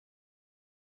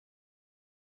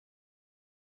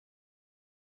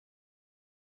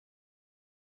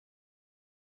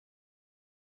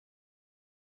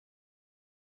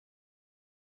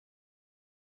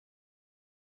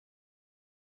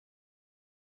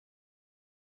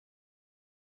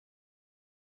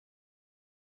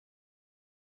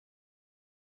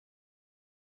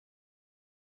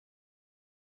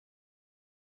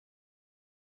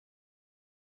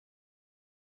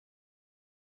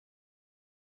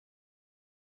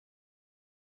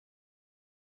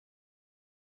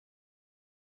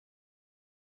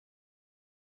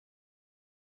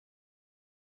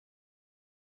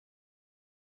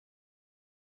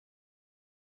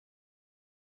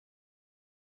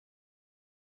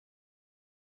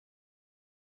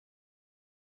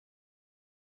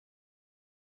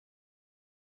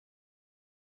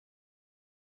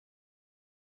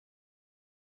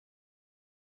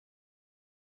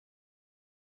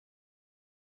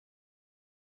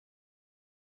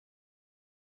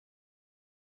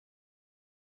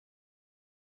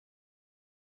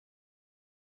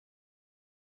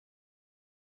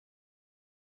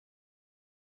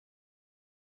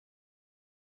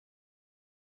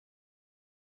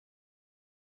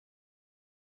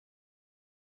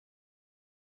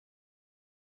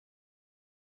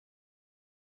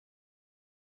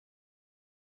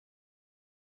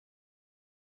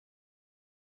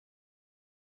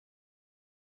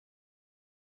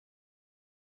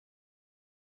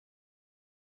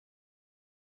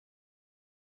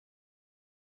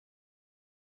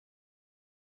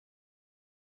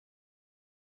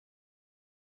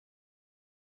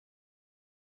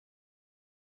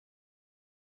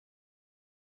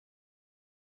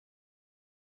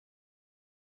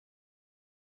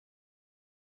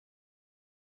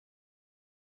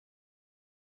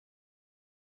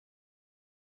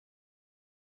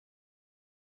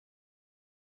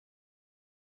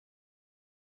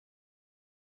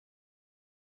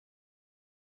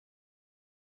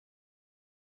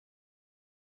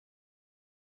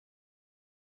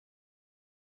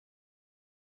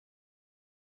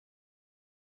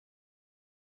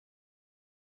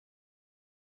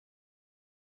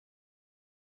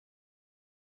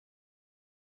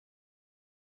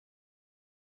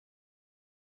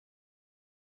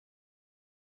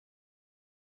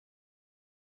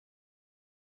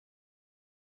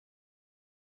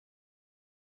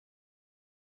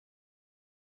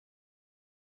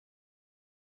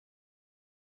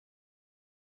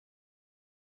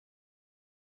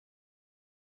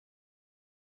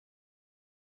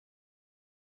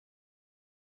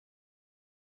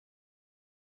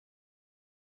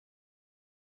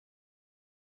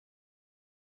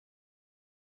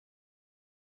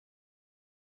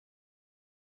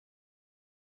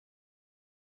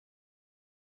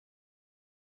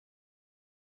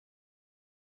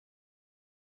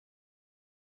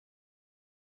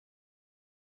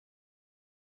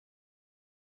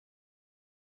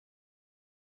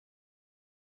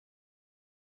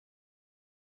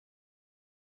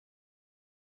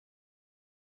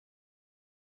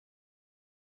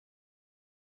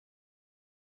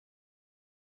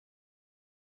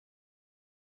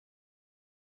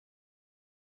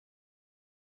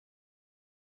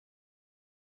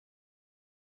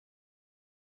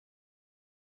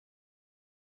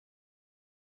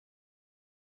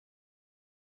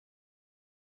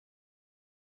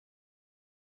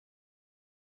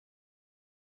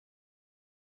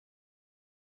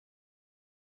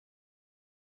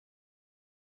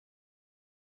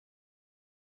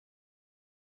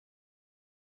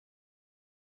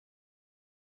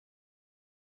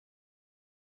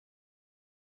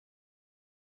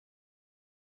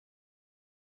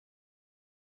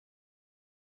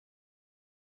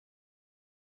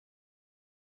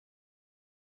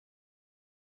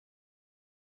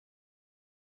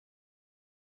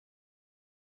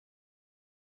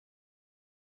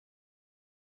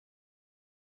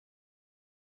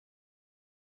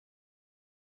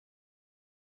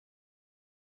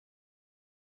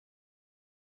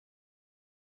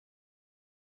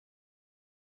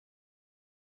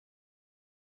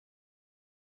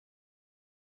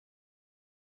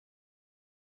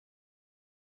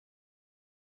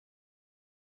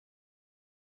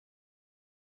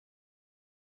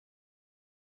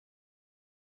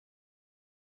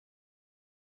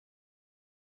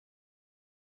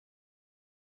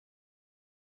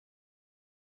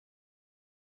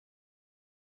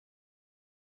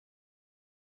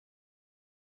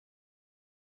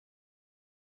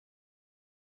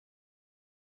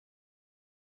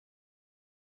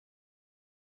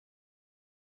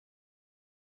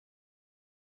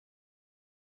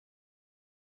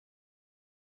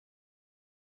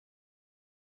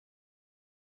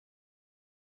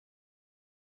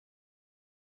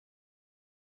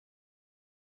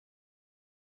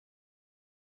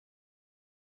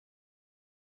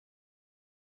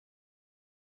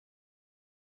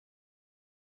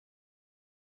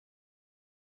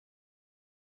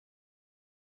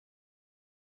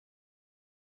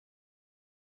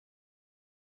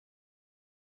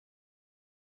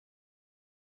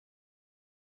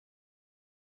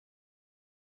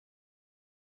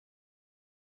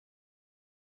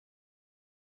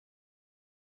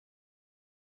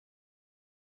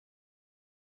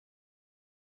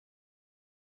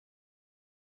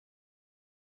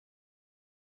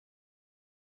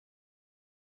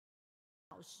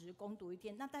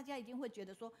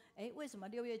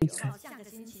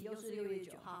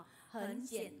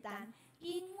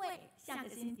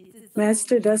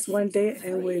Master does one day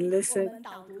and we listen,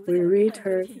 we read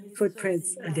her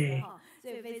footprints a day.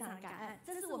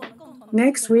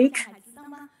 Next week,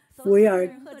 we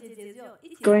are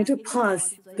going to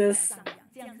pause this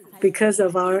because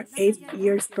of our 8th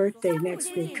year's birthday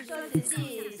next week.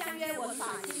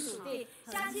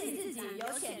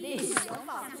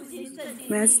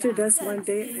 Master does one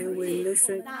day and we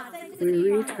listen, we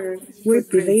read her, we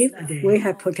believe we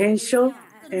have potential,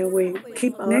 and we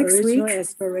keep our original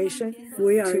aspiration.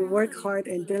 We are to work hard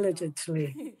and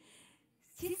diligently.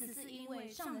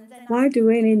 Why do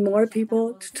we need more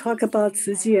people to talk about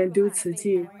Tzu Chi and do Tzu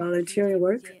Chi volunteering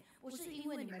work?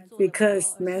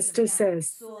 Because Master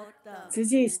says Tzu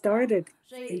Chi started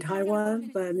in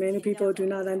Taiwan, but many people do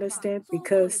not understand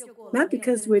not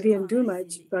because we didn't do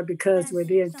much, but because we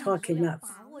didn't talk enough.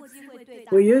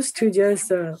 We used to just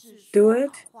do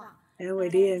it, and we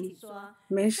didn't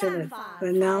mention it.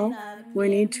 But now we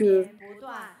need to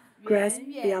grasp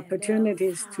the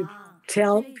opportunities to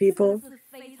tell people,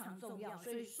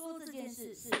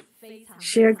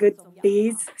 share good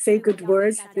deeds, say good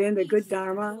words, then the good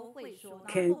Dharma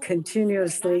can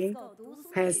continuously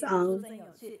pass on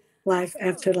life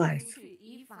after life.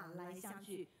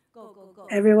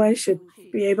 Everyone should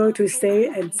be able to say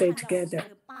and say together,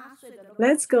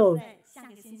 let's go.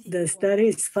 The study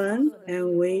is fun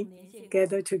and we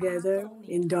gather together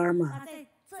in Dharma.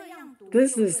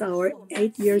 This is our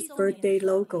 8th year's birthday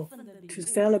logo to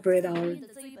celebrate our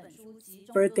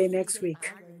birthday next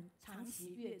week.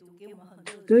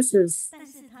 This is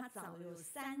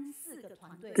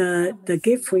the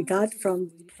gift we got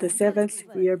from the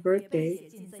 7th year birthday.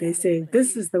 They say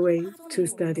this is the way to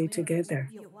study together.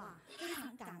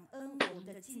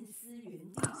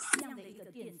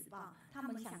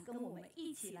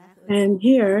 And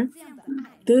here,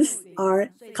 these are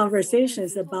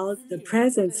conversations about the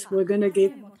presents we're going to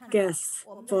give guests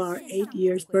for our 8th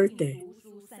year's birthday.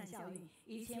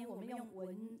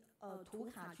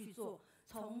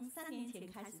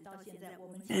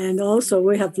 And also,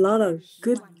 we have a lot of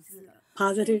good,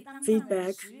 positive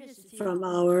feedback from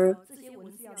our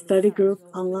study group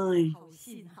online.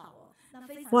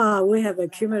 Wow, we have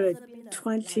accumulated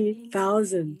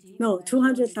 200,000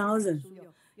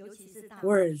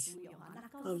 words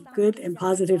of good and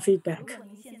positive feedback.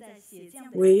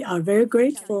 We are very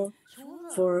grateful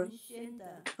for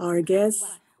our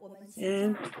guests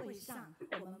and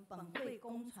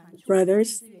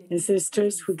brothers and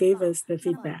sisters who gave us the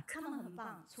feedback.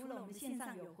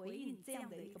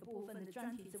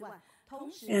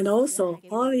 And also,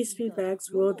 all these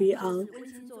feedbacks will be on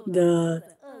the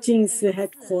Jing-Si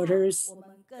headquarters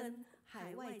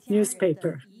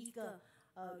newspaper.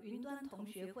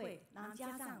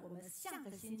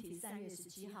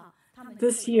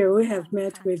 This year, we have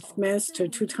met with Master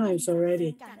 2 times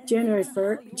already, January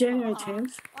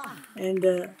 10th, and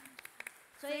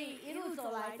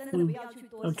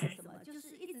okay.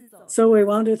 So we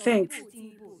want to thank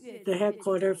the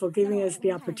headquarters for giving us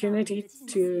the opportunity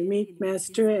to meet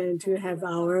Master and to have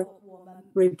our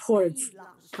reports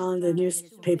on the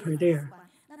newspaper there.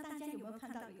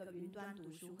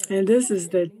 And this is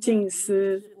the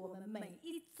Jing-Si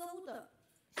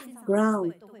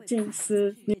ground,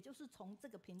 Jing-Si.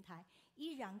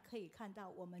 依然可以看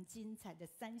到我们精彩的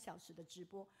3小时的直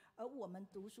播，而我们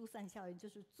读书3校园就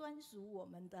是专属我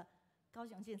们的高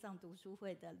雄线上读书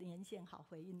会的连线好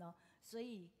回应哦。所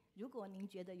以，如果您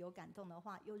觉得有感动的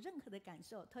话，有任何的感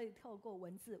受，可以透过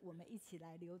文字，我们一起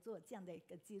来留作这样的一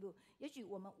个记录。也许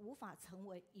我们无法成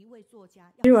为一位作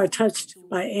家。You are touched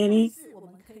by any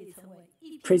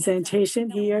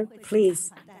presentation here? Please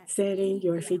send in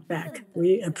your feedback.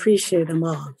 We appreciate them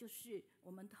all. 就是我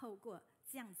们透过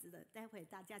这样子的，待会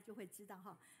大家就会知道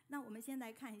哈。那我们先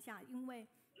来看一下，因为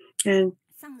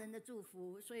上人的祝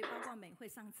福，所以包括美会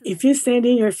上次。If you send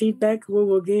in your feedback, we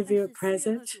will give you a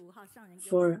present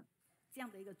for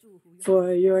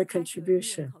your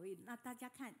contribution. 那大家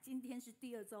看，今天是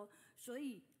第2周，所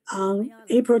以。On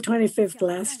April 25th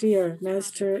last year,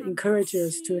 Master encouraged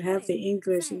us to have the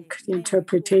English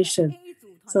interpretation.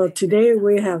 So today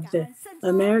we have the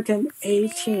American A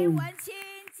team.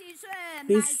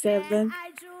 These 7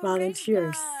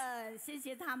 volunteers.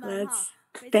 Let's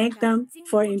thank them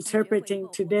for interpreting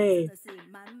today.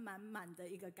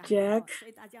 Jack,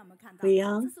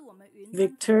 Leon,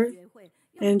 Victor,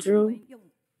 Andrew,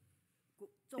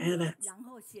 Alex.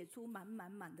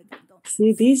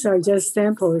 See, these are just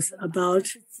samples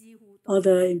about all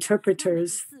the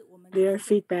interpreters, their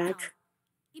feedback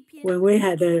when we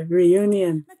had a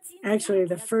reunion actually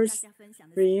the first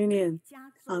reunion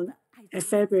on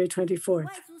February 24th.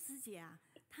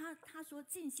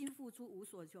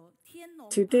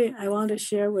 Today, I want to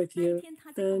share with you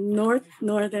the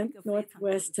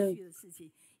northwestern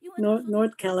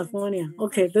North California.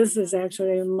 Okay, this is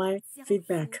actually my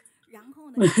feedback.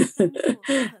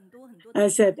 I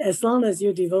said, as long as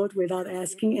you devote without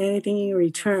asking anything in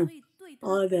return,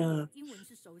 all the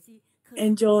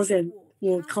angels and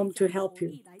will come to help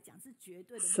you.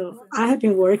 So I have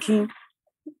been working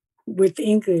with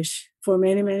English for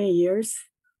many, many years,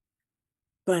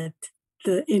 but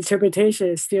the interpretation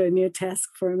is still a new task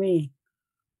for me.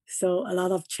 So a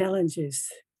lot of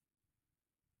challenges.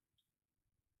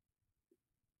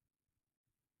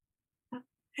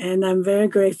 And I'm very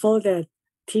grateful that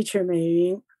teacher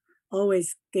Mei-Hui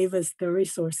always gave us the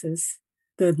resources,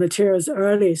 the materials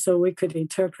early so we could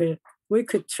interpret, we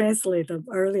could translate them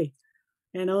early.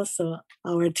 And also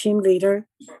our team leader,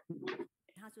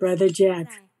 Brother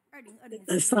Jack,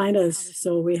 assigned us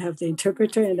so we have the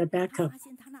interpreter and the backup.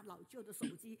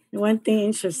 And one thing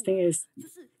interesting is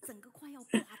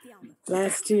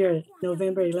last year,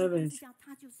 November 11th,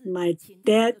 my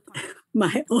dad,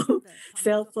 my old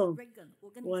cell phone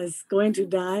was going to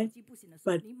die,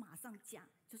 but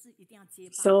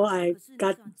so I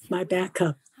got my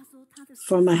backup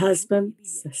from my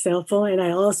husband's cell phone, and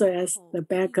I also asked the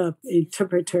backup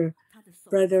interpreter,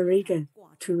 Brother Regan,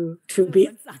 to be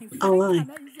online.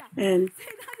 And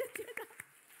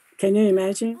can you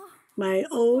imagine? My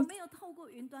old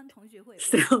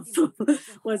cell phone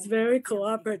was very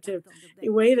cooperative. It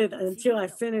waited until I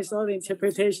finished all the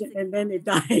interpretation and then it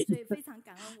died.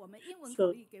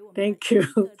 So thank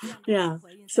you. Yeah.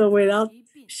 So without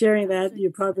sharing that,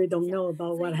 you probably don't know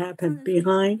about what happened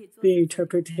behind the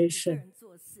interpretation.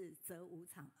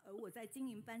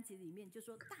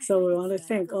 So we want to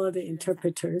thank all the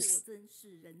interpreters.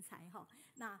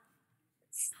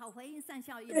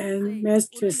 And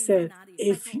Master said,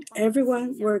 if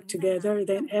everyone worked together,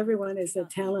 then everyone is a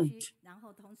talent.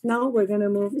 Now we're going to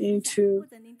move into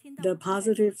the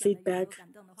positive feedback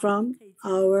from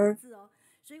our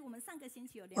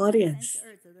audience.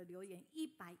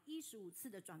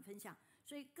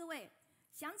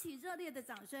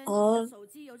 All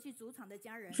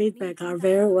feedback are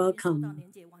very welcome.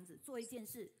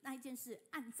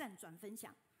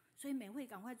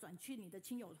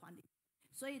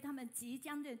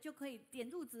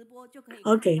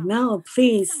 Okay, now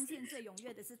please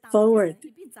forward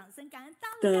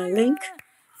the link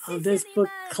of this book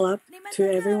club to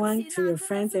everyone, to your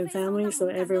friends and family, so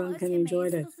everyone can enjoy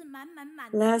it.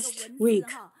 Last week,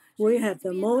 we had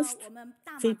the most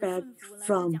feedback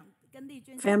from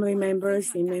family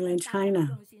members in mainland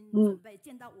China.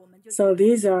 So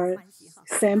these are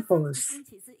samples.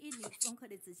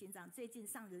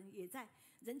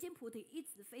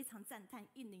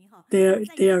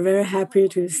 They are very happy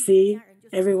to see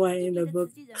everyone in the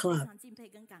book club.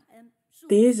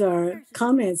 These are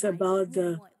comments about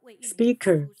the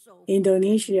speaker,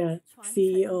 Indonesia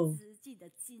CEO.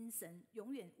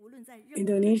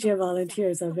 Indonesia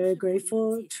volunteers are very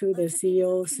grateful to the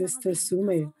CEO, Sister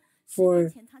Sume,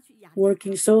 for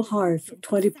working so hard for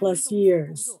 20 plus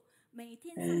years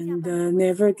and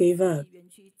never gave up.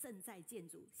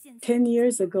 10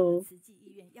 years ago,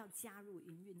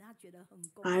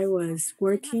 I was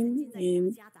working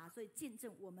in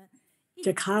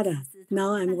Jakarta.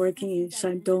 Now I'm working in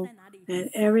Shandong. And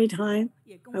every time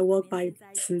I walk by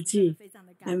Tzu Chi,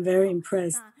 I'm very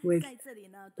impressed with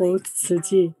both Tzu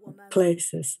Chi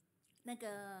places.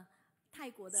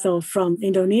 So from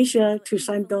Indonesia to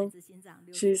Shandong,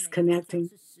 she's connecting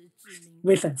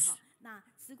with us.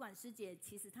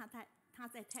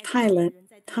 Thailand,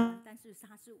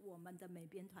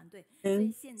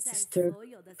 and Sister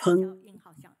Peng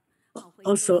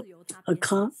also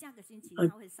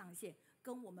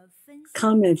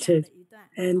commented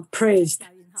and praised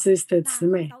Sister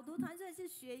Cime.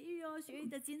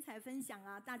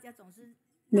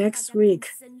 Next week,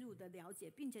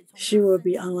 she will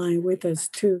be online with us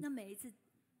too.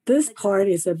 This part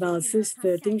is about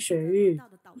Sister Ding Xueyu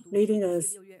leading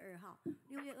us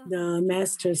the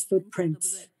Master's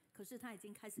footprints.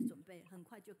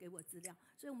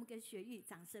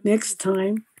 Next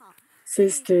time,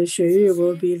 Sister Xueyu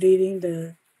will be leading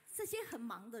the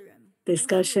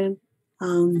discussion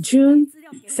on June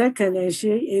 2nd, and she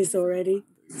is already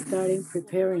starting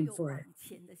preparing for it.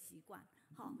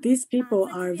 These people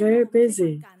are very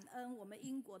busy,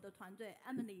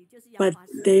 but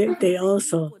they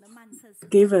also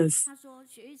give us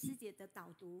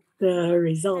the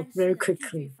result very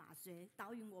quickly.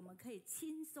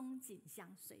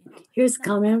 Here's a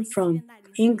comment from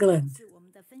England.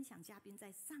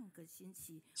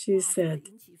 She said,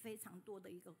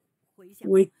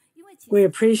 we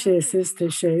appreciate Sister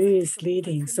Sherry's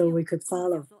leading so we could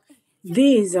follow.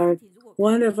 These are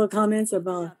wonderful comments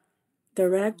about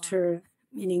Director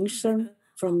Ning-Shen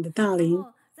from the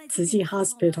Dalian Tzu Chi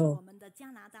Hospital.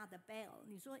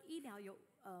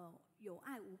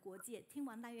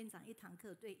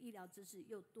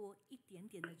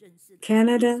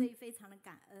 Canada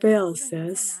Bell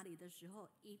says,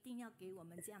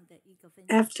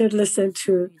 after listening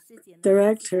to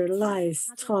Director Li's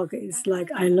talk, it's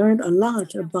like I learned a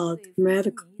lot about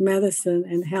medicine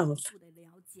and health.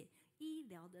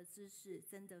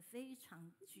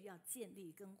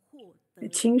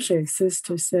 Qingsheng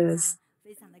sister says,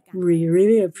 we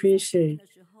really appreciate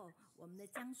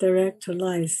Director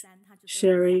Li's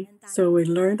sharing, so we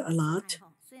learned a lot.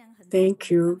 Thank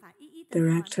you,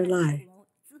 Director Li.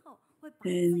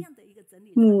 And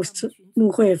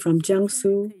Mei-Hui from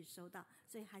Jiangsu.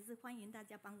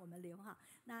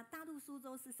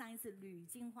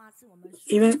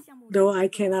 Even though I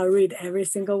cannot read every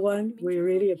single one, we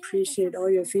really appreciate all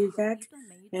your feedback.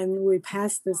 And we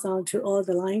pass this on to all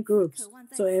the line groups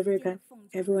so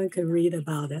everyone can read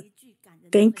about it.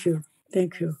 Thank you.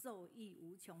 Thank you.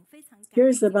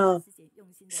 Here's about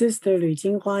Sister Li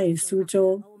Jinghua in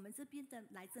Suzhou.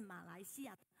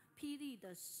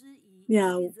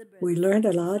 Yeah, we learned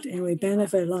a lot and we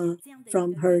benefit a lot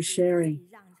from her sharing.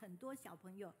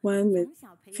 One with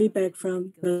feedback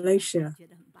from Malaysia.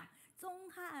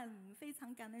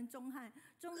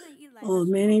 Oh,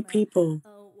 many people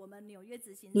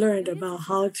learned about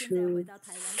how to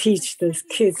teach the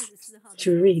kids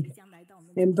to read.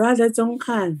 And Brother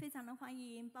Zhonghan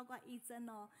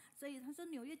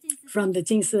from the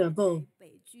Jing-Si above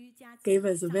gave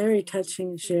us a very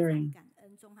touching sharing.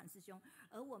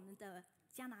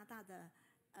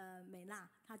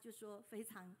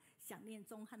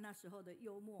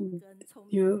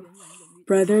 You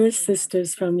brothers,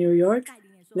 sisters from New York,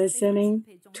 listening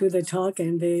to the talk,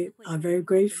 and they are very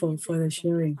grateful for the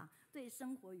sharing.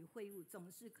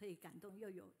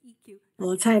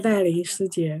 Cai Dali师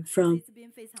姐 from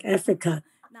Africa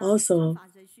also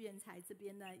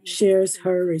shares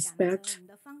her respect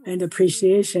and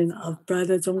appreciation of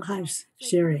Brother Zhonghan's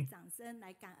sharing.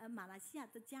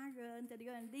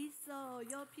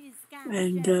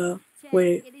 And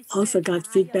we also got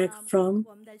feedback from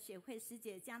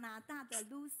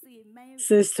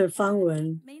Sister Fang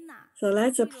Wen. So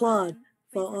let's applaud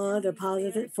for all the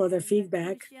positive, for the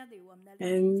feedback.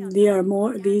 And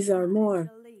these are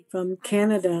more from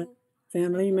Canada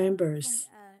family members.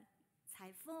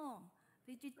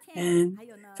 And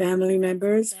family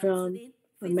members from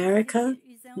America,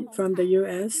 from the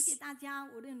US.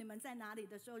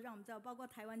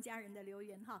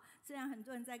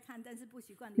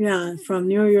 Yeah, from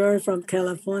New York, from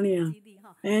California.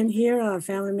 And here are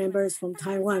family members from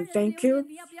Taiwan. Thank you.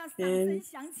 And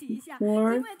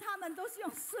more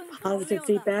positive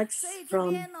feedbacks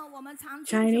from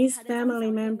Chinese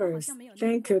family members.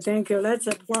 Thank you, thank you. Let's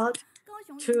applaud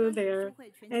to their,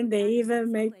 and they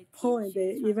even make poems,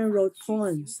 they even wrote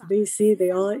poems. We see they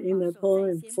are in the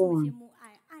poem form.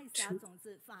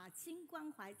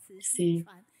 See,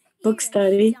 book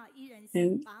study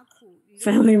and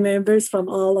family members from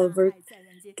all over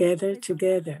gather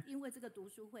together.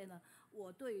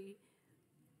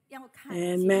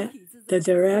 And the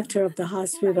director of the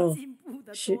hospital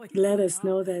let us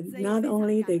know that not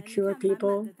only they cure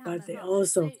people, but they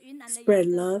also spread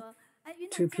love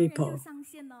to people.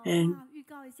 And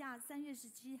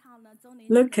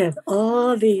look at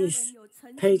all these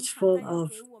page full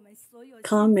of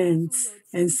comments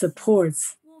and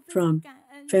supports from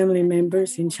family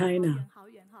members in China,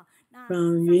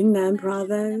 from Yunnan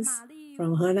province,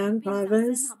 from Henan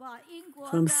province,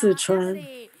 from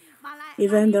Sichuan.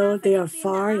 Even though they are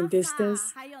far in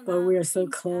distance, but we are so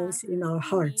close in our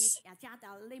hearts.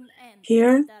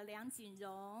 Here,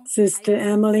 Sister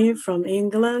Emily from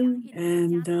England,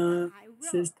 and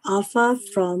Sister Alpha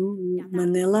from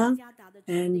Manila,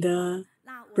 and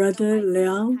Brother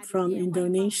Leon from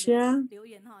Indonesia,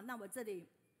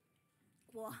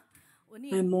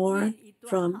 and more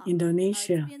from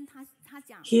Indonesia.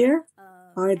 Here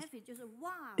are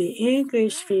the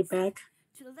English feedback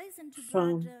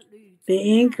from the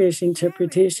English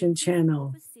interpretation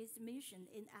channel.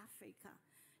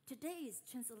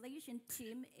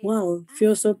 Wow,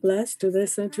 feel so blessed to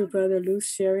listen to Brother Lu's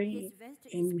sharing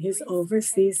in his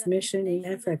overseas mission in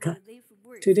Africa.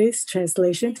 Today's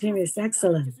translation team is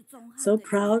excellent. So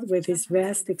proud with his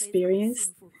vast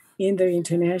experience in the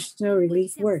international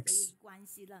relief works.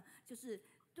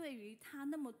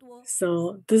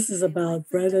 So this is about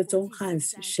Brother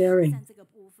Zhonghan's sharing.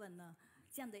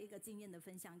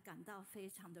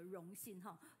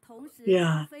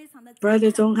 Yeah,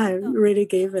 Brother Zhonghan really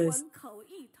gave us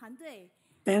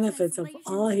benefits of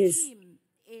all his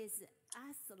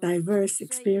diverse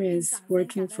experience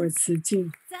working for Tzu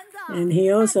Jing. And he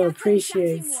also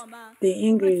appreciates the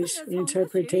English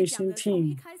interpretation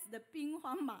team.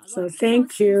 So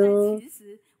thank you,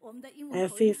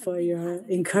 Effie, for your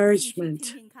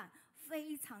encouragement.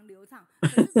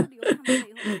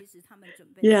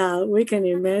 Yeah, we can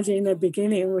imagine in the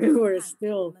beginning we were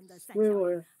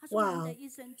wow,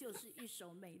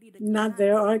 not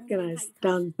very organized,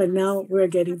 but now we're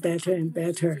getting better and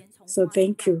better. So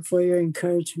thank you for your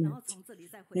encouragement.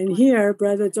 And here,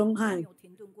 Brother Zhonghan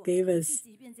gave us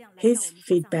his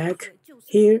feedback.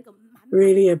 He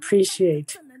really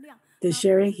appreciates the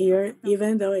sharing here,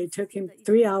 even though it took him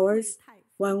 3 hours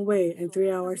one way and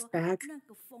 3 hours back.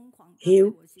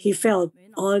 He felt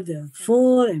all the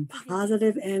full and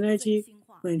positive energy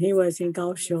when he was in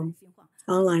Kaohsiung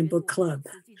online book club.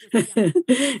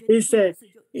 He said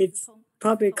it's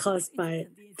probably caused by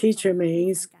teacher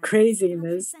Mei's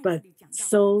craziness, but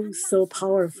so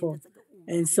powerful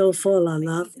and so full of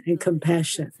love and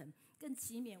compassion.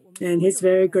 And he's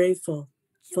very grateful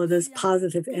for this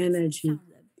positive energy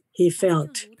he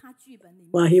felt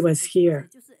while he was here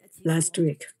last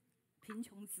week.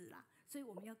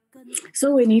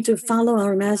 So we need to follow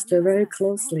our master very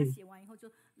closely.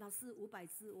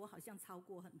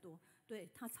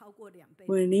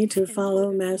 We need to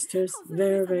follow masters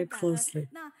very, very closely.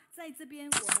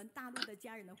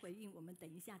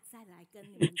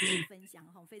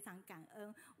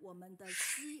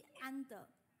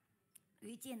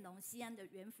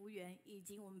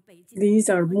 These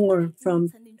are more from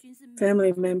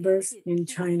family members in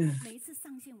China.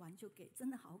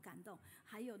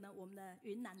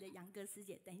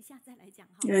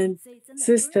 And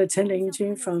Sister Chen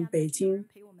Lingjun from Beijing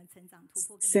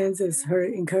sends us her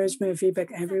encouragement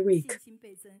feedback every week.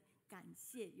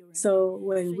 So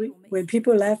when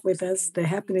people laugh with us, the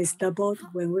happiness doubled.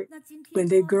 When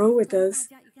they grow with us,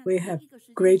 we have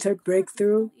greater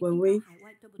breakthrough. When we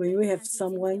have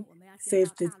someone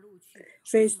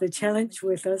face the challenge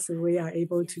with us, we are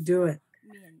able to do it.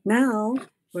 Now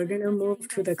we're going to move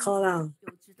to the call out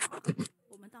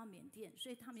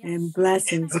and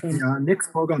blessings. Our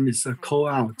next program is a call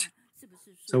out.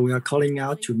 So we are calling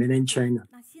out to mainland China.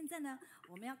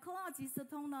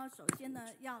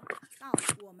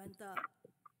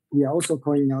 We are also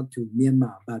calling out to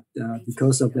Myanmar, but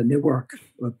because of the network,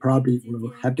 we probably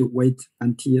will have to wait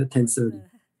until 10:30.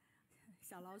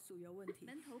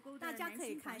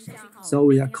 So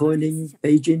we are calling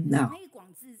Beijing now.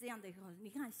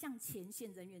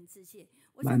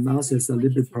 My mouse is a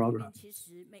little bit problem.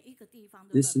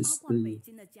 This is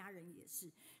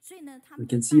we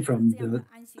can see from the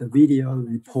video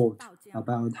report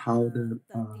about how the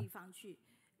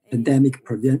pandemic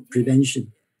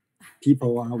prevention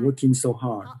people are working so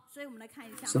hard.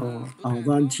 So our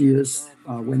volunteers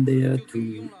went there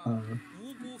to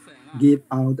give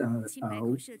out a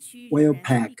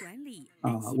welfare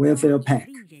pack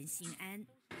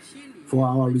for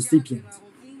our recipients.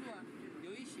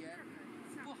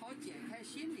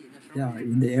 Yeah,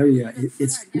 in the area,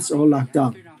 it's all locked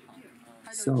down.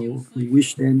 So we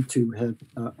wish them to have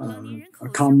a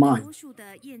calm mind.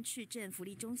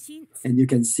 And you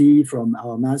can see from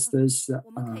our master's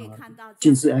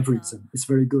Jingsi aphorism, it's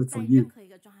very good for you.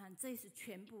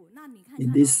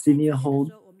 In this senior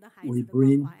home, we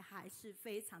bring,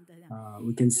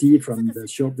 we can see from the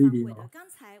short video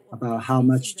about how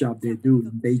much job they do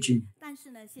in Beijing.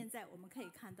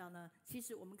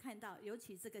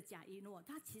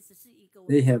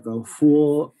 They have a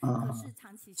full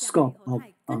scope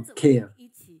of care.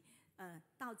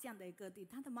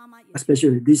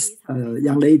 Especially this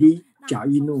young lady,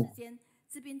 Jia Yino.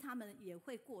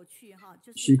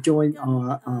 She joined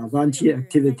our volunteer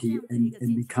activity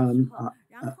and become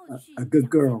a good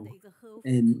girl.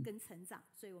 And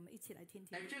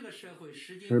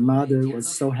her mother was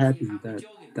so happy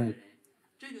that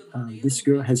this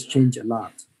girl has changed a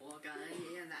lot.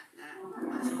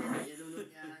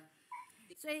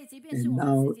 And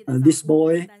now this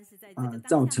boy,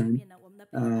 Zhao Chen,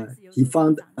 he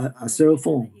found a cell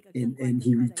phone and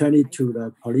he returned it to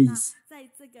the police.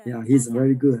 Yeah, he's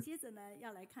very good.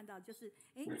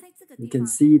 You can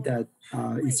see that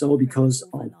it's all because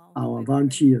of our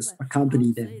volunteers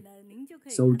accompany them,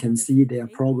 so we can see their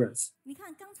progress.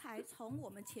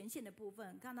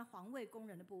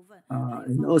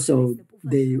 And also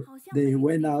they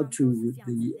went out to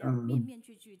the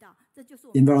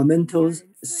environmental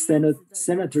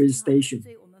sanitary station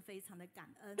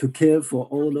to care for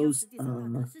all those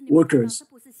workers,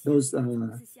 those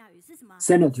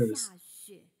senators,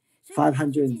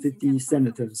 550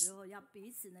 senators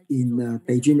in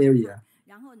Beijing area,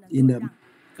 in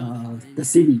the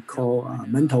city called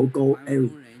Mentou area.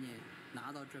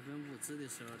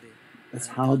 That's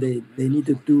how they need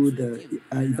to do the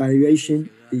evaluation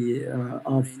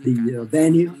of the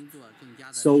venue,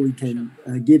 so we can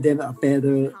give them a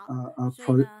better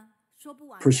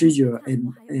procedure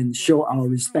and show our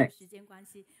respect.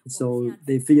 So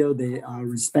they feel they are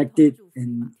respected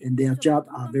and their job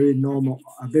are very normal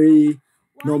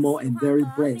and very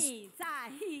blessed.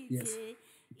 Yes.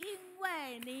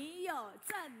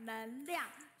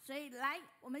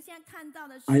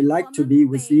 I like to be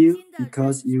with you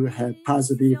because you have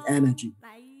positive energy.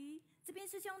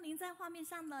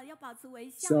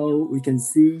 So we can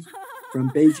see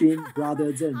from Beijing,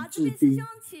 Brother Chen, Zhibing.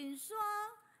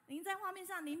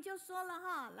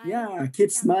 Yeah,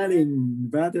 keep smiling,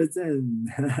 Brother Chen.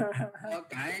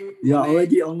 You are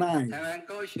already online.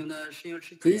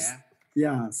 Please,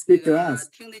 yeah, speak to us.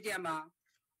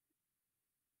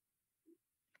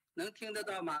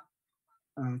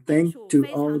 Thank to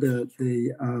all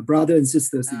the brothers and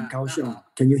sisters in Kaohsiung.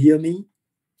 Can you hear me?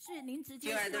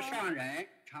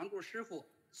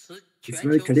 It's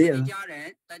very clear.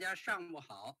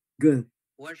 Good.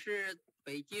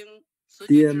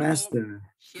 Dear Master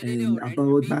and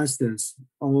above masters,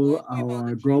 all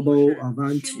our global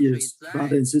volunteers,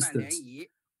 brothers and sisters,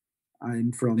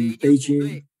 I'm from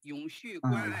Beijing,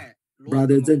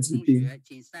 Brother Zhen Zibing.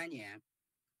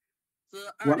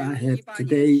 What I have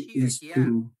today is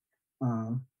to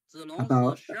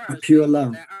about a pure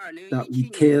love, that we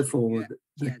care for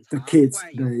the kids,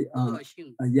 the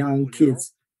young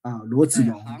kids,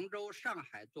 Li-Zhen.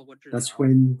 That's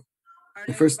when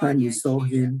the first time we saw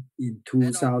him in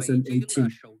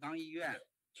 2018.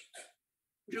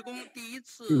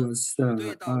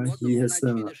 He has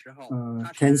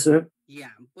cancer,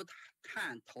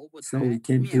 so we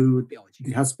came to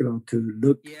the hospital to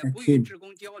look at him.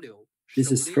 This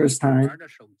is first time.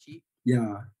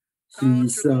 Yeah,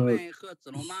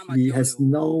 he has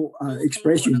no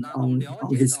expression on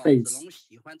his face,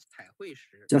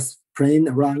 just playing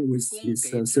around with his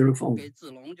cell phone.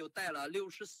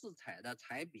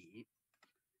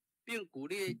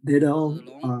 Later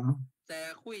on,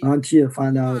 volunteer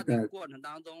found out that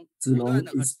Xiu-Rong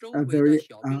is a very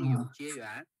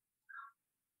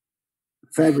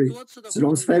favorite.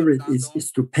 Xiu-Rong's favorite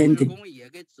is to painting.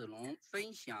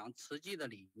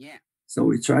 So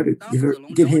we try to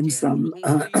give him some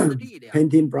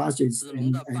painting brushes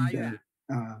and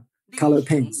color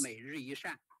paints.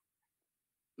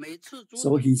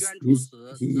 So he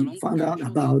found out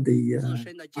about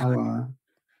our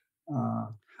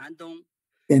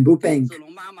bamboo bank.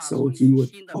 So he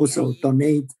would also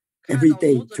donate every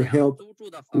day to help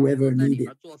whoever needed.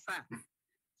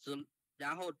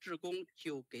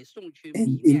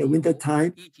 And in the winter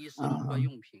time,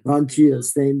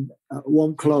 volunteers send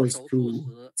warm clothes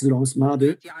to Xiu-Rong's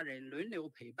mother,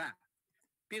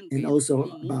 and also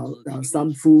about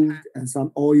some food and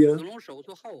some oil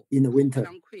in the winter.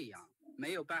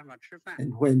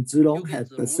 And when Xiu-Rong had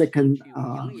the second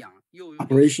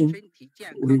operation,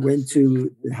 we went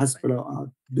to the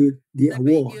hospital do the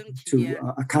award to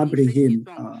accompany him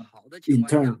in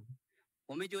turn.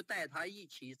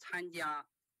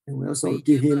 And we also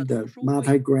give him the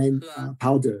multi-grain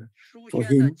powder for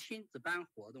him.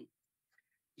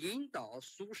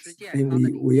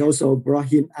 And we also brought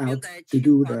him out to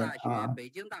do the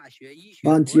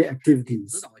volunteer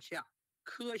activities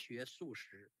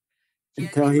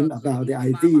and tell him about the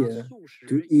idea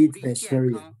to eat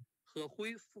vegetarian.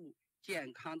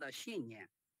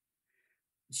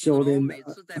 Show them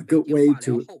a good way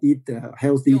to eat a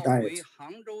healthy diet.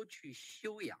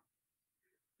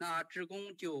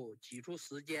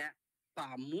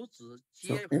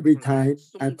 So every time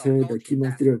after the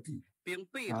chemotherapy,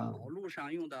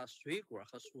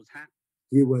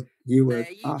 he would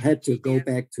have to go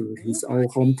back to his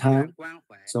old hometown.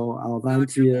 So our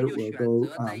volunteer will go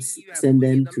send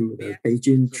them to the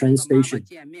Beijing train station.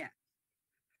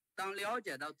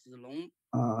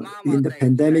 In the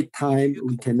pandemic time,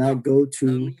 we cannot go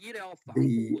to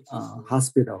the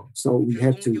hospital, so we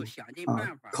have to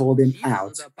call them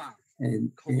out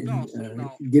and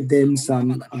give them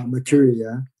some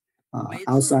material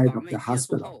outside of the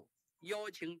hospital.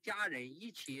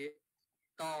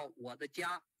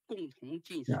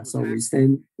 Yeah, so we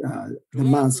send the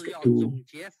mask to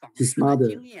his mother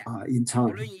in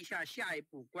time.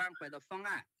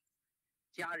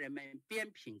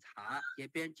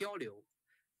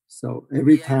 So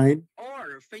every time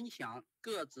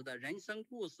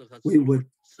we would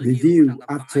review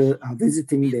after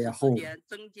visiting their home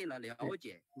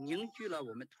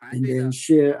and then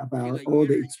share about all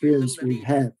the experience we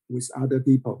had with other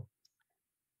people.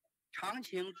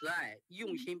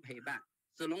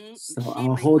 So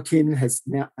our whole team has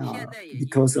now,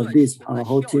 because of this, our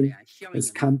whole team has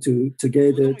come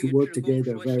together to work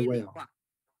together very well.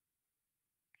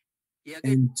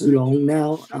 And Xiu-Rong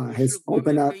now has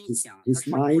opened up his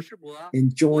mind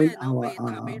and joined our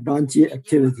volunteer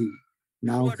activity.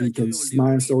 Now he can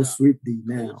smile so sweetly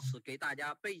now.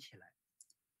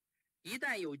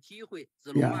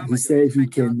 Yeah, he said he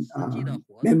can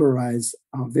memorize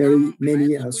very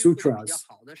many sutras.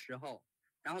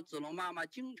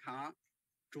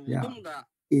 Yeah.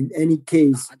 In any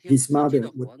case, his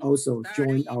mother would also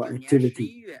join our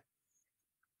activity.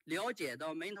 They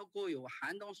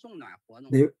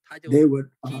would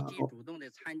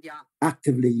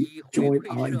actively join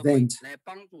our event.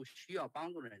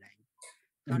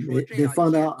 And they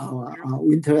found out our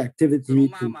winter activity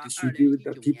to distribute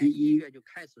the PPE.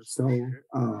 So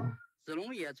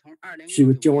she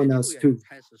would join us too.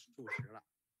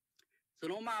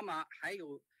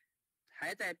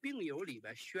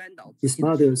 His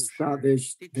mother started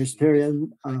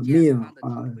vegetarian meal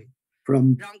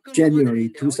from January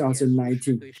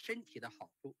 2019.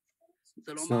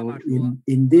 So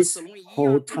in this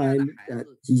whole time that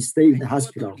he stayed in the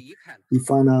hospital, he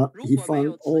found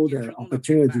all the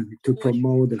opportunity to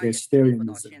promote the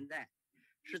vegetarianism.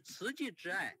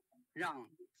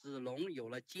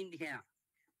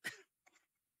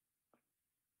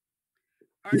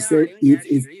 He said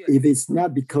if it's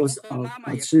not because of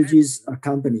Shiji's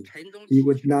company, he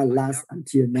would not last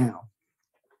until now.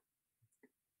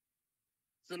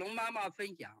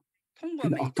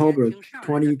 In October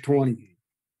 2020,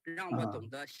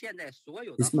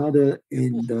 his mother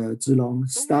and Xiu-Rong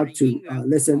start to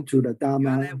listen to the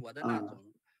Dharma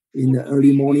in the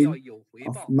early morning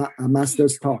of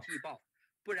Master's talk.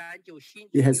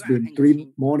 It has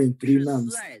been more than 3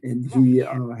 months, and he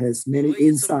has many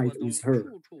insights with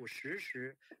her.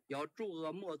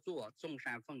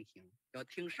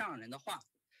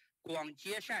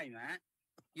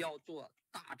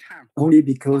 Only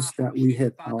because that we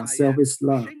have our selfish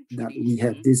love that we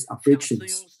have these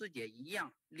afflictions.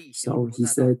 So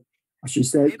she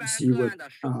said she would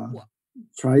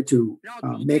try to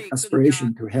make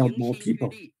aspiration to help more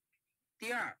people.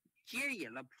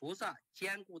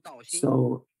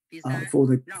 So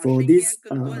for this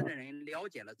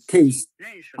case,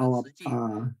 our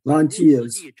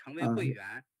volunteers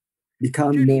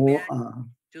become more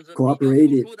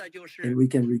cooperative, and we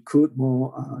can recruit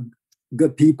more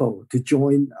good people to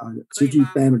join Shiji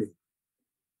family.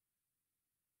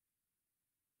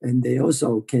 And they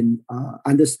also can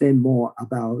understand more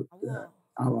about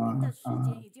our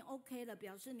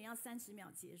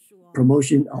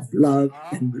promotion of love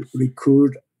and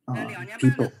recruit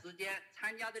people.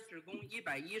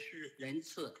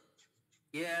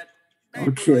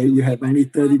 Okay, you have only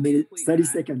 30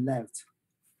 seconds left.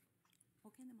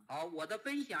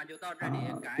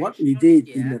 What we did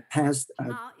in the past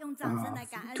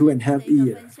 2.5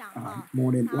 years,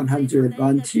 more than 100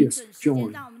 volunteers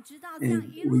joined,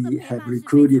 and we have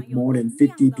recruited more than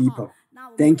 50 people.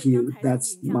 Thank you.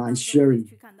 That's my sharing.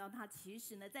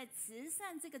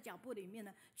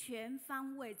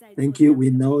 Thank you. We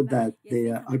know that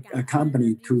their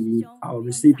accompany to our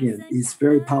recipient is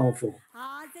very powerful.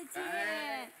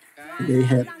 They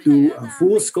have do a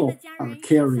full scope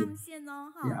caring.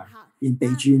 Yeah, in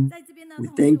Beijing. We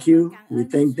thank you. We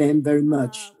thank them very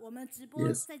much.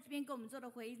 Yes.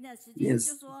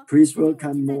 Yes. Please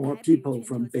welcome more people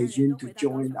from Beijing to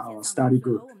join our study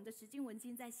group.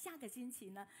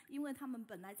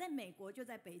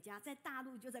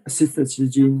 Sister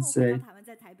Zi-Jing said,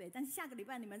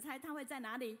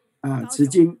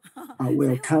 Zi-Jing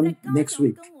will come next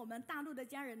week.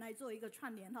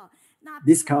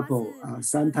 This couple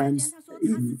sometimes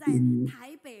in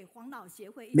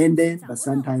mainland, but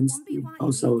sometimes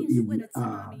also in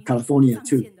California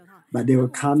too. But they will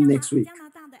come next week.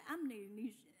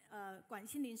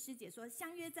 师姐说，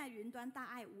相约在云端，大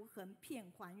爱无痕，遍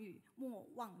寰宇，莫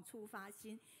忘出发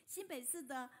心。新北市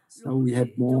的 So we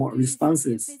have more 钟律师姐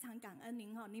responses. 非常感恩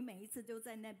您你每一次都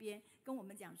在那边跟我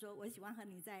们讲说，我喜欢和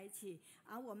你在一起。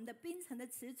而我们的槟城的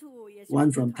池处也是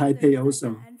One from Taipei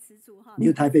also. 感恩池处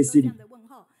New Taipei 这 City. 样的问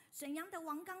候。沈阳的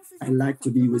王刚师兄 I like to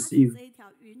be with you. 这一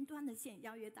条云端的线，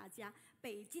邀约大家。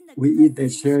北京的 We eat 师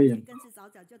姐 vegetarian. 更是早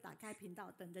早就打开频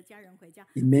道，等着家人回家。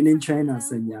 In mainland China,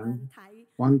 Shenyang,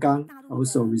 Wang Gang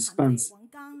also responds. 王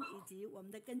刚以及我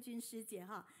们的根君师姐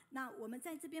那我们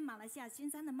在这边马来西亚新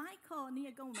山的 Michael， 你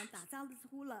也跟我们打招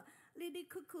呼了。丽丽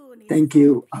酷酷， Thank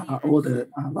you, all the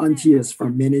volunteers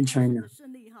from mainland China.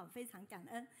 顺利非常感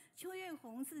恩。邱月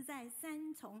红是在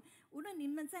三重，无论你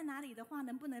们在哪里的话，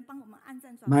能不能帮我们按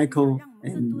赞转发， Michael 让我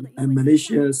们更多的 and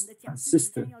Malaysia's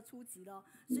sister. 要出集了，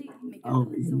所以每个 Oh,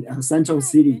 人很重 in 要。 Sanchong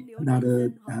City, 刘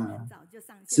another 很早就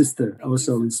上线了。 sister 北京 also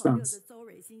省口六 responds. 的周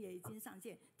蕊欣也已经上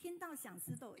线，听到响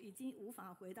石头已经无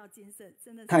法回到金色，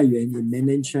真的是太原非常 in 想 mainland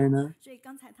念 China. 所以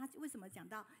刚才他为什么讲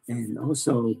到响石 And 头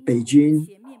also 音乐 Beijing.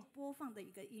 前面播放的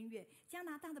一个音乐，加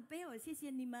拿大的贝尔，谢谢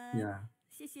你们 Yeah.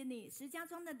 谢谢你。石家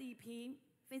庄的李平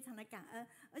非常的感恩，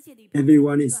而且李平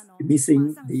Everyone is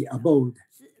missing the abode.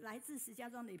 是来自石家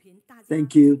庄李平，大家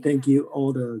Thank you, thank you,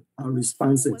 all the 文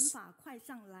responses. 法快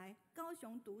上来，高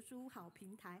雄读书好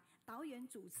平台，导演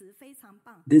主持非常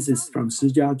棒。 This is from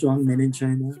Shijiazhuang, mainland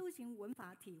China. 修行文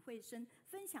法体会深，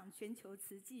分享全球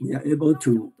慈济。 We are able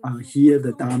to hear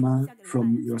the Dharma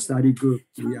from your study group.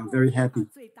 We are very happy.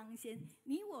 最当先，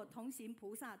你我同行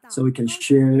菩萨道。 So we can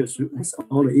share with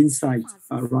all the insights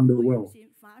around the world.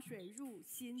 法水入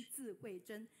心智慧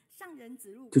真，上人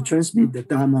指路 To transmit the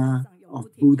Dharma of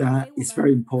Buddha is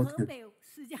very important.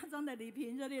 石家庄的李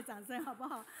平，热烈掌声好不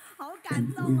好？好感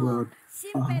And 动 we will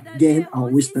新北的 gain 月 our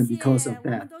红， wisdom 谢谢 because of 我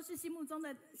们 that. 都是心目中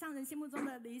的上人心目中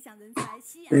的理想人才。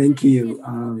西安 Thank 的 you. 李健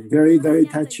龙 Very, very 西安的也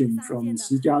touching 上 from 线了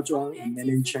Shijiazhuang 丰 in 原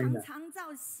mainland 金石堂 China. 常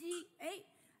照西，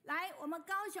来，我们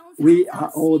高雄 We 常 are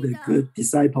照 all 西 the 的 good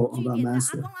disciples of 据 our 点的阿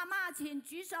Master. 公阿嬷，请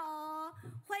举手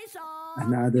挥手。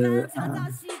 Another 跟常照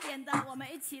西点的，我们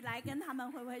一起来跟他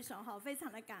们挥挥手非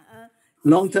常的感恩。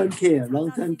 Long-term 谢谢 care, 常照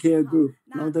long-term 西 care 点 group,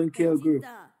 那 long-term 北 care 京 group.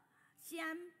 的西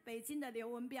安，北京的刘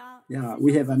文彪， Yeah, 师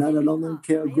we 兄 have 谢谢 another 你 long-term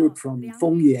care 还有 group from 梁玉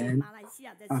Fengyuan, 马来西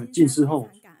亚的新进山，非士后。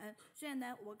常感恩。虽然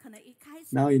呢，我可能一开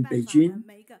始 Now 没 in 办法 Beijing, 呢，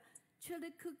每一个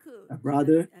a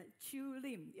brother, Chu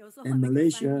Lim 有时候 and 那个翻译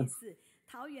Malaysia. 是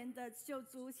桃园的秀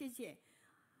珠，谢谢。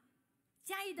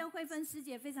 嘉义的慧芬师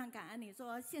姐非常感恩你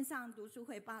说线上读书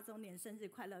会8周年生日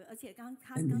快乐，而且他刚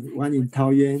才 And 跟我 one in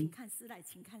讲 Taoyuan, 请看诗来，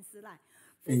请看诗来，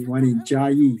 and 非常 one in 感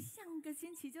恩。 Jiayi. 上个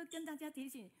星期就跟大家提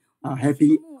醒，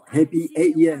 Happy 木爱 happy 新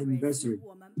年 8-year 万蕊 anniversary. 是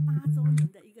我们8周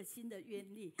年的一个新的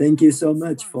愿力。 Thank you so 我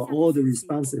们 much 希 for 望下 all the 个星期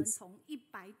我们 responses. 从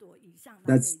100朵以上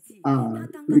来累 Let's 计。他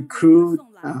刚刚给我 recruit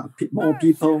送来 more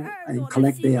people 22 and 朵的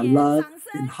collect 新 their 年， love 掌声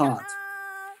and 感 heart. 恩。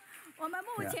我们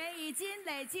目前已经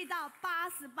累计到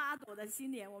88朵的新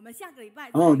年，我们下个礼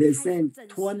拜才 Oh, 开 they 始 sent 正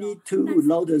式 22 但是我们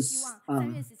lotus, 希望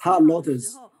3月17 hot 号的时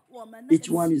lotus. 候，我们那个 Each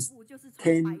one 起 is 步就是从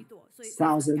100朵，所以非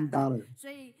常感恩。 $10,000.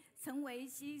 所以陈维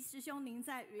熙师兄，您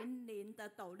在云林的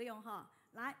斗六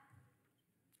来，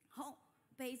好。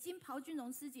 北京陶君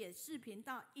荣师姐视频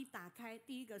到一打开，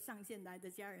第一个上线来的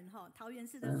家人桃园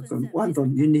市的孙 From 胜 one 非 from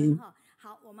常感恩 Yunlin.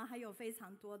 好，我们还有非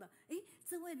常多的。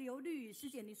这位刘绿雨师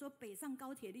姐，你说北上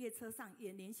高铁列车上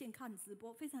也连线看直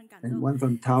播，非常感 And 动。 one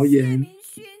from 谢 Taoyuan. 明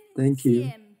勋， Thank you.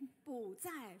 柬埔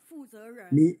寨负责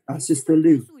人， Me, 您 Sister 是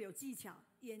Liu. 快速有技巧，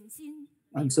眼睛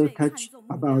I'm 敏 so 锐，看 touched 重目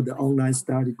about 标， the 会 online 速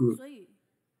放 study group. 所以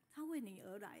他为你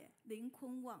而来，林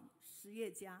坤旺实业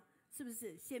家是不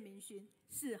是？谢明勋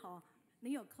是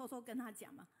你有偷偷跟他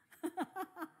讲吗？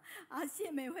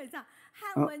谢美会长，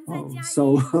汉文在嘉义，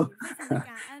 So 非常的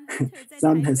感恩。林腿在台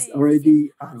some 北， has 谢 already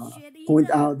谢。雪梨 point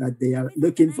的 out that they are 非常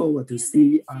looking 感恩 forward to Yuzi，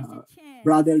 see 谢谢 Chen，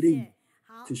 Brother 谢 Lin 谢。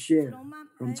好， to 子 share 龙妈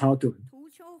from Chaotun. 涂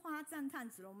秋花赞叹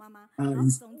子龙妈妈。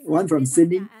 Is 总之 one from 非常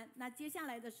Sydney. 感恩。那接下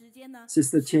来的时间呢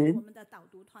Sister 是 Chen 我们的导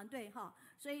读团队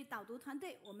所以导读团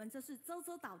队我们这是周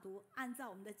导读，按照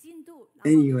我们的进度。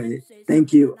 Anyway, 然后跟随上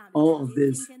thank 我 you 们的 all of 那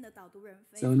今 this. 天的导读人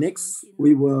非 So 常年 next 轻 we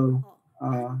will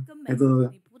跟 have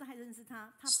a 你不太认识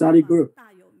他 study 爸爸 group.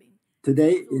 大有名。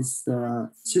 Today is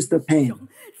Sister Payne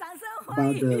掌声欢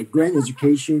about the 迎。 grand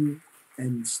education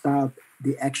and start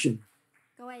the action.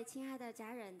 各位亲爱的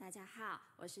家人，大家好，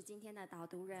我是今天的导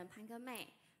读人潘根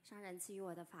妹。上人赐予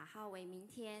我的法号为明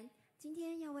天。今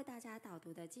天要为大家导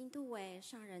读的经度为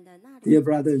上人的那里 Dear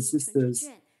brothers and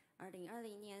sisters,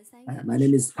 2020年3 my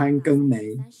name is 月 Pan Geng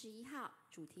Mei. 31号，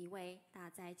主题为大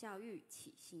灾教育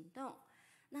起行动。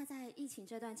那在疫情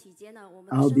这段期间呢，我们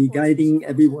的 I'll 生 be 活 guiding 其实发生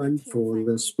了 everyone 天 for 翻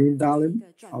the 地 Spring 覆的一 Dharma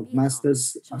个转 of 变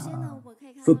Master's 首先呢，我们可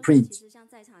以看到说， footprint. 其实像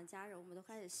在场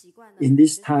in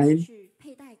this time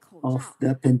of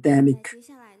the pandemic,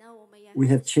 we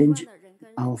have changed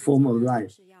our form of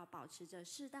life.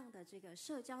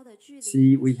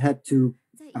 See, we have to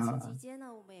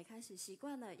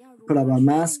put our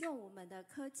mask,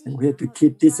 and we have to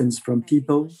keep distance from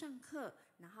people.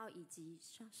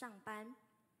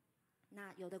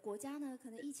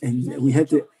 And we have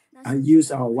to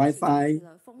use our Wi-Fi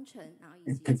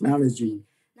and technology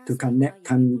to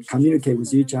communicate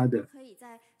with each other,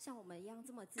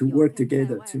 to work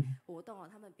together too.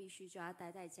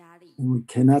 We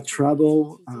cannot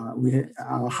travel.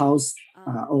 Our house,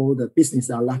 all the business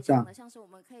are locked down.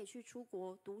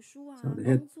 So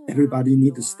everybody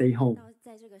need to stay home.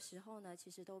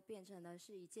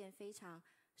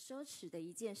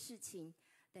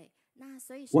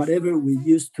 Whatever we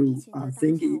used to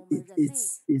think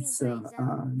it's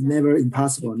never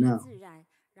impossible now.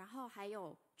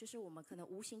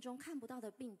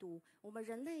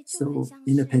 So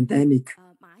in the pandemic,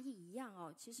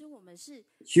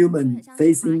 human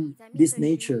facing this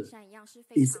nature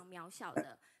is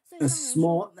as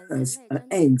small as an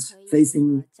ant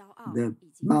facing the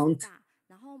Mount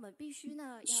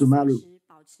Sumaru.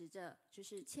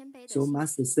 So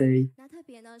Master say,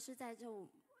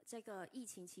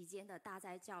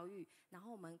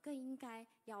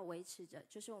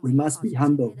 we must be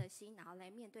humble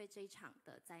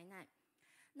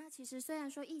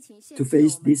to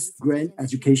face this grand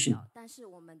education.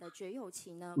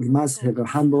 We must have a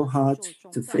humble heart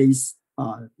to face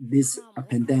this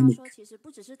pandemic.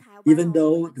 Even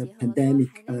though the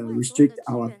pandemic restricts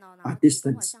our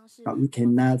distance, but we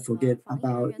cannot forget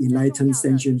about enlightened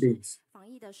sentient beings.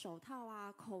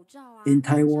 In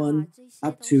Taiwan,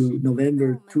 up to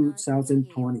November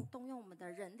 2020,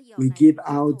 we give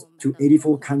out to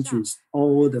 84 countries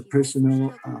all the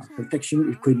personal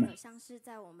protection equipment.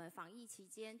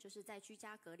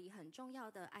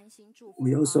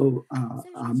 We also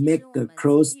make the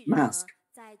cloth mask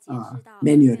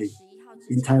manually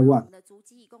in Taiwan.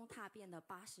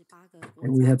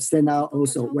 And we have sent out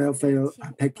also welfare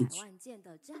package.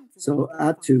 So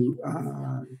up to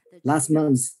last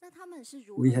month,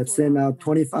 we have sent out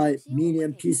 25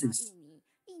 million pieces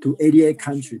to 88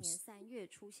 countries.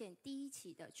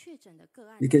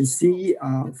 You can see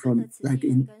from like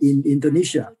in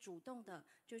Indonesia,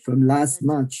 from last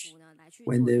March,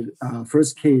 when the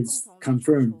first case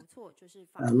confirmed,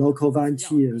 local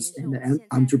volunteers and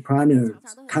entrepreneurs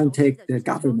contact the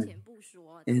government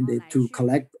and to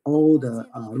collect all the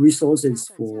resources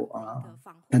for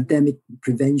pandemic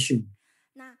prevention,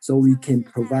 so we can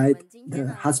provide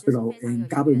the hospital and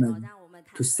government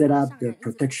to set up the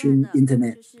protection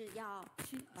internet.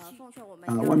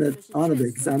 One of the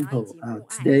example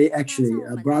today, actually,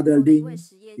 Brother Lin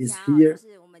is here.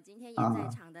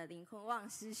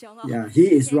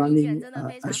 He is running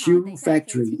a shoe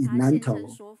factory in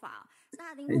Nantou.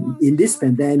 In this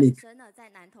pandemic,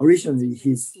 originally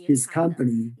his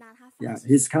company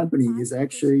is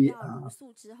actually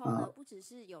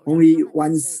only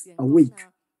once a week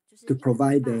to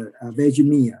provide the veggie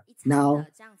meal. Now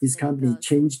his company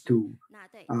changed to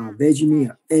veggie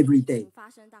meal every day.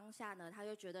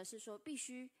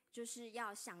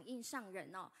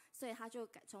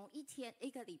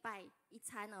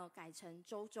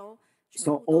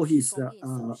 So all his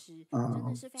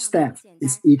staff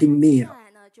is eating meal,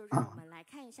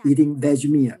 eating veggie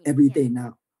meal every day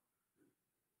now.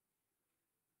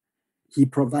 He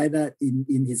provided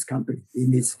in his company,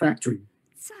 in his factory.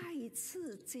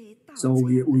 So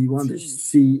we want to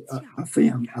see a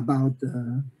film about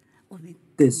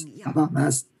this, about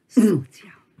us.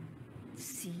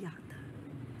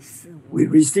 We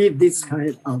receive this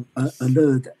kind of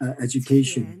alert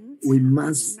education. We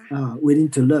must willing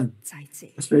to learn,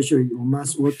 especially we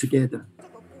must work together.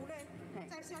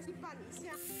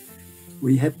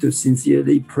 We have to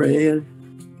sincerely pray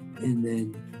and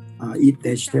then eat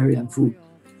vegetarian food.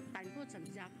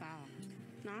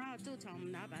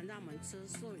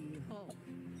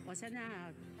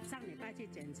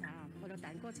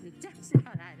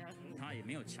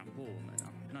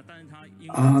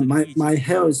 My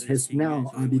health has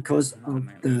now because of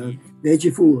the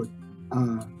veggie food.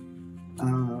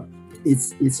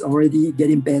 It's already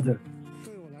getting better.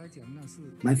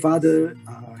 My father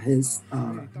has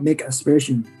made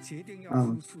aspiration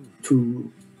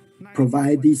to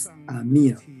provide this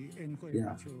meal.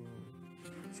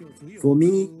 For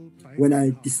me, when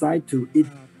I decided to eat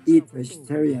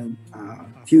vegetarian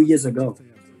a few years ago,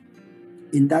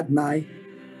 in that night,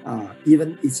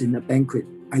 even it's in a banquet,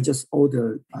 I just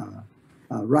order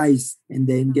rice and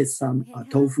then get some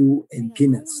tofu and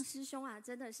peanuts.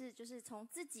 真的是就是从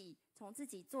自己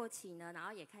做起呢，然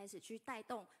后也开始去带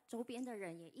动周边的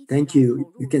人也一起 Thank you. 投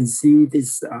入 You can see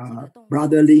this 这个动作。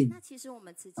 brother Lin 那其实我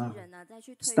们慈济人呢，在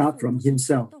去推 start 素 from 不只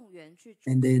是 himself 动员去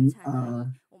and 助 then 产而已，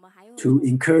我们还有 to 从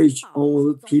encourage 环保或 all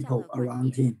是宗教 people 的观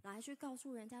around 点 him. 来去告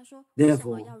诉人家说，为什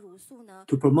么 Therefore, 要茹素呢？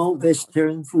 to 茹素 promote 的好处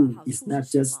vegetarian food 好 is 处 not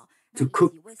是什 just 么？那 to 以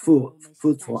cook 及为什么 food, 我们现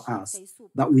food 在 for 是 us, 非素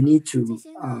不 but we 可？ need 这 to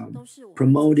些呢，都是我们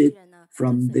promote 慈济 it 人呢，跟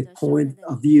from 随 the 着上 point 人的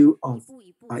of 理念， view 一 of 步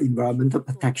一步 environmental 去做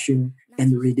的。 protection 那 and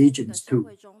其实在这个 religions 社 too.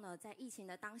 会中呢，在疫情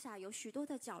的当下，有许多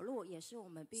的角落也是我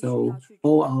们必须 So 要去注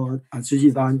all 意 our 的。 Tzu 那 Chi 像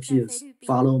是在 volunteers 菲律宾，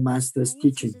 follow 那 Master's 因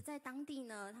为其 teaching. 实在当地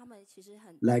呢，他们其实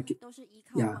很多 Like 都是依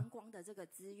靠 yeah, 观光的这个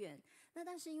资源。那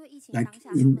但是因为疫情 like 当下，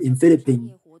他 in 们的 in 工商 Philippines,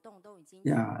 业活动都已经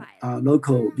停 yeah, 摆了。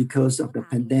 local 那很 because 多 of the 打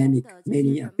零工 pandemic, 的这些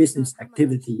many 人们呢， business 他们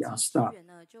的经 activity 济 are 资 stopped. 源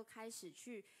呢就开始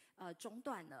去中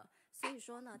断了。所以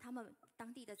说呢，他们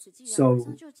当地的慈济人马 So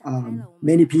上就展开了我们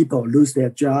many 的安 people 宁 lose 的 their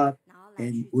工作， job 然后来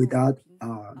and 去做 without 扶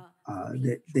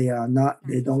贫 they are 助 not 那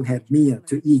they 接下 don't 来 have 就让我 meal 们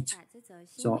to 来看 eat. 一下这则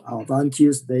新 So 闻 our 的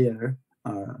volunteers there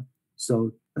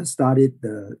so started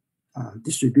the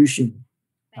distribution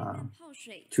白饭泡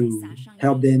水，再 to 撒上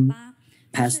help 盐 them 巴，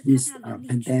这 pass 是 this 塔塔伦里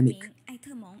居 pandemic. 民艾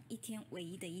特蒙一天唯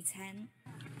一的一餐。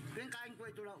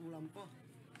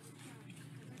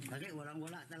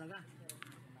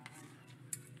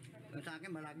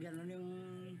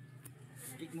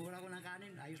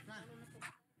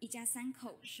 一家三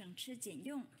口省吃俭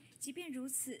用，即便如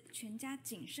此，全家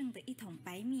仅剩的一桶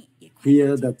白米也快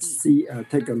要 Here 见 let's 底。 see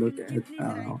take a look at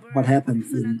what happened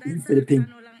in Philippines.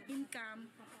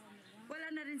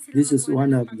 This is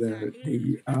one of the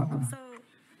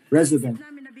residents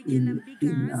in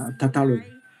Tatalon.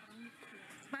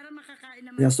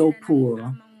 They are so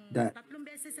poor that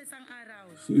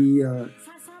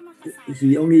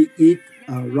he only eat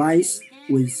rice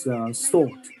with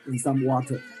salt and some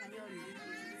water.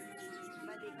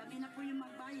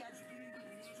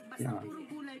 Yeah.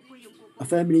 A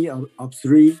family of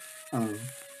three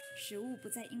食物不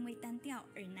再因为单调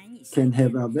而难以下 can 咽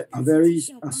have a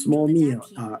very 要帮助 small 的家 meal,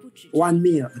 庭不止这 one 一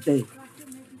meal a day.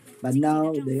 But 经理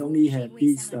now 的丈 they 夫 only 是一 have 位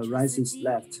these 三轮车司 rices 机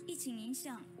left. 疫情影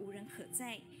响无人可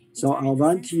在，一 So 家人 our 的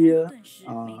三餐 volunteer 顿时没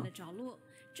了着落。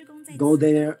志工在 go 此刻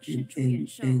there 伸出援 and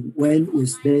手， went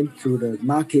with them to the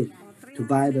market to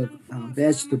buy the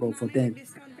vegetable for them,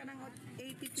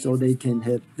 so they can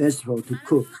have vegetable to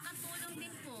cook.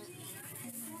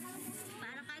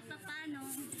 Para kahit pa paano,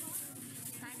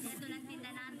 kahit ito lang tinda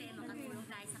natin, makatulong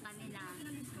tayo sa kanila.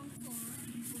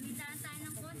 Kumita lang tayo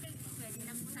ng konti, pwede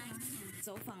na po tayo.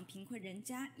 走访贫困人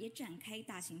家，也展开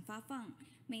大型发放，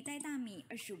每袋大米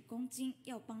25公斤，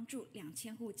要帮助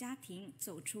2000户家庭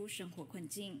走出生活困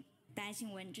境。大爱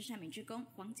新闻，这是美志工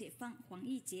黄解放、黄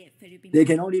义杰，菲律宾。 They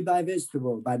can only buy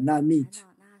vegetable but not meat.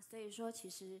 那所以说，其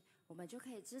实我们就可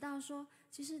以知道说，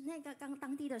其实那个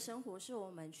当地的生活是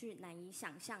我们去难以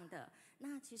想象的。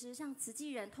那其实像慈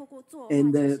济人透过做的话，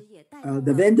 And 其实也带动了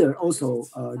the vendor 就是 also 启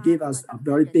发 gave 他们 us a 当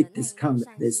地 very 人的 big 内容 discount.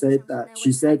 善 They 心， said 像 that 是那 she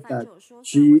位 said 菜贩 that 就有说，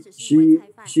虽然我只是一位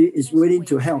菜贩， she 但 is 是我 willing 也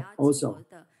to 想 help 要尽 also. 我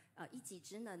的一己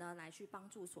之能呢，来去帮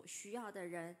助所需要的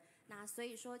人。那所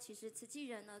以说，其实慈济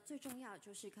人呢，最重要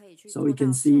就是可以去 So 做 we 到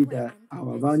can 社 see 会 that 安定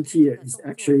our 人心的 volunteer 这个 is 动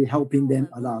作。 actually 那 helping 我 them 们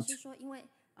a 不只 lot. 是说，因为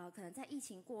可能在疫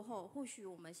情过后，或许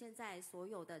我们现在所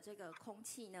有的这个空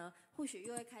气呢，或许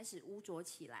又会开始污浊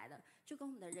起来了，就跟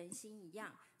我们的人心一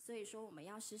样。所以说，我们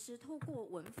要时时透过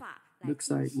文法来 Looks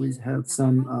进 like 行， we 然 have 后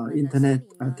some 让我们的心 internet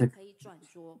灵呢可以转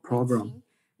浊为 problem. 清。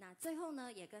那最后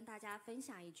呢，也跟大家分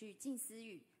享一句近思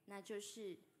语，那就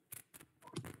是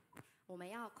我们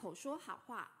要口说好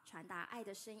话，传达爱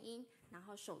的声音，然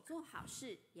后手做好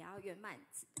事，也要圆满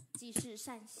济世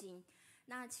善行。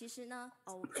那其实呢，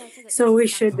在这个疫 So we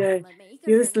情 should 当下，我们每一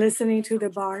个人 use 呢是 listening 非 to 常 the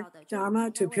重要 bar 的。就如 Dharma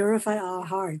同 to 那位慈 purify 济 our 一样，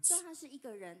 hearts. 虽然他是一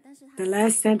个人，但是他 The 的 last 爱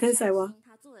与 sentence 善 I want. 心，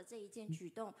他做的这一件举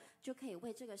动，就可以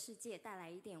为这个世界带来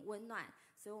一点温暖。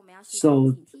所以我们要时时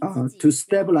So 警惕自己， to 要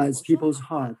stabilize 口说 people's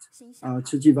好话， heart, 心想好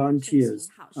Tzu 事， Chi 顺 volunteers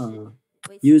行好事。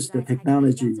为此 use 来 the 才可以让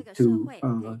technology 这个社 to 会可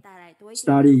以带来多一点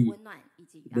的 study 温暖以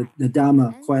及 the 爱。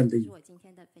 Dharma 这 quietly, 是我今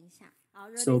天的分享。好，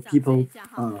热 so 烈掌声 people 一下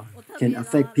哈！我特 can 别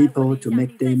affect 来问 people 一 to 下，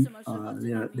 make 你在 them 什么时候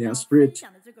知道 their 你要 spirit 分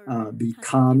享的这个人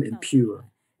become 他是 and 听不到 pure.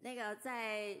 那个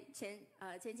在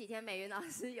前几天美云老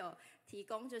师有提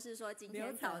供，就是说今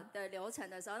天导的流程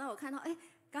的时候，那我看到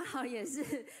刚好也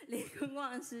是李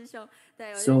Kun-Wang师兄，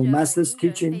对，我就 So 觉得 Master's 因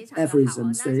缘 teaching 非常的好哦。 aphorisms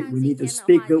那 say 像 we 今 need to 天的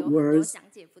speak 话， good 有很多 words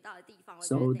讲解不到的地方，我觉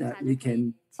so 得等一 that 下 we 就可以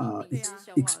can 请美云师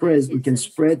兄来 express, we 现 can 身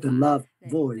说 spread the 法。 love 对，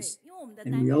 voice, 因为我们的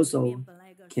and 单 we 元里 also 面本来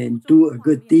有个 can 书 do 中 a 画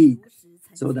good 面 deed 如实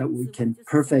呈 so 现 that we 之外， can 就是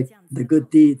像 perfect 这样子 the 的 good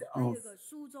状况。 deed 还有 of 一个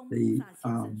书中菩 the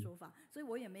萨现身说法，所以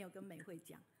我也没有跟美惠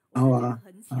讲， our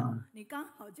很巧，你刚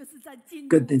好就是在进入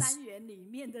goodness. 单元里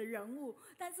面的人物，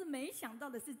但是没想到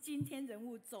的是，今天人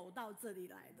物走到这里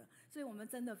来的，所以我们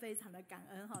真的非常的感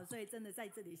恩哈，所以真的在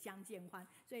这里相见欢，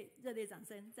所以热烈掌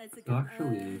声，再次感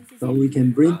恩，谢谢。 So we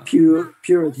can bring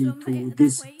purity to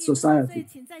this 所以 society.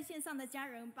 请在线上的家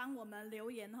人帮我们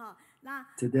留言哈。那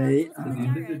Today, 组成的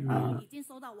家人你已经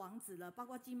收到网址了，包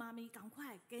括鸡妈咪，赶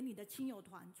快给你的亲友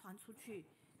团传出去。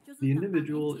 The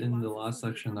individual in the last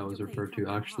section that was referred to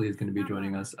actually is going to be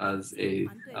joining us as a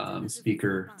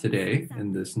speaker today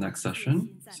in this next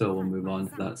session. So we'll move on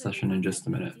to that session in just a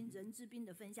minute.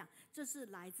 这是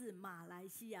来自马来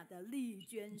西亚的丽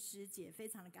娟师姐，非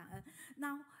常的感恩。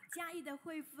那嘉义的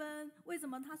慧芬，为什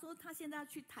么她说她现在要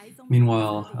去台中？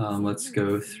 Meanwhile, let's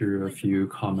go through a few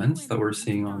comments that we're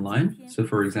seeing online. So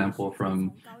for example,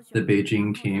 from the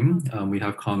Beijing team, we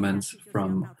have comments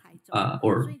from,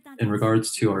 or in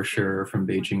regards to our share from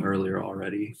Beijing earlier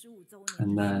already.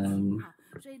 And then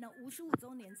所以呢，55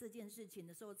周年这件事情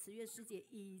的时候，慈月师姐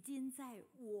已经在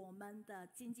我们的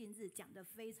精进日讲得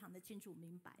非常的清楚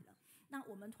明白了。那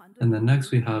我们团队 And then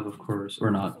next we have, of course,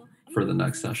 or not for the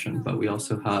next session, but we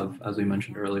also have, as we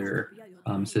mentioned earlier,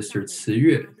 Sister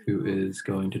Ciyue, who is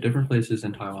going to different places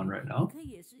in Taiwan right now. 可以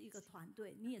也是一个团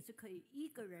队，你也是可以一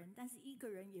个人，但是一个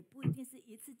人也不一定是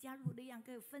一次加入那样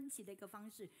个分歧的一个方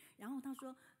式。然后他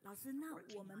说：“老师，那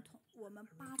我们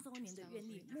8周年的愿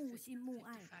力，木心木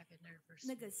爱，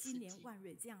那个新年万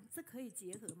瑞，这可以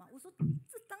结合吗？”我说：“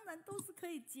这当然都是可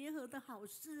以结合的好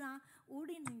事啊！无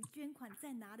论你捐款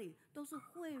在哪里，都是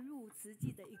汇入慈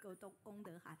济的一个功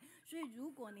德海。所以，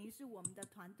如果您是我们的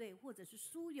团队或者是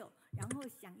书友，然后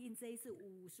响应这一次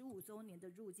55周年的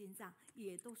入境账，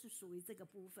也都是属于这个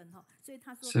部分哈。所以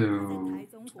他说，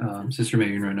 Sister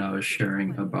Mei-Hui right now is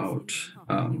sharing about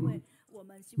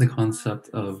the concept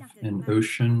of an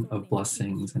ocean of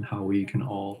blessings and how we can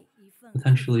all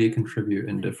potentially contribute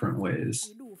in different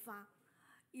ways.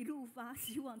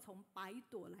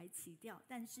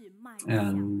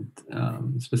 And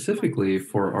specifically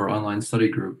for our online study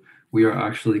group, we are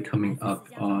actually coming up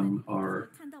on our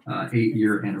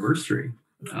 8-year anniversary.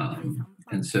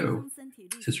 And so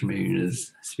Sister Mei-Hui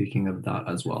is speaking of that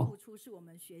as well.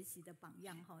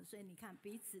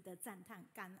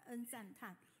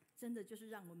 真的就是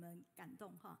让我们感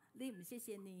动哈 ，Lim， 谢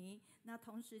谢你。那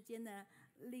同时间呢，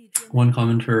 One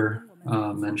commenter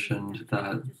mentioned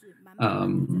that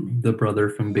the brother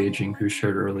from Beijing who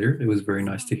shared earlier, it was very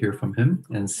nice to hear from him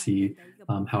and see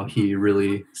how he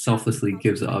really selflessly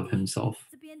gives of himself.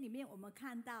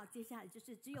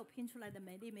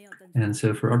 And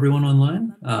so for everyone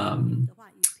online,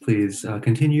 please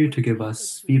continue to give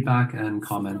us feedback and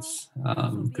comments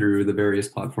through the various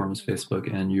platforms,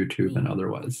 Facebook and YouTube and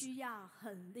otherwise.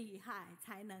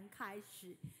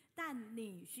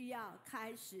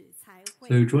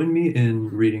 So join me in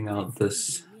reading out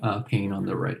this pane on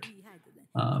the right,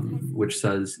 which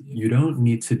says, you don't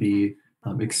need to be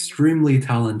extremely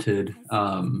talented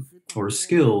or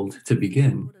skilled to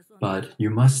begin, but you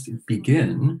must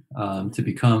begin to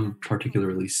become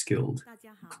particularly skilled.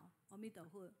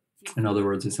 In other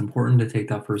words, it's important to take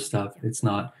that first step. It's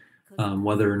not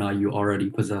whether or not you already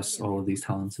possess all of these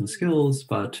talents and skills,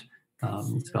 but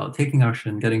it's about taking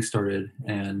action, getting started,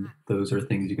 and those are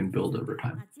things you can build over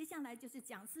time.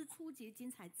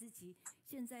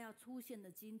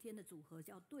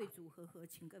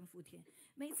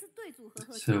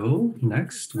 So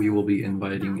next, we will be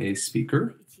inviting a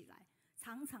speaker.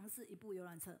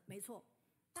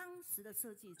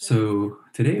 So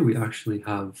today we actually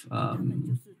have a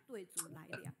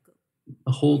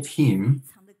whole team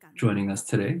joining us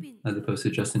today, as opposed to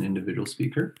just an individual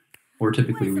speaker, or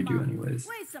typically we do anyways.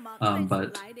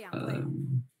 But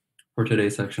for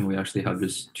today's section, we actually have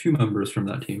just 2 members from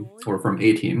that team, or from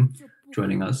a team,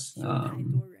 joining us.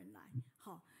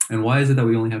 And why is it that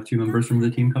we only have 2 members from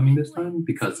the team coming this time?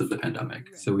 Because of the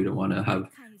pandemic. So we don't want to have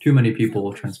too many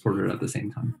people transported at the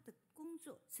same time.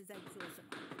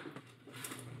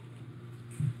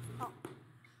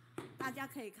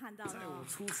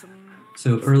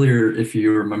 So earlier, if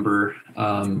you remember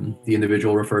the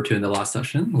individual referred to in the last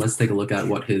session, let's take a look at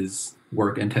what his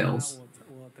work entails.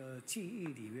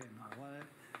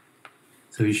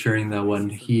 So he's sharing that when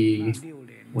he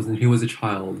was a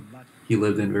child, he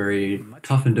lived in very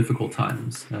tough and difficult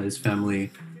times. His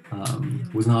family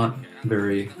was not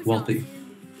very wealthy.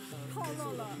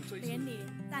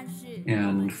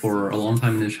 And for a long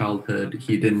time in his childhood,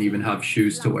 he didn't even have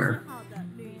shoes to wear.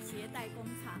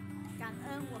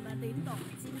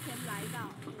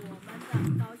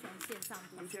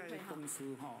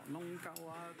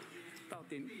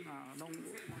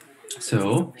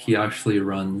 So he actually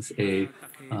runs a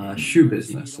shoe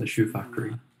business, a shoe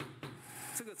factory.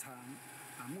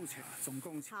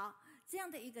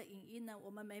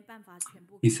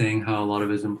 He's saying how a lot of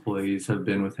his employees have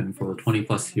been with him for 20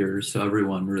 plus years, so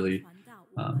everyone really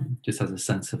just has a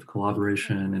sense of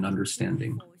collaboration and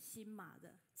understanding.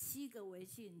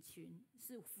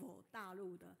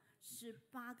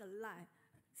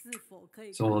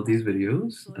 So all of these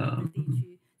videos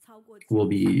will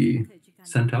be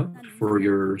sent out for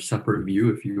your separate view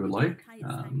if you would like,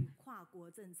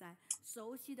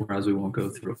 whereas we won't go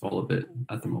through all of it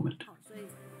at the moment.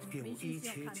 You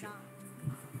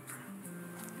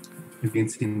can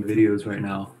see in the videos right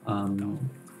now,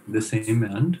 the same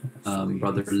man,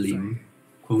 Brother Ling,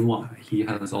 Kun-Wang, he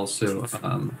has also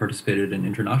participated in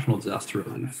international disaster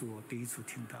relief.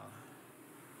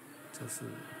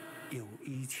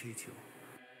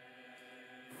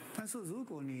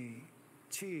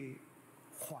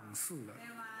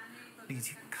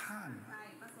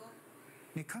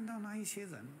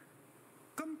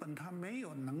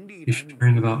 He's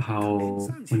sharing about how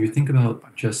when you think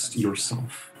about just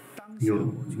yourself,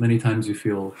 many times you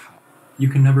feel you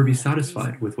can never be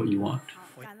satisfied with what you want.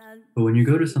 But when you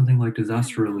go to something like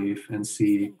disaster relief and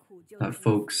see that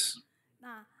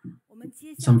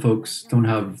some folks don't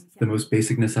have the most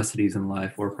basic necessities in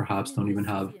life, or perhaps don't even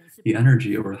have the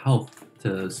energy or health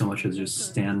to so much as just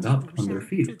stand up on their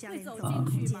feet.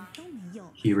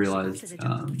 He realized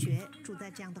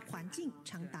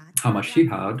how much he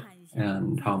had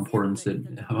and how important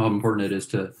it is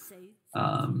to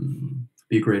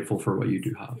be grateful for what you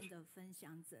do have.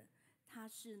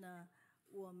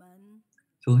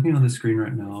 So looking on the screen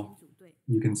right now,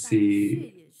 you can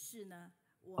see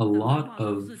a lot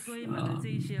of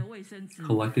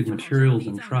collected materials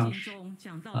and trash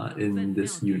in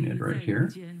this unit right here.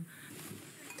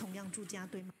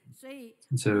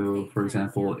 So, for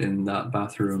example, in that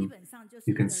bathroom,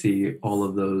 you can see all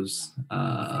of those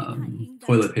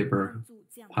toilet paper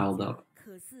piled up.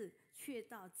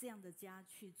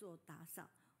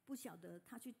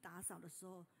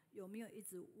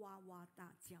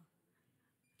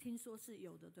听说是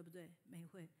有的，对不对？美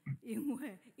惠，因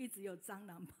为一直有蟑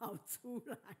螂跑出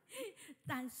来，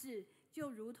但是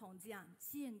就如同这样，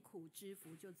见苦知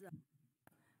福，就知道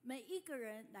每一个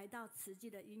人来到慈济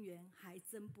的因缘还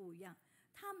真不一样。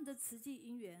他们的慈济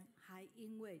因缘还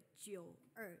因为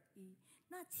921，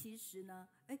那其实呢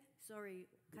，sorry，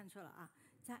 看错了啊，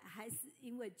还是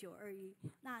因为921。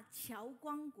那侨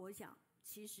光国小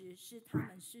其实是他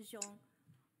们师兄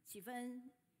几分。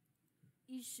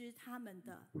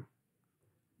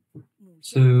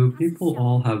So people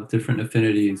all have different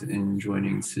affinities in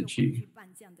joining Tzu Chi.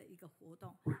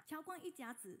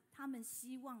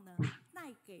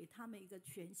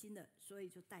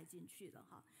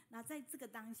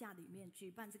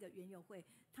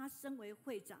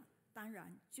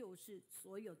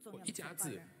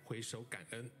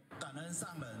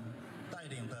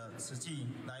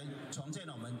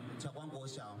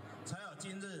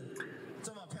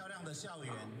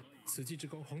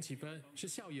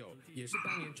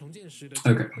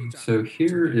 Okay, so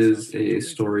here is a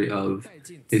story of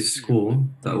a school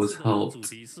that was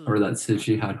helped, or that Tzu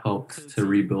Chi had helped to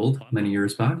rebuild many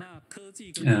years back.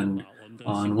 And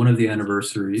on one of the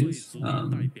anniversaries,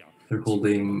 they're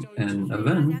holding an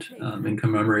event in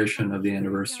commemoration of the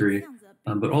anniversary,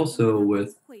 but also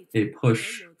with a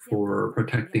push for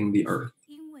protecting the earth.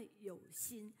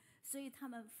 所以他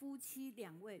们夫妻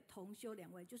2位同修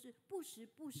2位，就是不时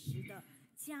的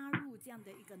加入这样的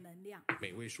一个能量。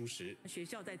美味蔬食，学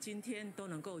校在今天都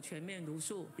能够全面如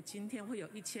数，今天会有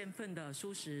1000份的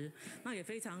蔬食，那也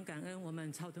非常感恩我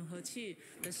们草屯和气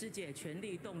的师姐全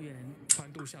力动员。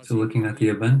So looking at the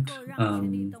event,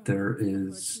 there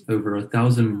is over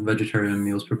 1,000 vegetarian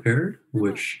meals prepared,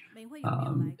 which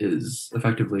is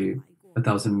effectively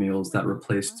 1,000 meals that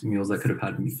replaced meals that could have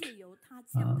had meat.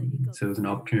 So it was an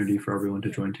opportunity for everyone to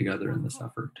join together in this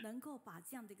effort.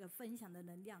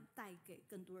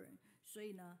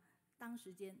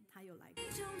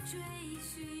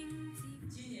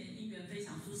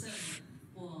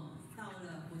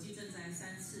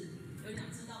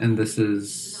 And this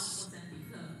is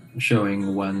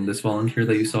showing when this volunteer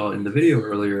that you saw in the video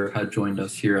earlier had joined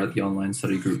us here at the online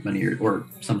study group many years, or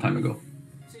some time ago.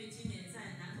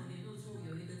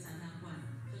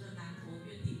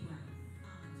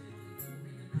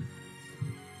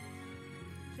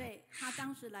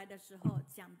 师来的时候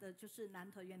讲的就是南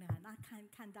投原海，那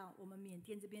看到我们缅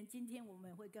甸这边，今天我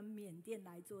们会跟缅甸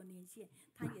来做连线，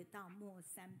他也到莫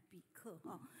桑比克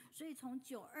所以从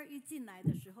921进来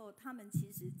的时候，他们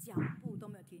其实脚步都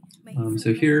没有停。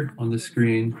So here on the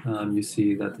screen, you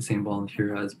see that the same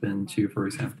volunteer has been to, for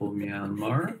example,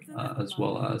 Myanmar, as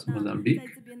well as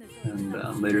Mozambique.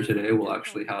 And later today, we'll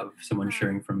actually have someone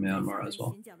sharing from Myanmar as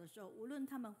well. 无论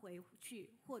他们回去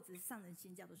或者上人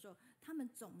行脚的时候，他们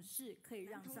总是可以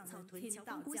让上人听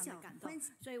到这样的感动。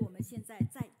所以我们现在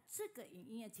在这个影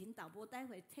音，请导播待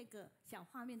会 take 小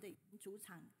画面的主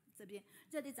场这边，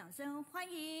热烈掌声欢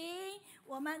迎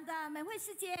我们的Mei-Hui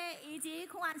师姐以及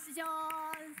Kun-Wang师兄。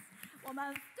我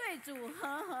们对主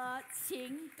和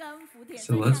琴跟福田。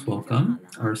So let's welcome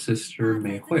our sister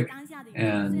Mei-Hui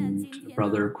and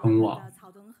brother Kun-Wang,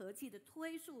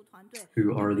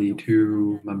 who are the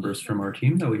two members from our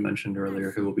team that we mentioned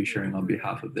earlier who will be sharing on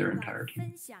behalf of their entire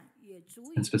team.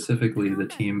 And specifically, the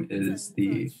team is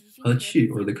the Heqi,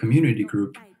 or the community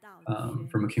group,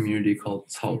 from a community called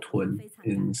Caotun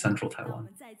in central Taiwan.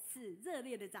 热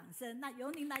烈的掌声，那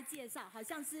由您来介绍，好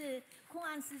像是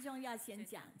Kun-Wang师兄要先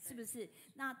讲，是不是？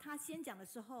那他先讲的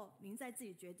时候，您再自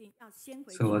己决定要先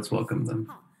回。 So let's welcome them.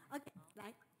 好 ，OK，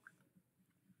 来。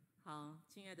好，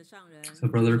亲爱的上人。So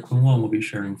Brother Kun-Wang will be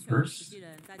sharing first.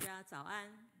 大家早安。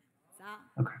早。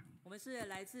Okay. 我们是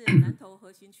来自南投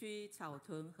核心区草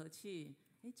屯和气。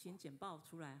 请简报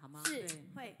出来好吗？是，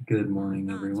会。 Good morning,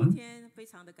 everyone.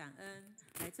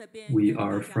 We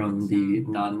are from the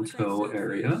Nantou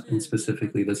area, and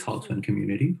specifically the Caotun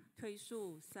community.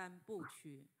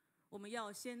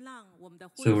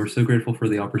 So we're so grateful for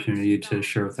the opportunity to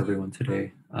share with everyone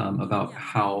today about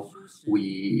how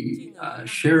we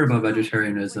share about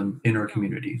vegetarianism in our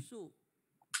community.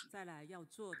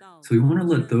 So we want to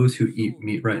let those who eat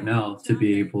meat right now to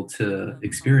be able to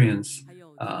experience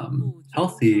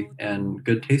healthy and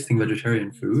good tasting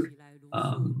vegetarian food,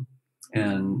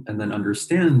 and then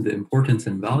understand the importance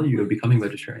and value of becoming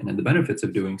vegetarian and the benefits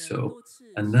of doing so,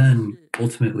 and then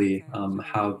ultimately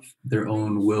have their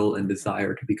own will and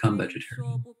desire to become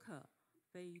vegetarian.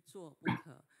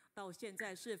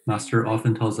 Master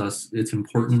often tells us it's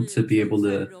important to be able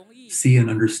to see and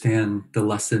understand the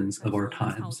lessons of our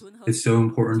times. It's so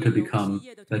important to become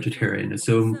vegetarian. It's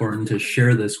so important to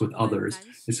share this with others.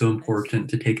 It's so important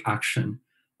to take action.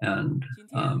 And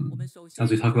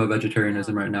as we talk about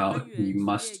vegetarianism right now, we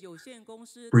must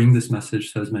bring this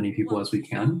message to as many people as we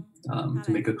can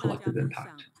to make a collective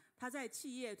impact.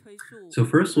 So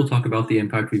first, we'll talk about the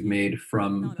impact we've made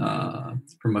from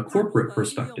a corporate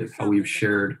perspective, how we've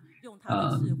shared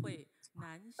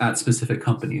at specific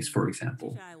companies, for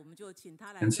example.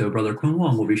 And so Brother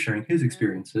Kun-Wang will be sharing his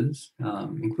experiences,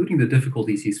 including the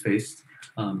difficulties he's faced,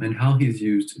 and how he's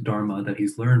used Dharma that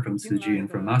he's learned from Tzu Chi and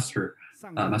from Master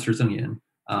Zheng-Yin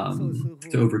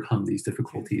to overcome these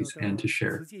difficulties and to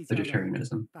share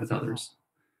vegetarianism with others.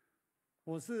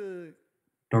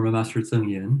 Dharma Master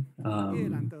Zheng-Yin,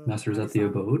 Masters at the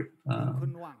Abode,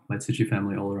 my Tzu Chi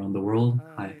family all around the world.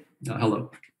 Hi,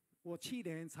 hello.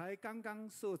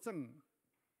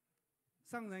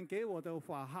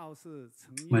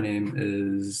 My name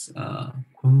is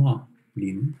Kun-Wang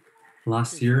Lin.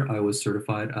 Last year, I was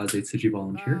certified as a Tzu Chi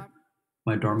volunteer.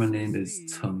 My Dharma name is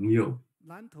Cheng You.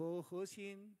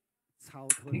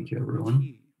 Thank you,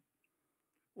 everyone.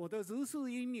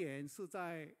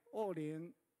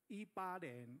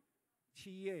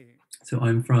 So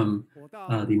I'm from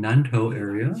the Nantou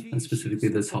area, and specifically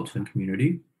the Caotun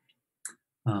community.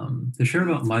 To share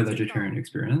about my vegetarian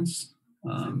experience,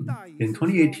 in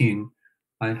 2018,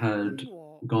 I had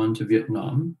gone to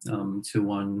Vietnam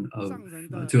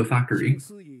to a factory,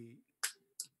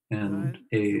 and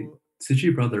a Tzu Chi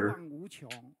brother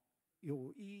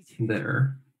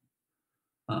there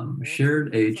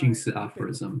shared a Jing-Si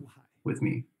aphorism with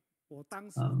me,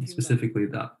 specifically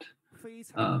that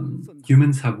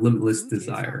humans have limitless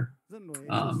desire,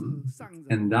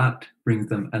 and that brings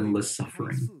them endless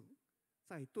suffering.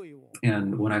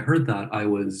 And when I heard that, I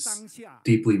was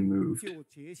deeply moved.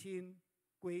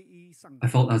 I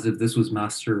felt as if this was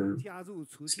Master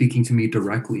speaking to me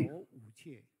directly.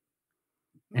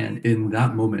 And in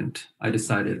that moment, I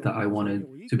decided that I wanted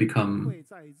to become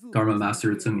Dharma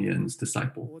Master Zheng-Yin's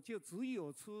disciple.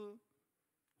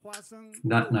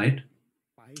 That night,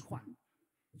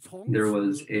 there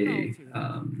was a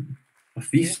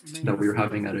feast that we were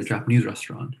having at a Japanese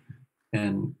restaurant,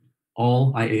 and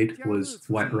all I ate was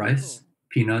white rice,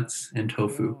 peanuts, and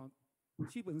tofu.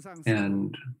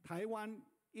 And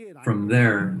from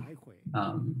there,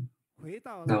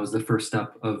 that was the first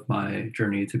step of my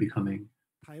journey to becoming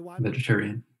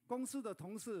vegetarian.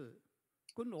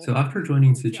 So after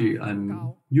joining Tzu Chi,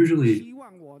 I'm usually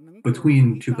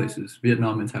between two places,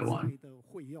 Vietnam and Taiwan.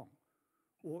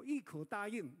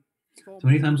 So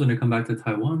many times when I come back to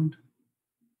Taiwan,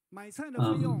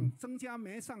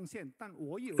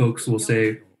 folks will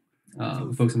say,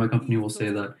 folks in my company will say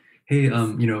that, hey,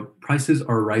 prices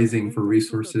are rising for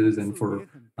resources and for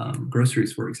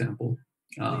groceries, for example.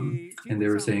 And they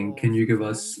were saying, can you give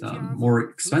us more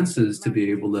expenses to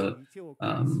be able to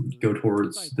go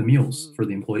towards the meals for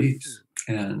the employees?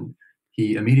 And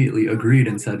he immediately agreed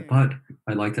and said, but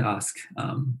I'd like to ask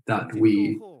that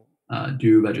we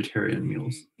do vegetarian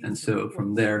meals. And so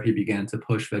from there, he began to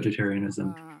push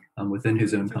vegetarianism within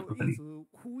his own company.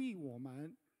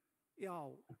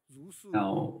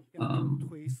 Now,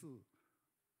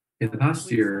 in the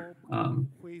past year,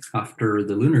 after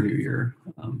the Lunar New Year,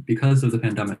 because of the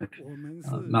pandemic,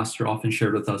 Master often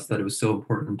shared with us that it was so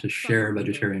important to share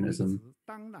vegetarianism.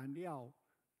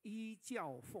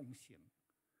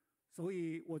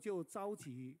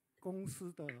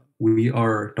 We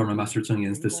are Dharma Master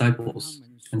Zheng-Yan's disciples,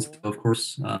 and so of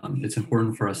course it's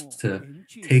important for us to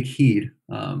take heed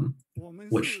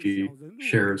what she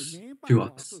shares to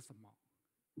us.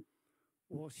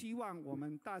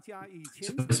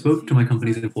 So I spoke to my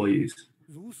company's employees,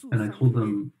 and I told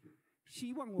them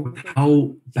with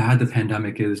how bad the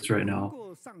pandemic is right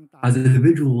now, as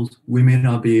individuals, we may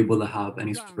not be able to have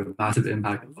any sort of massive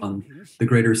impact on the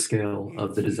greater scale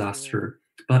of the disaster,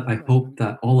 but I hope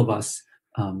that all of us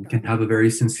can have a very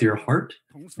sincere heart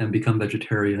and become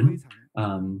vegetarian,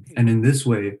 and in this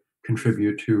way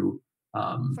contribute to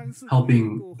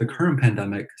helping the current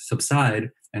pandemic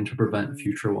subside and to prevent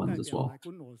future ones as well.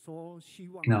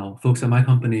 Now, folks at my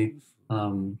company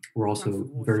were also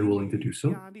very willing to do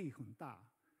so.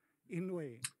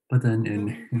 But then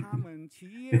in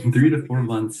 3 to 4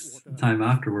 months time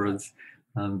afterwards,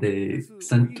 they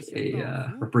sent a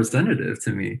representative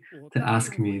to me to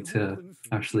ask me to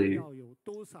actually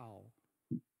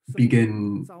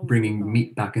begin bringing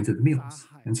meat back into the meals.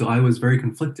 And so I was very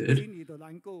conflicted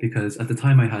because at the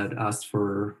time I had asked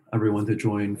for everyone to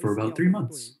join for about 3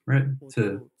 months, right?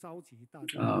 To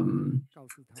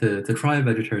try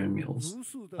vegetarian meals.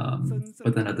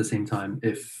 But then at the same time,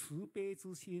 if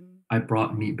I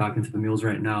brought meat back into the meals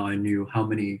right now, I knew how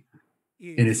many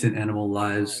innocent animal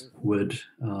lives would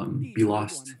be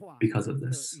lost because of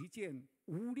this.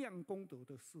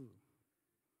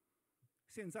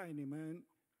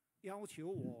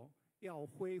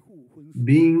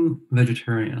 Being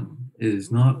vegetarian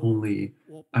is not only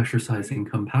exercising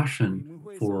compassion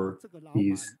for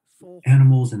these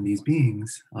animals and these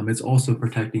beings, it's also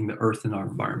protecting the earth and our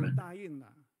environment.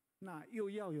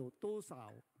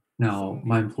 Now,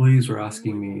 my employees were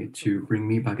asking me to bring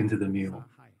meat back into the meal.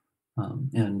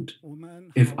 And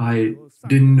if I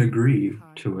didn't agree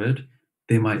to it,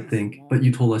 they might think, but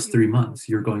you told us 3 months,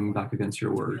 you're going back against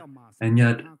your word. And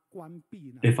yet,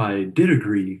 if I did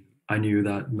agree, I knew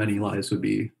that many lives would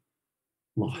be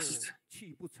lost.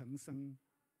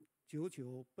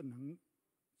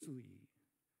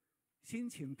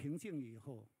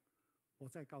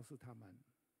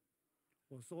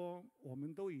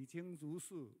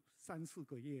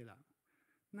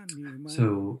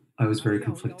 So I was very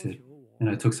conflicted, and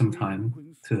I took some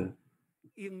time to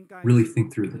really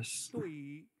think through this.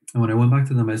 And when I went back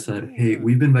to them, I said, hey,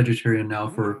 we've been vegetarian now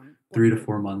for 3 to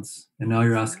 4 months, and now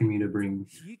you're asking me to bring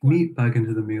meat back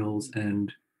into the meals,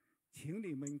 and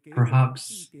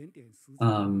perhaps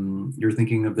you're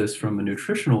thinking of this from a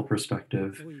nutritional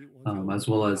perspective, as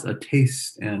well as a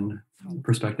taste and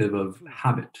perspective of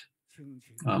habit,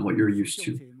 what you're used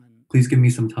to. Please give me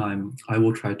some time. I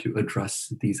will try to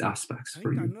address these aspects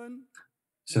for you.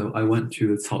 So I went to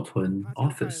the Cao Tun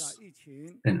office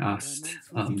and asked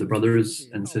the brothers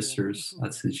and sisters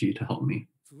at Tzu Chi to help me.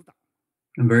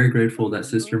 I'm very grateful that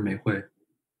Sister Mei-Hui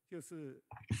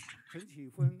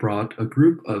brought a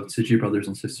group of Tzu Chi brothers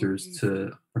and sisters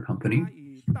to our company.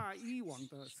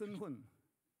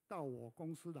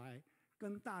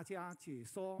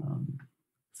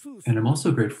 And I'm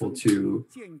also grateful to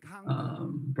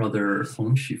Brother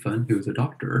Hong Shifen, who is a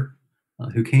doctor,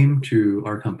 who came to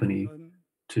our company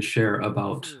to share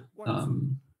about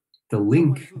the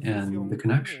link and the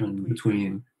connection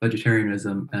between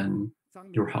vegetarianism and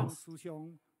your health.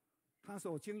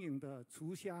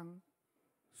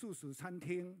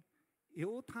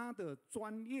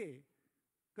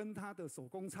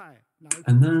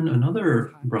 And then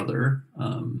another brother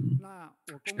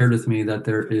shared with me that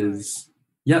there is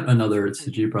yet another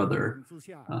Tzu Chi brother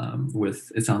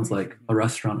with, it sounds like, a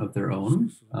restaurant of their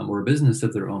own or a business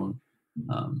of their own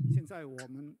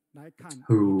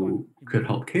who could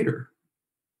help cater.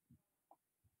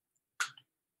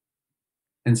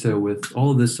 And so with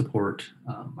all of this support,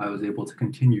 I was able to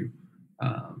continue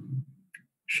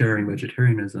sharing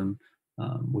vegetarianism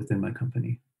within my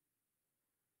company.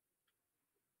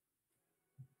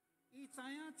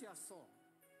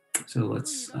 So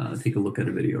let's take a look at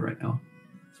a video right now.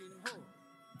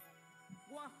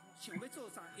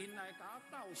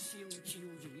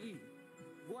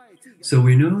 So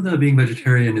we know that being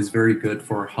vegetarian is very good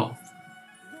for our health.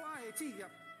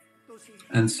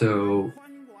 And so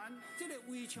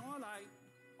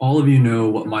all of you know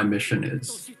what my mission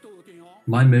is.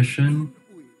 My mission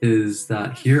is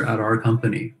that here at our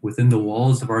company, within the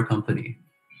walls of our company,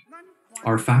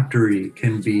 our factory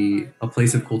can be a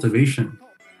place of cultivation.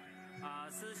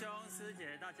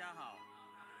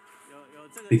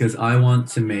 Because I want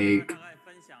to make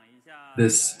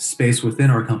this space within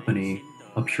our company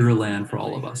a pure land for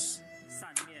all of us.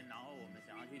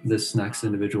 This next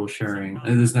individual sharing,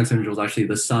 and this next individual is actually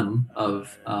the son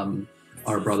of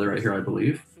our brother right here, I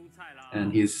believe.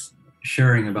 And he's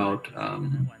sharing about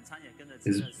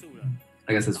his,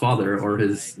 I guess his father or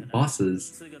his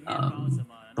boss's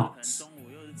thoughts.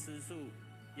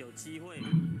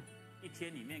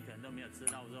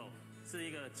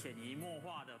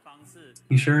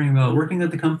 He's sharing about working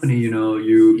at the company, you know,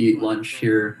 you eat lunch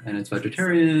here and it's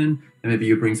vegetarian, and maybe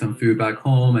you bring some food back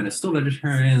home and it's still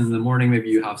vegetarian. In the morning, maybe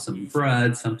you have some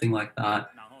bread, something like that.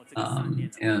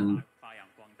 And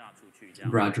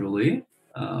gradually,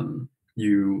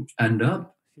 you end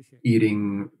up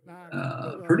eating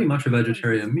pretty much a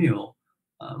vegetarian meal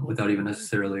without even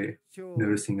necessarily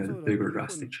noticing a big or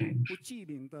drastic change.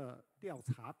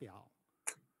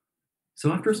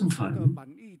 So after some time,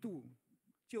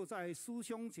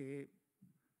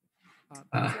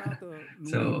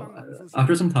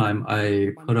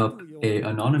 I put up an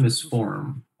anonymous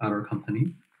form at our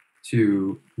company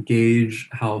to gauge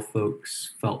how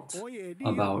folks felt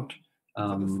about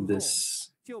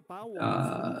this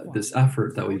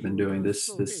effort that we've been doing,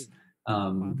 these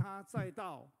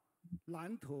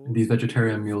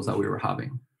vegetarian meals that we were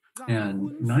having.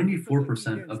 And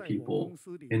 94% of people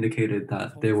indicated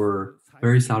that they were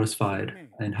very satisfied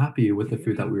and happy with the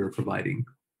food that we were providing.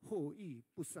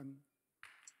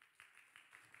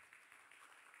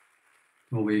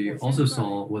 What we also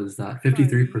saw was that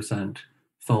 53%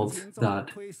 felt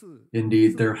that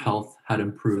indeed their health had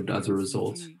improved as a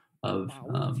result of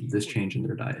this change in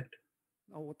their diet.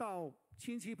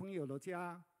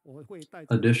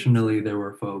 Additionally, there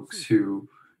were folks who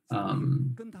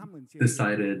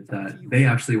decided that they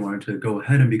actually wanted to go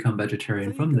ahead and become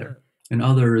vegetarian from there. And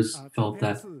others felt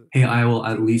that, hey, I will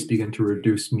at least begin to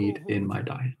reduce meat in my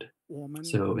diet.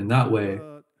 So in that way,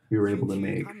 we were able to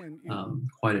make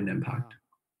quite an impact.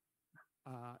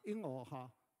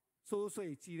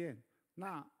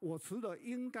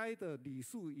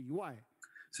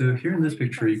 So here in this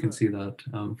picture, you can see that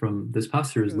from this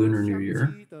past year's Lunar New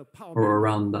Year, or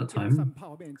around that time,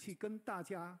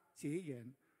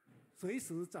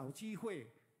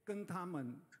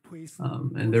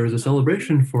 and there was a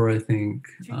celebration for, I think,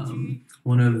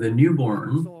 one of the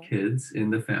newborn kids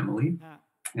in the family.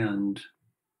 And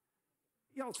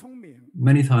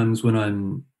many times when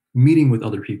I'm meeting with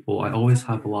other people, I always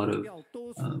have a lot of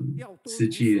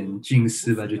Tzu and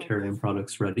Jing-Si vegetarian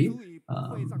products ready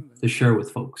to share with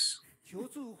folks.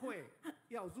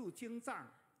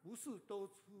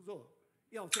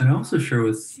 And I also share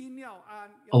with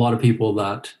a lot of people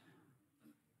that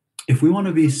if we want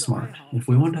to be smart, if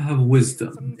we want to have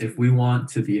wisdom, if we want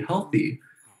to be healthy,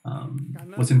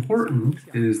 what's important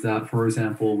is that, for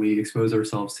example, we expose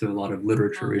ourselves to a lot of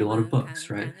literature, read a lot of books,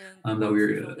 right? That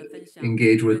we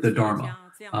engage with the Dharma,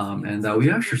 and that we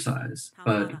exercise.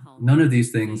 But none of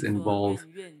these things involve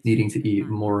needing to eat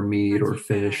more meat or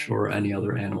fish or any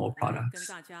other animal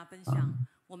products.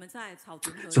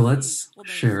 So let's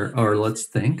share, or let's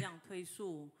thank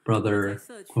Brother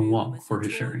Kun-Wang for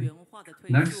his sharing.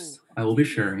 Next, I will be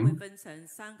sharing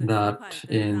that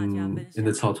in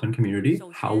the Caotun community,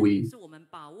 how we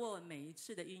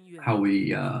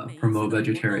promote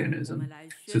vegetarianism.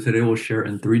 So today we'll share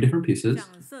in 3 different pieces.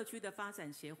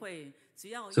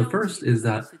 So first is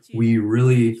that we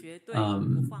really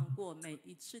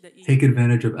take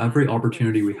advantage of every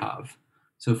opportunity we have.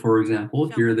 So for example,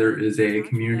 here there is a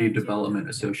community development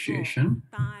association.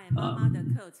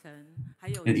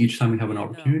 And each time we have an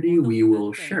opportunity, we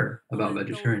will share about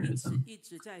vegetarianism.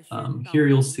 Here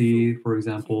you'll see, for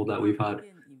example, that we've had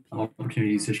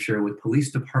opportunities to share with police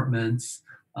departments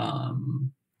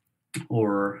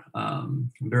or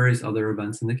various other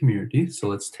events in the community. So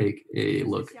let's take a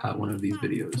look at one of these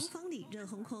videos.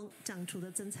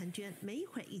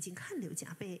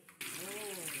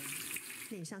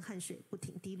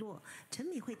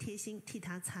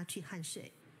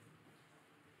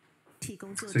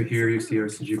 So here you see our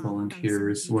Tzu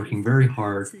volunteers working very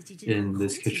hard in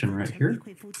this kitchen right here.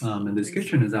 And this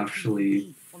kitchen is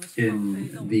actually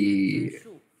in the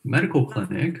medical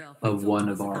clinic of one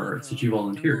of our Tzu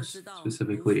volunteers,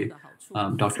 specifically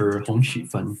Dr. Hong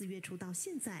Xifen.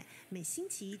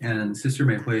 And Sister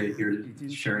Mei-Hui here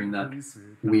is sharing that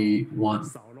we want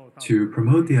to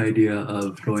promote the idea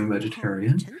of going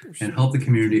vegetarian and help the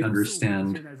community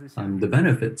understand the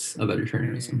benefits of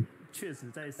vegetarianism.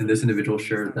 And this individual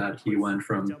shared that he went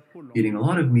from eating a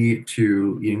lot of meat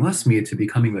to eating less meat to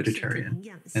becoming vegetarian.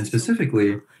 And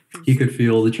specifically, he could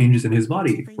feel the changes in his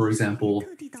body. For example,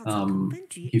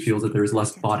 he feels that there's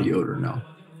less body odor now.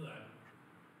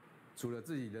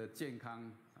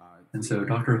 And so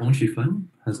Dr. Hong Xifen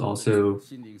has also,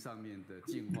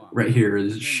 right here,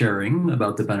 is sharing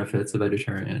about the benefits of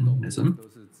vegetarianism.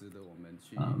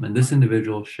 And this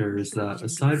individual shares that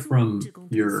aside from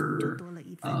your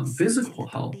physical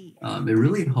health, it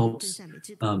really helps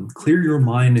clear your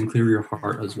mind and clear your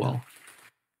heart as well.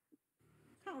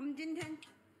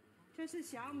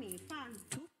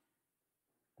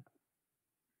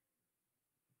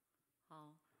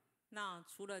 那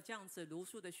除了这样子茹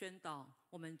素的宣导，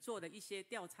我们做了一些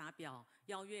调查表，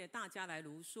邀约大家来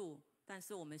茹素，但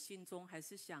是我们心中还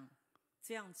是想，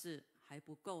这样子还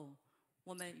不够。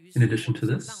In addition to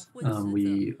this,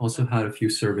 we also had a few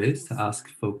surveys to ask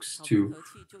folks to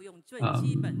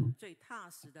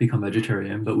become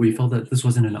vegetarian, but we felt that this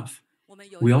wasn't enough.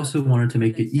 We also wanted to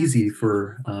make it easy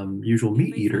for usual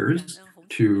meat eaters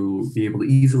to be able to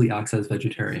easily access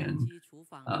vegetarian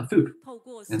food.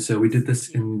 And so we did this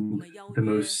in the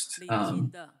most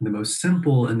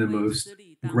simple and the most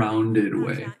grounded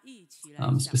way.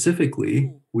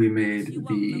 Specifically, we made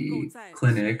the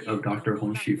clinic of Dr.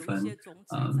 Hong Xifen,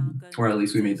 or at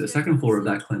least we made the second floor of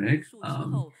that clinic,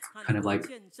 kind of like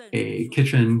a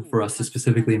kitchen for us to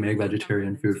specifically make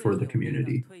vegetarian food for the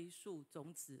community.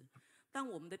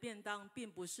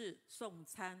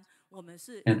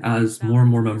 And as more and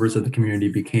more members of the community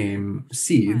became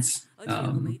seeds,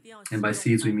 and by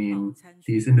seeds we mean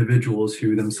these individuals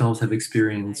who themselves have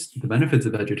experienced the benefits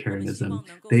of vegetarianism,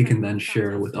 they can then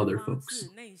share with other folks.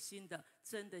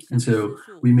 And so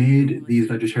we made these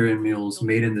vegetarian meals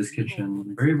made in this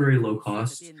kitchen very, very low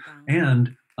cost,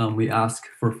 and we ask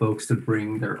for folks to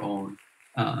bring their own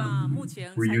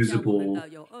reusable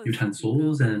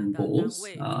utensils and bowls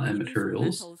and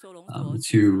materials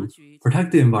to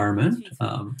protect the environment,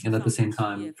 and at the same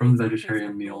time, from the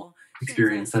vegetarian meal,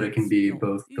 experience that it can be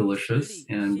both delicious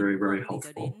and very, very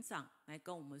healthful.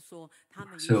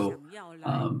 So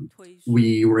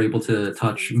we were able to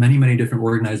touch many, many different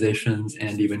organizations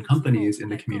and even companies in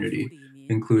the community,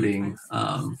 including,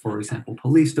 for example,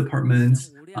 police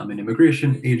departments, an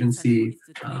immigration agency,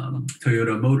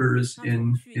 Toyota Motors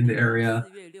in the area,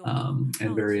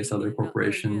 and various other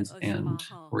corporations and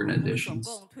organizations.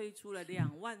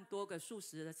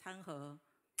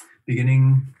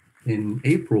 Beginning in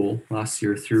April last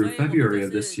year through February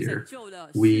of this year,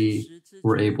 we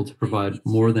were able to provide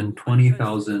more than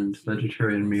 20,000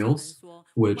 vegetarian meals,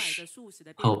 which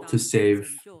helped to save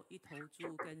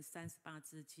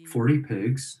 40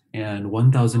 pigs and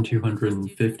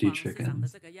 1,250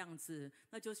 chickens.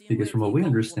 Because from what we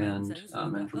understand,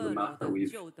 and from the math that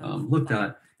we've looked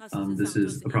at, this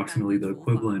is approximately the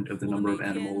equivalent of the number of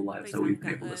animal lives that we've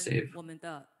been able to save.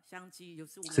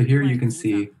 So here you can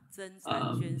see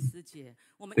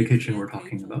the kitchen we're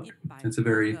talking about. It's a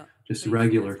very just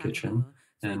regular kitchen,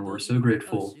 and we're so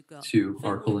grateful to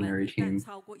our culinary team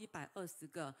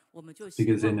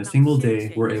because in a single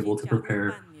day, we're able to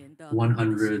prepare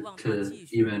 100 to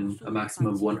even a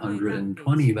maximum of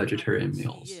 120 vegetarian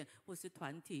meals.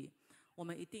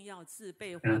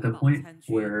 And at the point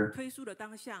where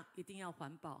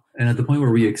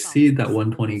we exceed that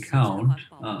 120 count,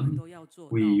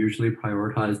 we usually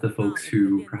prioritize the folks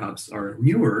who perhaps are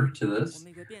newer to this.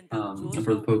 And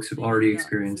for the folks who've already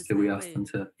experienced it, we ask them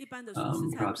to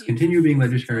perhaps continue being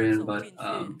vegetarian, but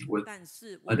with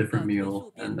a different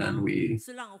meal. And then we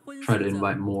try to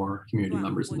invite more community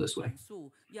members in this way.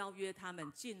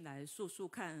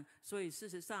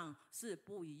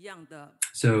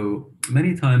 So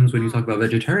many times when you talk about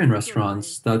vegetarian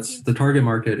restaurants, that's the target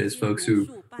market is folks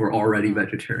who were already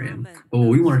vegetarian. But what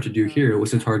we wanted to do here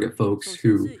was to target folks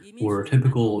who were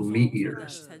typical meat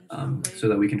eaters, so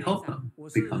that we can help them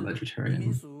become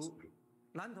vegetarian.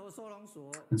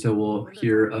 And so we'll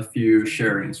hear a few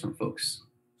sharings from folks.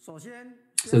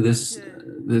 So this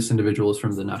individual is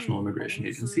from the National Immigration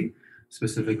Agency,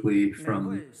 specifically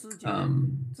from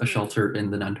a shelter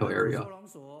in the Nantou area.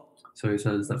 So he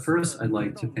says that first I'd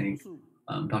like to thank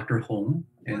Dr. Hong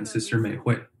and Sister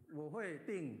Mei-Hui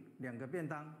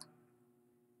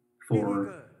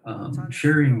for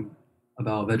sharing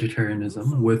about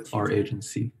vegetarianism with our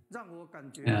agency.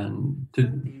 And to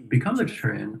become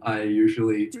vegetarian, I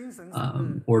usually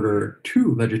order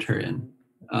 2 vegetarian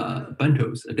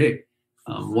bentos a day,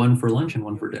 one for lunch and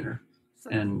one for dinner.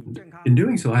 And in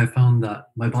doing so, I have found that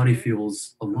my body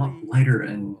feels a lot lighter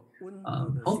and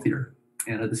healthier.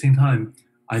 And at the same time,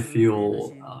 I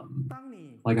feel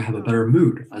like I have a better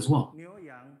mood as well.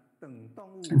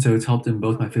 And so it's helped in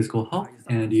both my physical health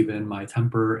and even my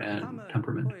temper and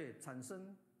temperament,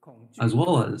 as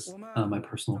well as my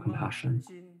personal compassion.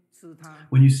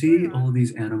 When you see all of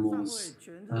these animals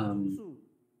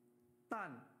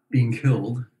being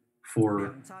killed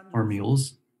for our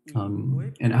meals,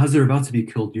 and as they're about to be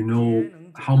killed, you know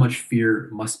how much fear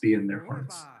must be in their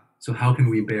hearts. So how can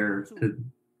we bear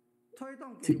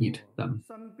to eat them?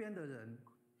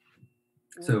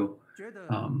 So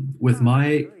with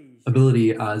my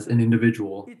ability as an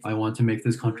individual, I want to make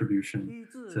this contribution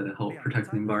to help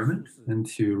protect the environment and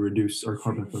to reduce our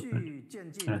carbon footprint.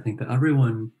 And I think that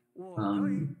everyone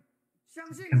can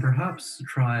perhaps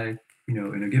try,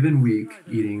 in a given week,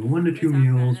 eating 1 to 2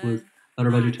 meals that are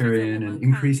vegetarian and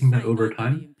increasing that over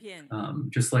time,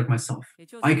 just like myself.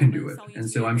 I can do it, and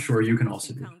so I'm sure you can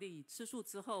also do it.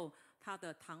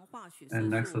 And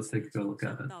next, let's take a look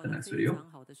at the next video.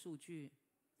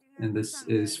 And this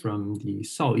is from the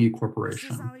Xiao-Yi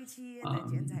Corporation.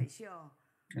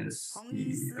 And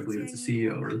I believe it's the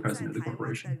CEO or the president of the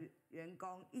corporation.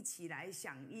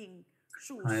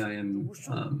 Hi, I am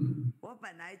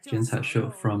Jin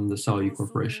Xiu from the Xiao-Yi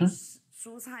Corporation.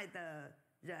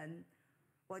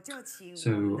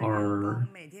 So our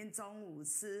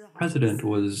president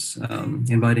was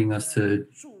inviting us to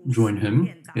join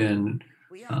him in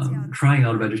trying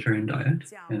out a vegetarian diet.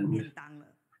 And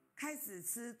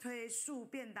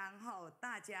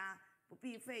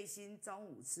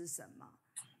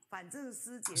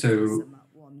so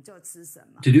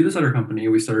to do this at our company,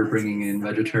 we started bringing in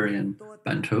vegetarian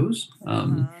bentos,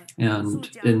 and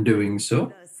in doing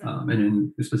so, and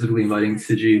in specifically inviting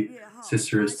Tzu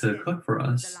sisters to cook for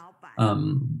us,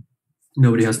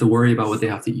 nobody has to worry about what they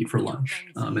have to eat for lunch.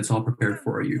 It's all prepared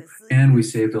for you. And we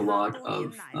saved a lot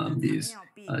of these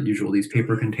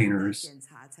paper containers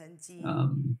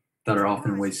that are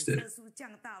often wasted.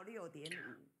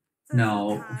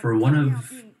 Now, for one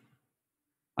of,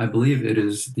 I believe it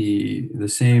is the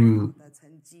same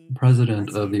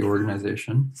president of the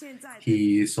organization,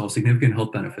 he saw significant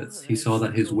health benefits. He saw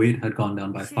that his weight had gone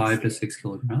down by 5 to 6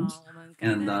 kilograms,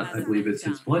 and that I believe it's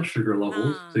his blood sugar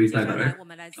levels, so he's diabetic,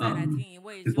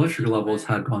 his blood sugar levels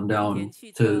had gone down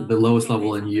to the lowest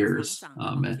level in years,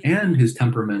 and his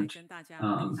temperament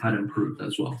had improved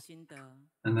as well.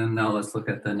 And then now let's look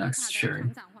at the next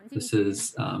sharing. This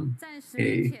is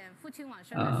a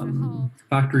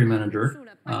factory manager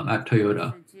at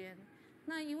Toyota.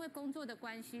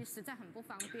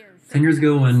 10 years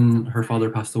ago when her father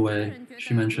passed away,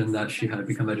 she mentioned that she had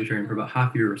become vegetarian for about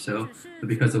half a year or so, but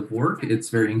because of work, it's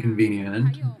very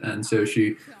inconvenient, and so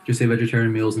she just ate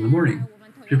vegetarian meals in the morning.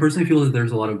 She personally feels that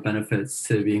there's a lot of benefits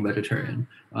to being vegetarian,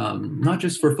 not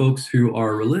just for folks who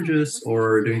are religious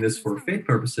or doing this for faith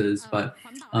purposes, but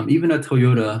even at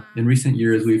Toyota, in recent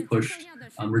years, we've pushed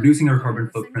reducing our carbon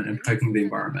footprint and protecting the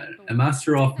environment. And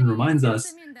Master often reminds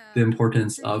us the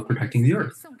importance of protecting the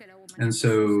earth. And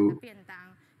so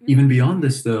even beyond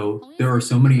this, though, there are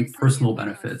so many personal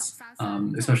benefits,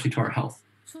 especially to our health.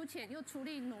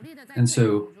 And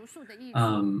so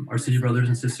our city brothers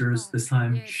and sisters this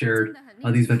time shared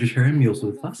these vegetarian meals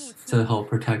with us to help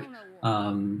protect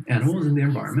animals and the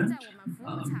environment.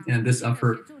 And this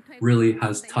effort really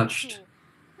has touched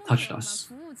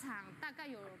us.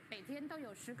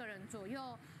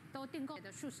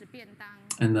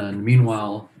 And then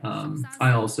meanwhile,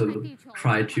 I also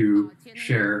try to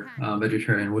share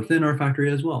vegetarian within our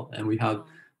factory as well. And we have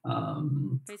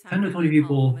 10 to 20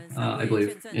 people, I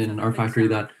believe, in our factory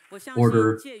that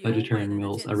order vegetarian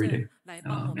meals every day.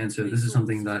 And so this is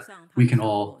something that we can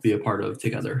all be a part of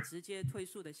together.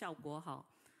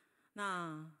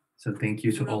 So thank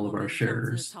you to all of our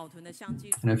sharers.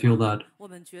 And I feel that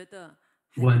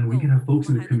when we can have folks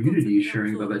in the community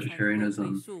sharing about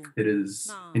vegetarianism, it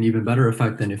is an even better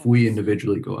effect than if we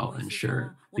individually go out and share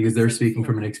it, because they're speaking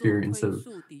from an experience of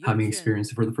having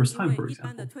experienced it for the first time, for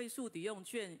example.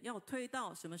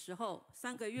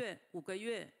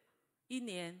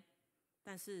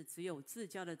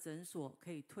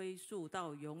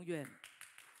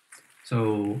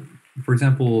 So for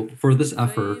example, for this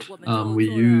effort, we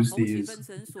use these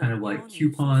kind of like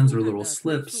coupons or little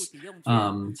slips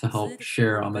to help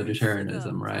share on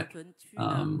vegetarianism, right?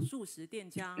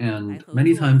 And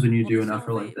many times when you do an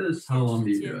effort like this, how long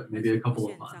do you do it? Maybe a couple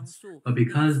of months. But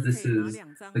because this is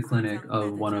the clinic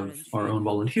of one of our own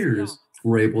volunteers,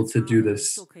 we're able to do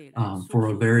this for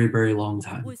a very, very long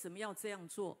time.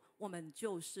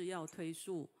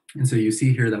 And so you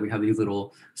see here that we have these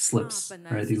little slips,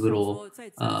 right? These little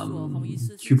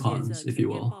coupons, if you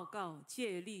will.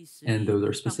 And those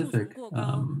are specific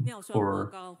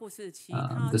for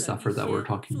this effort that we're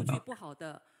talking about.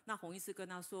 那洪医师跟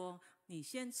他说：“你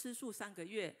先吃素3个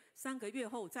月，3个月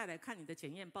后再来看你的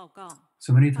检验报告。”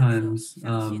 So many times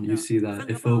you see that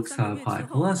if folks have high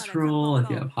cholesterol, if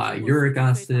you have high uric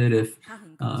acid, if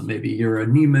maybe you're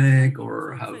anemic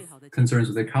or have concerns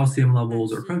with the calcium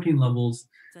levels or protein levels,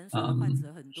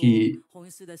 he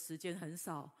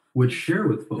would share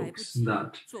with folks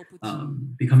that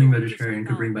becoming vegetarian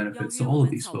could bring benefits to all of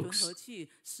these folks.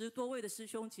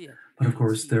 But of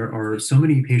course, there are so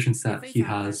many patients that he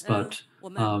has, but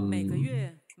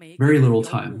very little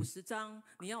time.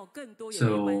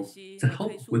 So to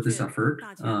help with this effort,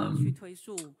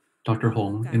 Dr.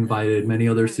 Hong invited many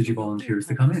other Tzu volunteers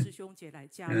to come in.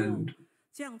 And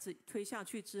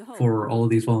for all of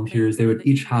these volunteers, they would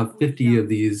each have 50 of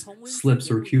these slips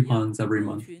or coupons every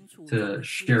month to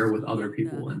share with other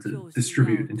people and to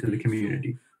distribute into the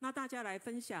community.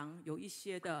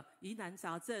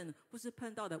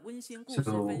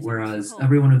 So whereas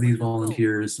every one of these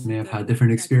volunteers may have had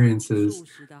different experiences,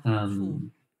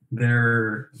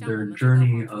 their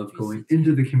journey of going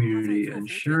into the community and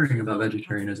sharing about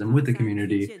vegetarianism with the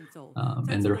community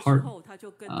and their heart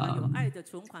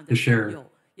to share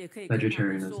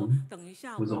vegetarianism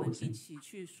was all the same.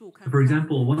 For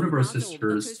example, one of our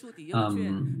sisters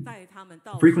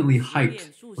frequently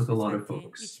hiked with a lot of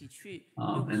folks.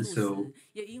 And so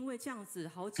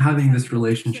having this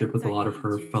relationship with a lot of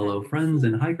her fellow friends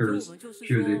and hikers,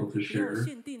 she was able to share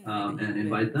and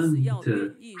invite them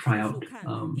to try out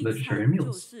vegetarian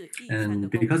meals. And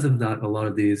because of that, a lot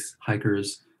of these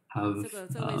hikers have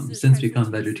since become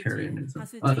vegetarians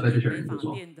as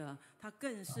well.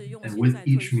 And with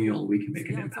each meal, we can make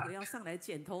an impact.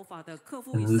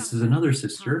 And this is another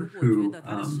sister who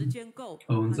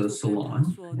owns a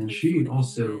salon, and she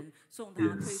also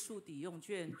is,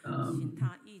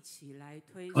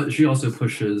 she also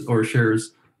pushes or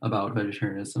shares about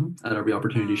vegetarianism at every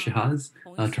opportunity she has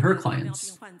to her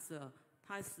clients.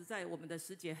 他实在我们的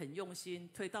师姐很用心，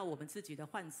推到我们自己的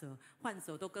患者，患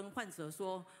者都跟患者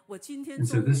说：“我今天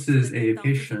中午 this is a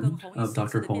patient of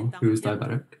Dr. Hong who is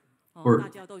diabetic, or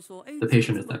the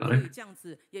patient is diabetic.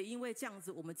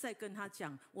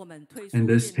 And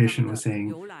this patient was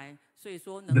saying,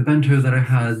 the bento that I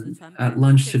had at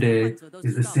lunch today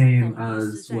is the same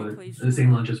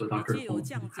lunch as what Dr. Hong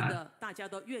had.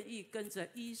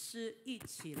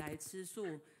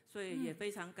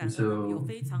 And so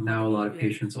now a lot of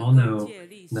patients all know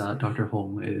that Dr.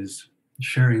 Hong is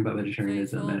sharing about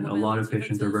vegetarianism, and a lot of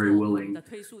patients are very willing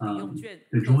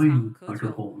to join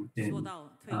Dr. Hong in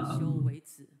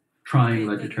trying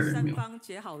vegetarian meals.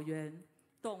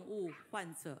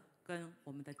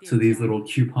 So these little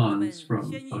coupons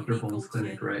from Dr. Hong's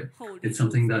clinic, right? It's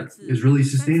something that is really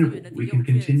sustainable. We can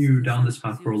continue down this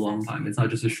path for a long time. It's not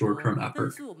just a short-term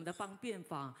effort.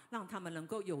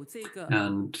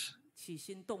 And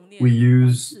we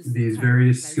use these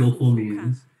very skillful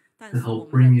means to help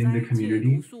bring in the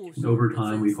community. And over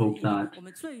time, we hope that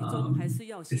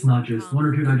it's not just 1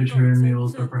 or 2 vegetarian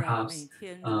meals, but perhaps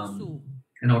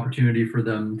an opportunity for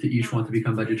them to each want to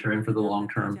become vegetarian for the long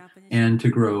term and to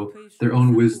grow their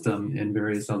own wisdom in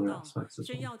various other aspects as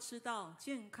well.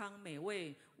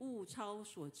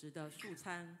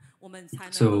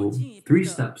 So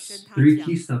 3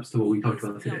 key steps to what we talked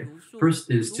about today.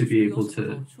 First is to be able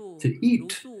to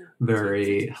eat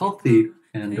very healthy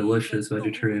and delicious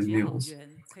vegetarian meals.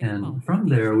 And from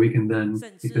there, we can then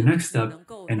take the next step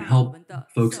and help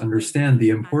folks understand the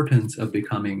importance of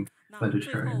becoming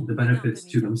vegetarian, the benefits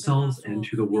to themselves and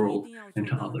to the world and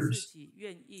to others.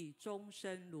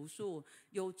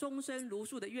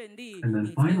 And then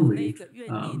finally,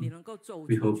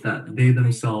 we hope that they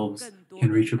themselves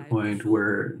can reach a point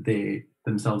where they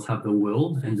themselves have the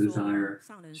will and desire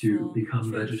to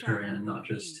become vegetarian, not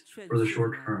just for the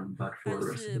short term, but for the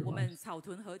rest of their lives.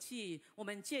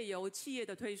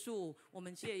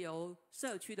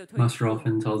 Master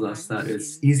often tells us that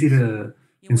it's easy to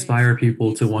inspire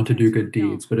people to want to do good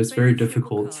deeds, but it's very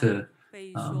difficult to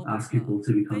ask people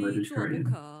to become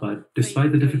vegetarian. But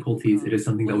despite the difficulties, it is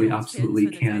something that we absolutely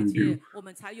can do.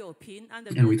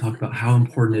 And we talk about how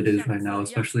important it is right now,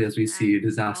 especially as we see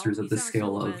disasters of the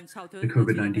scale of the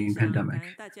COVID-19 pandemic.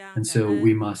 And so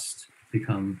we must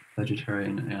become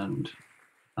vegetarian and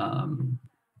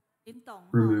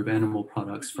remove animal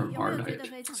products from our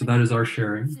diet. So that is our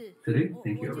sharing today.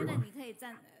 Thank you, everyone.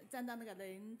 站到那个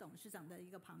林董事长的一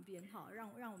个旁边哈，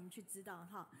让我们去知道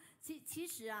哈。其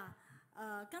实啊，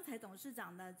刚才董事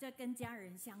长呢在跟家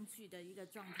人相聚的一个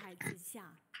状态之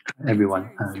下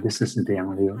Everyone, this is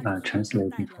Yang Liu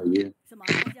translating for you. 什么？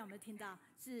大家有没有听到？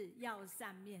是药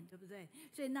膳面，对不对？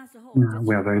所以那时候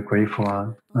we are very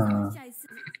grateful.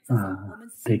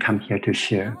 They come here to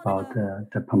share about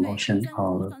the promotion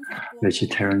of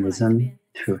vegetarianism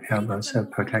to help us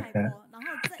protect the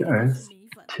earth,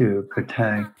 to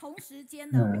protect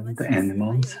the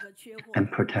animals, and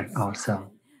protect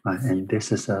ourselves. And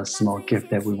this is a small gift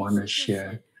that we want to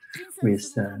share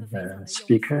with the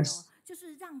speakers.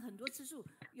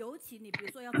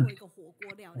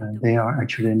 They are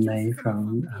actually made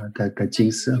from the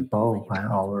Jing-Yang bowl by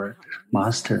our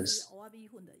masters.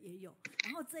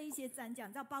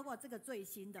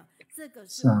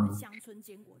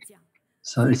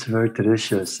 So it's very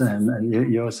delicious, and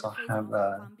you also have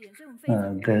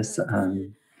this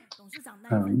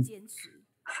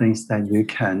things that you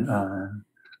can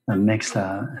mix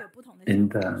in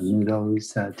the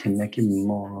noodles to make it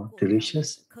more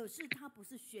delicious. 可是它不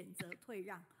是选择退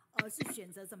让，而是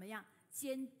选择怎么样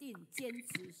坚定、坚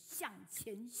持向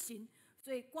前行。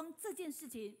所以光这件事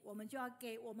情，我们就要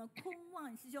给我们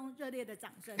Kun-Wang师兄热烈的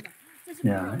掌声了。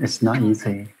Yeah, it's not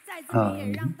easy,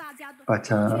 but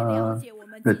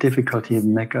the difficulty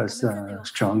makes us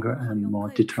stronger and more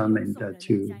determined to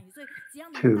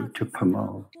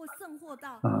promote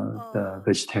the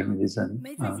vegetarianism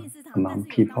among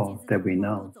people that we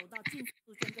know.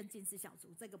 跟近视小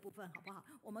组这个部分好不好？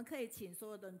我们可以请所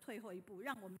有的人退后一步，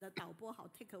让我们的导播好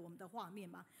take 我们的画面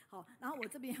嘛。好，然后我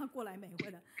这边要过来美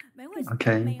惠了。美惠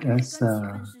跟启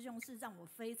文师兄是让我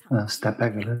非常step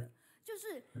back a little. 就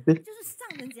是上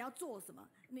人只要做什么，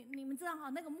你们知道哈，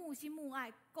那个木心木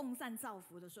爱共善造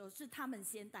福的时候，是他们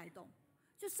先带动。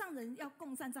就上人要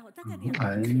共善造福，大概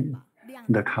2年吧。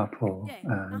The couple,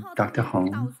 Dr. Hong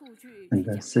and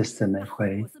the sister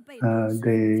Mei-Hui,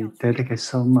 they dedicate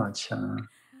so much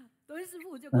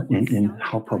in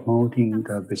how promoting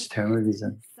the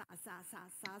vegetarianism. 傻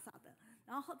的。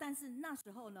然后，但是那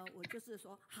时候呢，我就是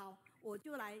说，好，我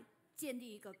就来建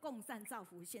立一个共善造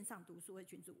福线上读书会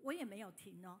群组，我也没有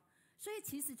停哦。所以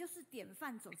其实就是典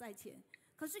范走在前。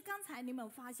可是刚才你们有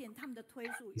发现他们的推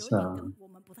数有点跟我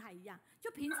们不太一样。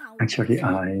就平常 actually,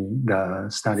 the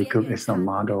study group is a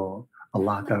model a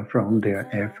lot from their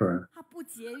effort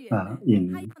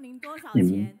in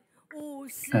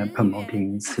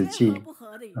promoting 慈济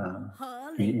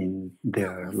in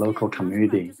their local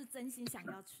community. 就是真心想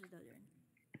要吃的人，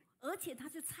而且他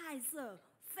就菜色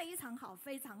非常好，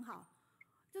非常好。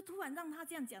就突然让他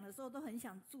这样讲的时候，都很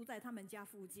想住在他们家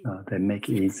附近。They make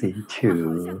it easy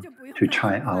to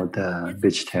try out the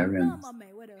vegetarian. 那么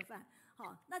美味的饭，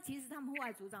好，那其实他们户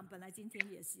外组长本来今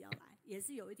天也是要来，也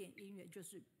是有一点因缘，就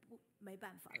是没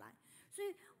办法来。所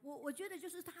以我觉得就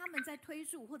是他们在推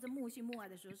树或者木心木爱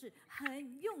的时候是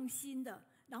很用心的，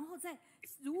然后在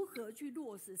如何去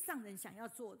落实上人想要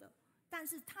做的，但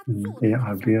是他做的 They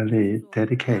are really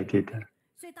dedicated.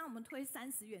 所以当我们推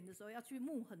30元的时候，要去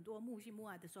募很多木心木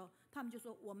爱的时候，他们就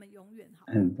说我们永远好。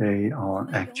And they are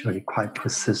actually quite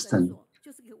persistent.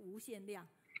 就是个无限量，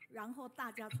然后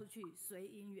大家出去随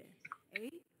因缘。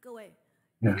哎，各位。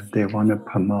Yeah, they want to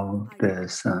promote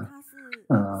this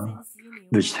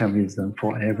vegetarianism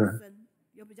forever.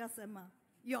 有比较深吗？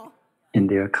有。In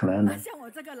their calendar. 像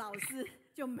我这个老师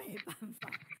就没办法，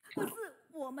可是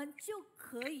我们就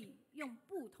可以用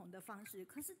不同的方式。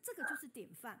可是这个就是典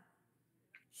范。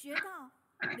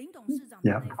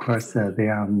Yeah, of course, they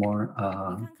are more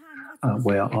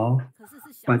well off,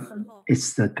 but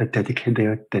it's the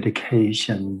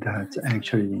dedication that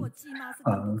actually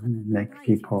make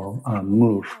people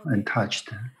move and touched.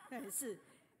 是，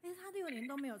他6年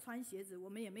都没有穿鞋子，我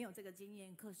们也没有这个经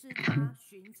验，可是他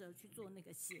寻着去做那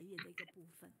个鞋业的一个部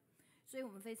分，所以我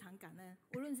们非常感恩，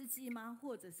无论是鸡妈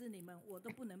或者是你们，我都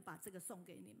不能把这个送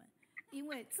给你们，因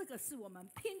为这个是我们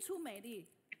拼出美丽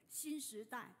新时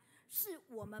代。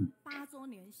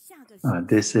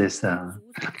This is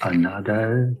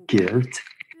another gift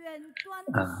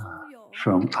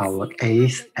from our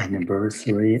 8th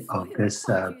anniversary of this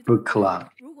book club.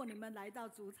 如果你们来到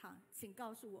主场，请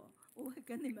告诉我，我会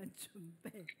跟你们准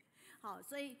备。好，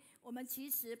所以我们其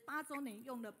实8周年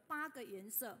用了8个颜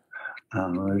色。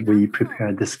we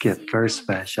prepared this gift very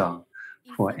special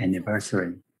for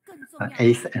anniversary,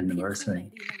 8th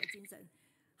anniversary.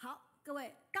 好，各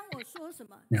位，当我说什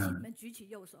么，请你们举起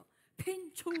右手，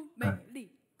拼出美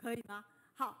丽，可以吗？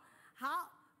好，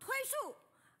推数，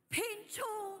拼出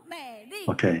美丽。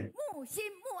Okay. 木心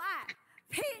木爱，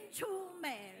拼出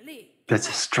美丽。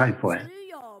 Let's strive for it. 只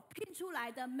有拼出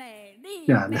来的美丽，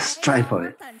 Yeah, let's strive for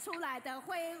it. 等出来的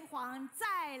辉煌，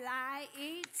再来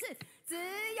一次。只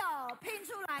有拼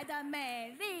出来的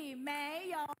美丽，没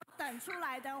有等出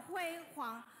来的辉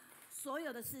煌。所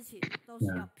有的事情都是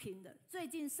要拼的。最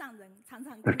近上人常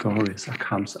常 The glory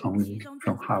comes only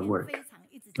from hard work.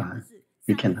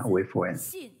 You cannot wait for it.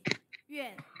 信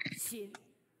愿行。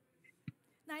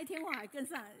那一天我还跟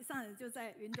上人就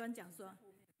在云端讲说，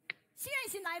信愿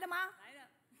行来了吗？来了。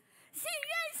信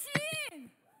愿行。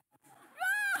哇！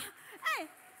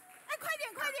快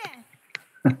点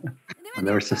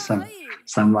！There's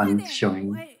someone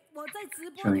showing 我在直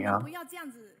播，你们不要这样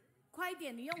子，快一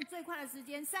点！你用最快的时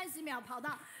间，30秒跑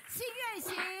到信愿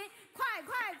行，快！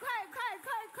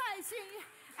信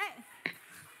愿，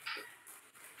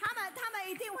他们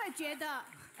一定会觉得，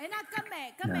那跟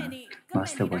美你，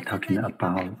 Master, we're talking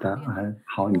about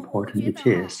how important it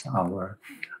is, our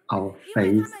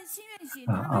faith,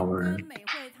 our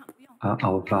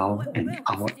vow, and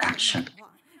our action.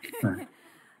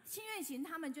 信愿行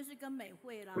他们就是跟美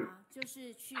会啦，就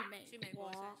是去美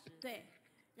国，对。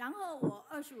然后我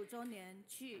25周年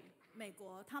去美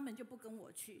国，他们就不跟我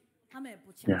去，他们也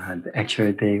不抢。Yeah,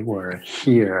 actually they were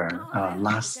here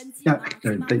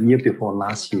the year before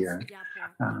last year.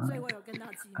 所以我有跟到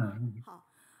基隆。好，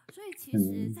所以其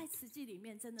实，在慈济里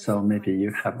面真的。So maybe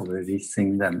you have already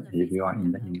seen them if you are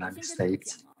in the United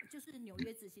States. 就是纽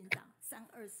约执行长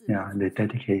324。Yeah, they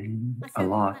dedicate a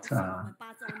lot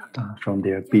from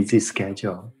their busy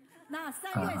schedule.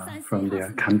 From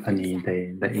their company,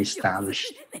 they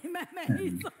established.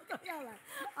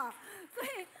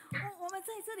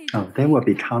 They will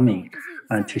be coming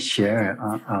to share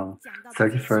on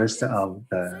 31st of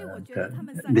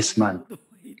this month.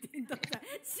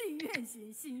 信愿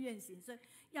行，所以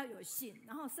要有信。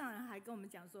然后上人还跟我们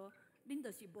讲说，恁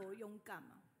就是无勇敢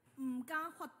嘛，唔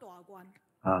敢发大愿。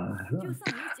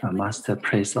Master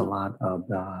praised a lot of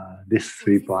these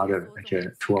 3 brothers.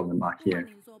 Actually, 2 of them are here.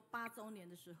 8周年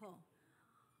的时候，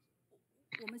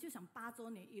我们就想8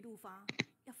周年一路发，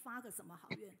要发个什么好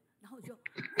愿，然后就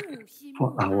木心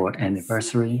For our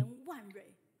anniversary,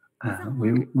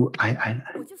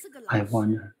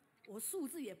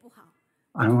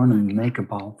 I want to make a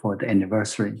vow for the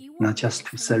anniversary, not just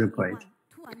to celebrate.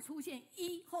 突然出现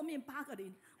1后面8个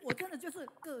0，我真的就是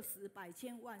个十百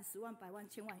千万10万百万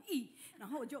千万亿，然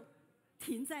后我就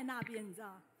停在那边，你知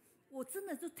道，我真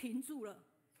的就停住了。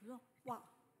我说哇。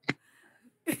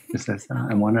He says,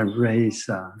 I want to raise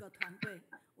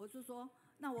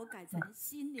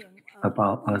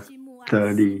about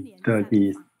 30, like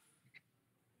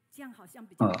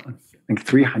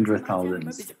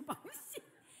 300,000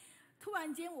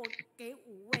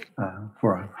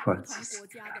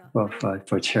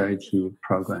 for charity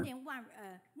program.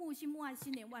 木心木爱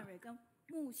新年万蕊跟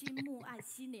木心木爱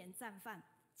新年战饭，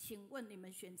请问你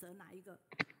们选择哪一个？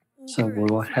 So we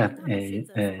will have a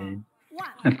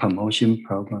promotion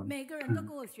program. 每个人都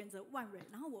给我选择万蕊，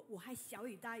然后我还小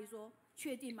以大意说，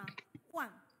确定吗？万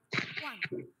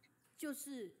就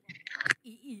是1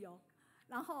亿哦。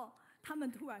然后他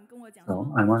们突然跟我讲说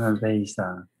So I want to raise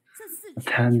 10,000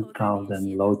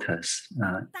 lotus.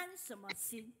 担什么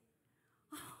心？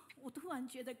我突然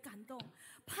觉得感动。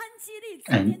潘基利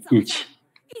And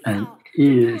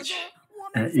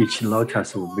each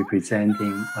lotus will be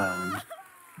presenting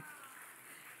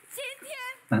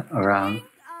around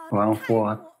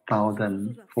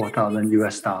 4,000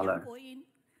 US dollar.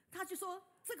 他就说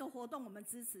这个活动我们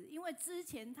支持，因为之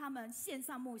前他们线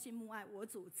上木心木爱我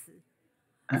主持。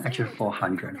Actually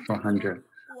 400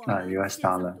 US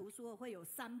dollar. 读书会有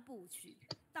3部曲，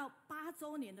到8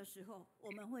周年的时候，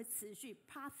我们会持续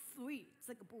Part 3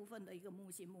这个部分的一个木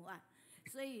心木爱，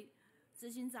所以执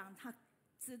行长他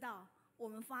知道我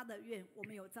们发的愿，我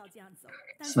们有照这样走。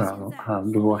So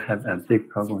we will have a big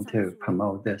program to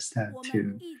promote this,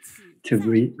 to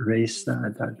raise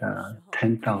the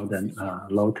 10,000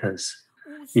 lotus.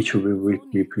 Each will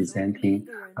be presenting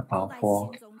about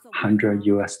 400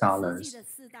 US dollars.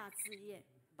 4大事业，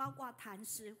包括谈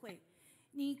诗会，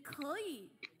你可以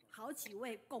好几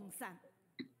位共善。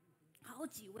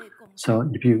So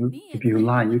if you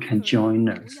like, you can join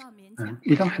us.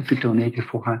 You don't have to donate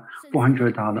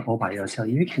 $400 all by yourself.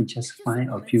 You can just find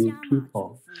a few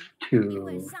people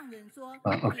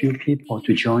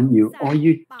to join you, or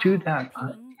you do that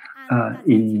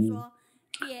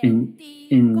in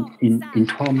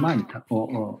 12 months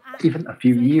or even a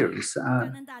few years.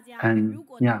 And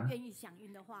yeah,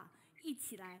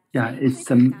 it's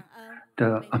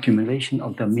the accumulation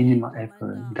of the minimal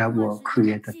effort that will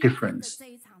create a difference.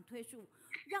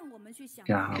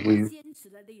 Yeah, we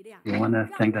want to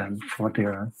thank them for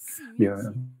their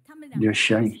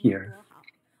sharing here.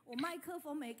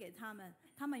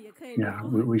 Yeah,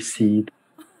 we see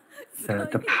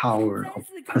the power of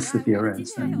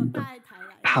perseverance and the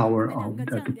power of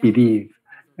the belief,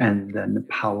 and then the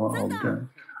power of the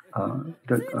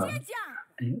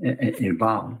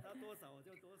evolve.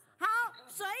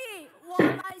 所以我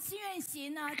们心愿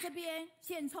行呢，这边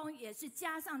现充也是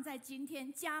加上在今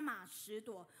天加码10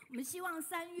朵。我们希望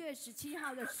3月17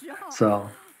号的时候，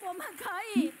 我们可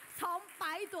以从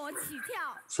100朵起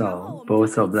跳。So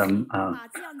both of them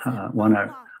want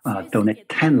to donate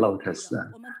 10 lotus,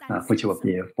 which will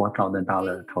be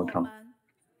 $4,000 total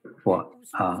for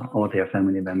all their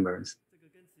family members.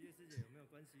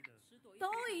 都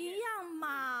一样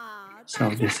嘛。 So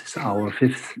this is our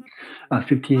 55th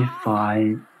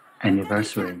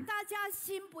anniversary. 大家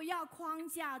心不要框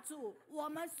架住，我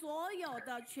们所有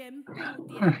的全部点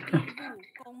滴入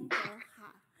功德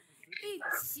海，一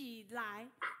起来，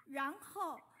然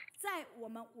后在我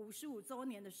们55周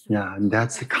年的时候 Yeah,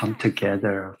 let's come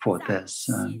together for this.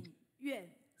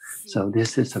 So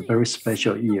this is a very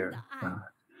special year,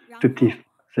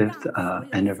 55th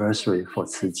anniversary for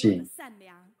Tzu Ji.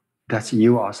 Let's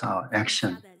use our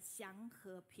action,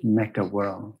 make the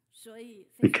world,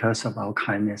 because of our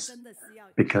kindness,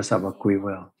 because of our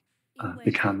goodwill,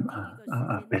 become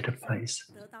a better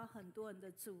place.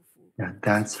 Yeah,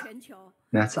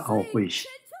 that's our wish.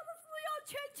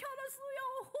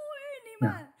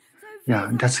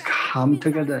 Yeah, let's come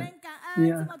together.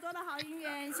 Yeah.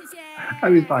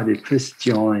 Everybody, please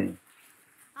join.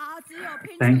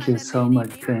 Thank you so much.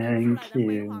 Thank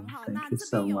you. Thank you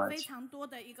so much. 非常多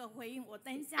的一个回应，我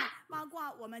等一下，包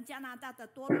括我们加拿大的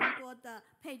多伦多的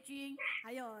佩君，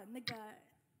还有那个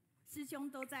师兄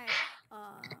都在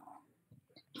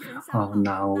Oh,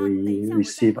 now we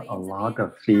receive a lot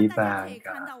of feedback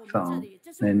from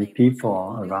many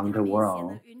people around the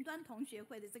world. 云端同学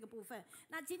会的这个部分，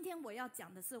那今天我要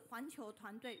讲的是环球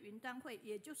团队云端会，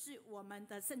也就是我们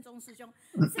的圣宗师兄。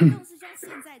圣宗师兄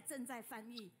现在正在翻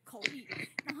译口译，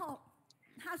然后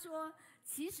他说，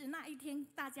其实那一天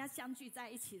大家相聚在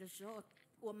一起的时候。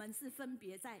 我们是分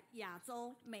别在亚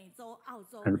洲、美洲、澳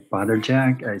洲。And Brother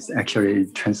Jack is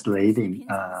actually translating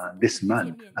this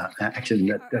month, actually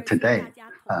today,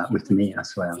 with me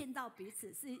as well. 见到彼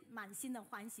此是满心的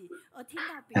欢喜，而听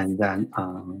到彼此 And then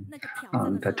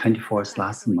on the 24th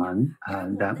last month,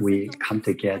 that we come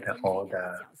together, all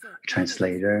the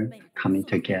translator coming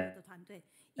together.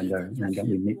 And then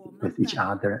we meet with each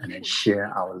other and then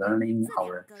share our learning,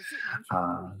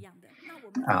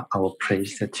 our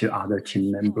praise to other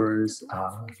team members,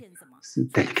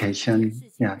 dedication,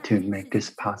 yeah, to make this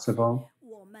possible.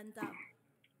 我们的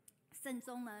圣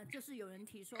宗呢，就是有人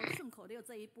提说顺口溜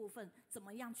这一部分怎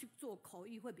么样去做口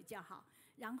译会比较好。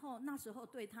然后那时候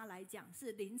对他来讲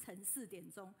是凌晨4点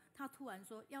钟，他突然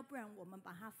说，要不然我们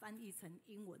把它翻译成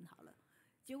英文好了。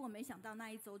 结果没想到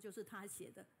那一周就是他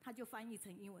写的，他就翻译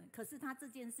成英文。可是他这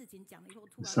件事情讲了以后，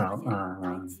突然发现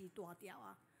来机断掉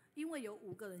啊，因为有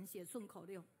5个人写顺口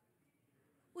溜。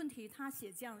问题他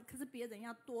写这样，可是别人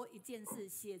要多一件事，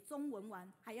写中文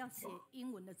完还要写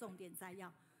英文的重点摘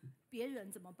要，别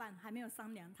人怎么办？还没有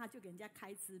商量，他就给人家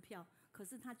开支票。可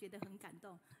是他觉得很感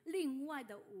动。另外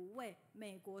的5位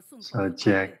美国顺口溜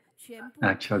全部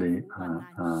actually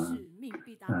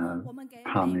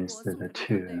promised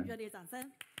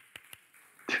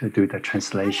to do the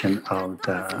translation of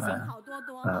the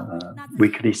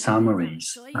weekly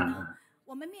summaries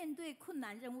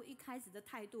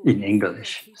in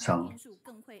English. So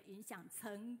更会影响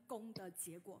成功的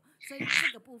结果，所以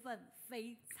这个部分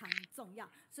非常重要。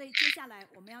所以接下来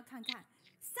我们要看看。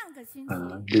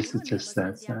 This is just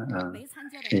a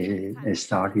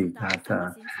study that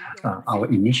our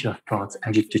initial thoughts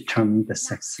actually determine the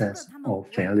success or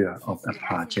failure of a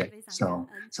project. So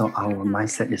our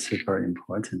mindset is very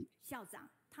important.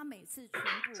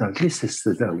 So this is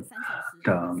the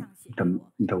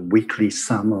weekly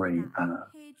summary.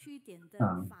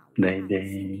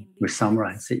 They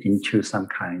summarize it into some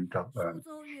kind of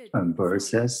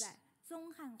verses.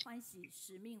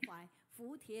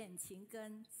 福田勤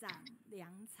耕长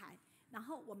良才，然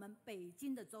后我们北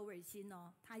京的周伟新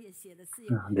哦，他也写了誓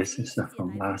言。This is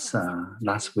from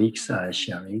last week's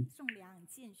sharing. 宋良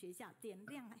建学校点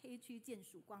亮黑区见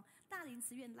曙光，大林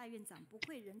慈院赖院长不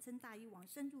愧人称大医王，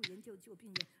深入研究旧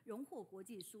病人，荣获国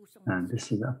际书送。And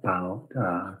this is about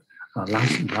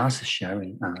last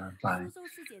sharing by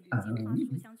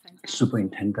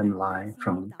Superintendent Lai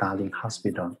from Darling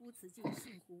Hospital.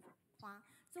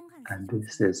 And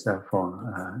this is for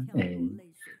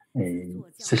a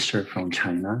sister from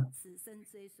China.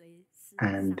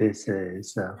 And this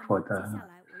is for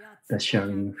the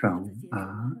sharing from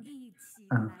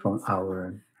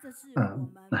our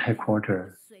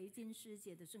headquarters.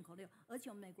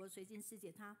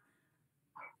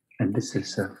 And this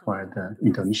is for the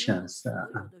Indonesia's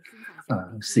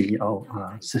CEO,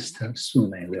 Sister Su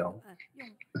Mei-Liu.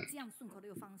 用这样顺口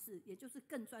溜方式，也就是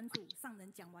更专注。上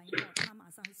人讲完以后，他马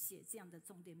上写这样的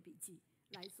重点笔记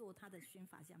来做他的宣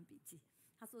法相笔记。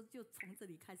他说就从这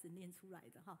里开始念出来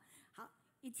的哈。好，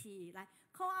一起来。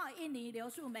空奥印尼刘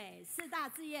树美，四大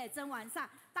志业真完善，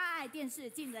大爱电视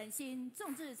尽人心，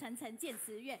众志成城建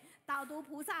慈院，导读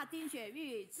菩萨丁雪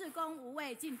玉，志工无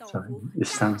畏尽斗湖。It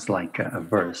sounds like a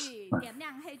verse. 点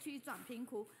亮黑区转贫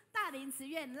苦，大林慈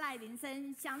院赖林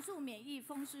生，详述免疫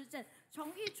风湿症，重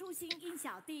育初心因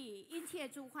小弟，因切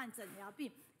助患诊疗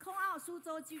病。空奥苏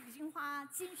州菊金花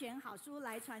精选好书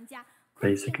来传家。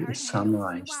Basically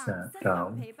summarize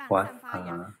what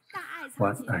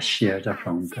shared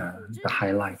from the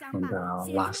highlight from the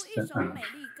last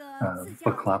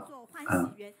book club.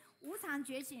 无常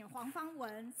觉醒黄方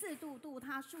文，自度度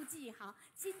他书记好，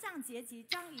心脏结集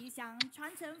张怡祥，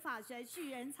传承法学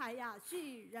蓄人才呀，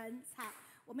蓄人才。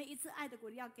我们一次爱的鼓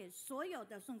励要给所有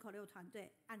的顺口溜团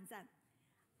队按赞。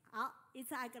好，一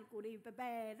次爱的鼓励，预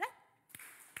备来。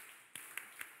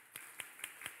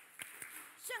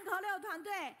顺口溜团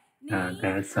队，你好，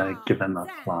 give them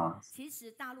applause. 其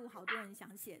实大陆好多人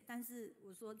想写，但是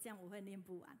我说这样我会念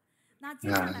不完。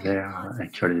They are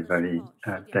actually very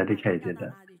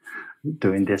dedicated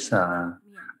doing this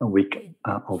week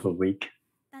over week.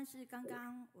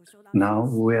 Now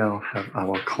we'll have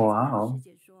our call.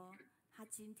 他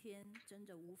今天真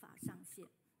的无法上线，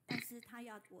但是他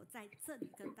要我在这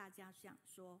里跟大家讲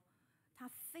说，他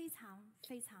非常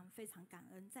非常非常感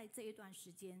恩，在这一段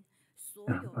时间。The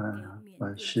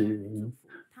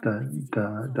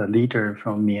leader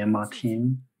from Myanmar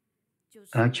team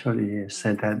actually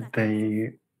said that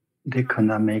they could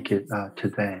not make it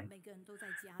today.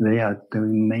 They are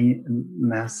doing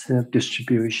massive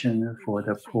distribution for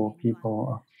the poor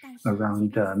people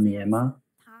around Myanmar.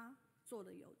 他做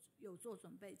的有做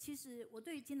准备。其实我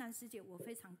对金兰师姐我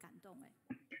非常感动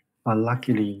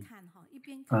Luckily,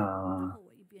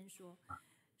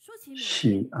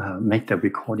 she made the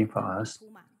recording for us.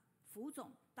 福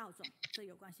种、道种，这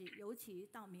有关系。尤其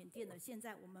到缅甸的，现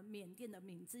在我们缅甸的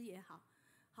敏之也好，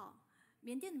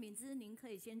缅甸的敏之，您可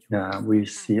以先出。We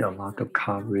see a lot of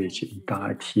coverage in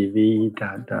TV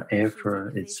that the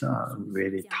effort is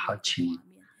really touching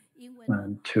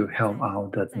to help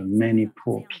out the many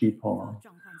poor people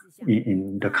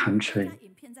in the country.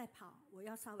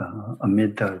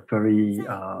 Amid the very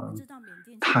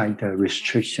tight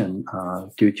restriction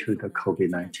due to the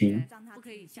COVID-19. 不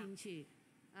可以进去，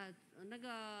那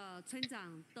个村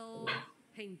长都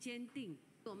很坚定，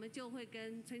我们就会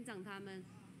跟村长他们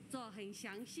做很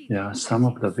详细的。Yeah, some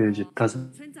of the village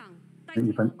doesn't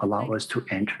even allow us to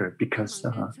enter because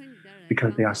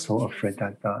they are so afraid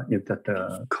that if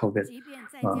the COVID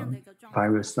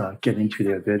virus get into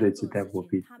their village, that will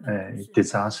be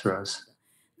disastrous.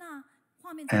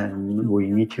 And we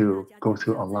need to go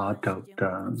through a lot of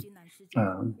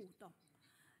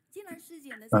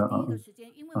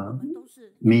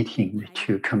meeting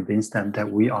to convince them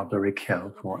that we are very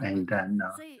careful and then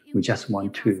we just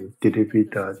want to deliver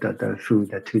the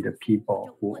food to the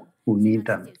people who need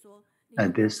them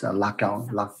at this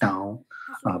lockdown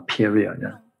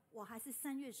period. 我还是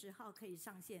3月10号可以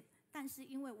上线，但是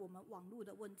因为我们网络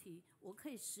的问题，我可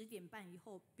以10点半以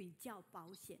后比较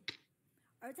保险。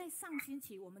而在上星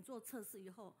期我们做测试以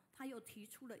后，他又提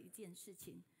出了一件事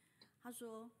情，他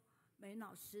说：“梅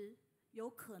老师有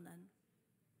可能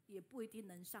也不一定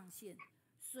能上线，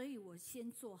所以我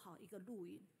先做好一个录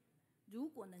影，如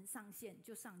果能上线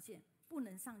就上线，不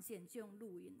能上线就用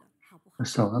录影的，好不好？”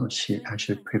 So she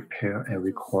actually prepared a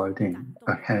recording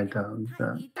ahead of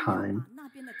the time. 那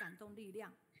边的感动力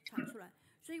量传出来，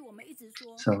所以我们一直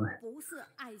说， 不是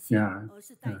爱心， 而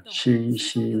是带动。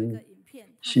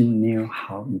She knew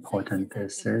how important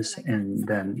this is, and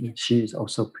then she is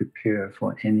also prepared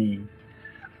for any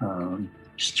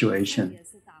situation.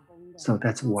 So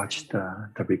let's watch the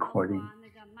recording.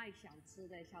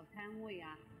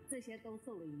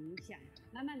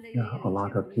 Yeah, a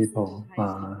lot of people,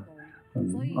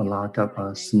 a lot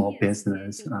of small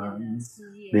business,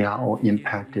 they are all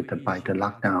impacted by the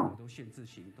lockdown.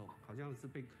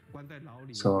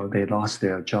 So they lost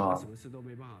their job,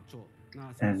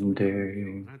 and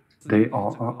they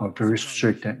are very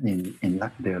strict in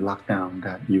their lockdown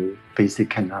that you basically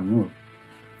cannot move.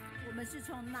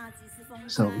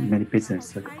 So many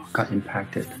businesses got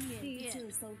impacted.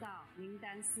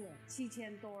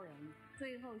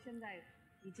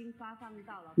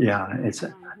 Yeah, it's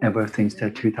ever since the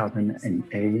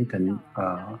 2008 and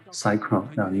cyclone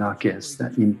Nargis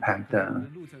that impact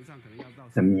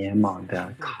the Myanmar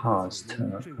that caused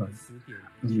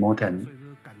more than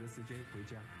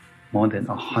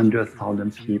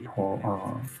 100,000 people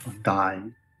die.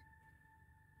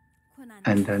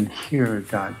 And then here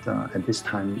that at this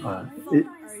time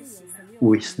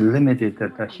we limited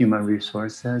the human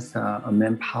resources,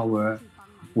 manpower,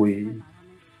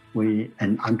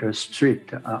 and under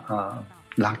strict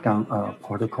lockdown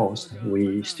protocols,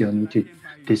 we still need to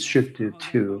distribute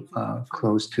to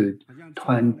close to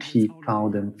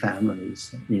 20,000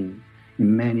 families in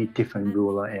many different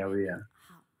rural areas.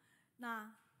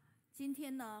 那今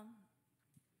天呢，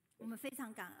我们非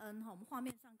常感恩哈。我们画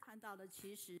面上看到的，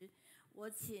其实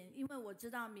因为我知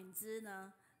道敏之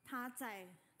呢，他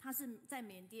是在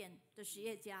缅甸的实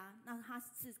业家，那他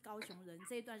是高雄人，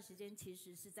这一段时间其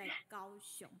实是在高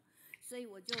雄，所以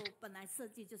我就本来设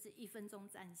计就是1分钟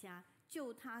站虾，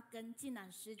就他跟金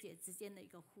兰师姐之间的一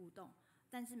个互动，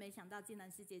但是没想到金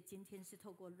兰师姐今天是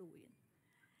透过录影。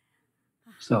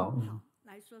好，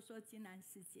来说说金兰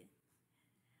师姐。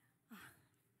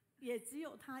也只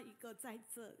有他一个在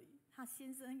这里，他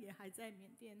先生也还在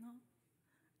缅甸哦，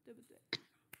对不对？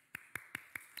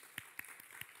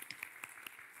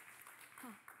好，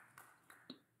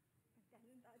感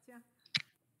恩大家。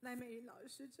赖美云老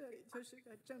师这里就是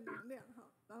个正能量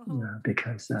哈，然后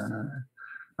because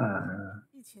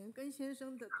以前跟先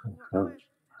生的通话，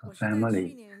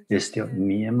 family is still in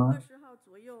Myanmar. 20号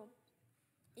左右，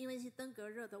因为是登革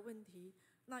热的问题，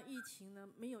那疫情呢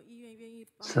没有医院愿意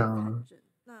帮我看诊。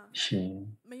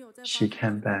 She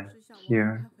came back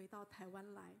here. 回到台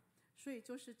湾来，所以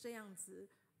就是这样子，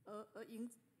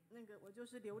我就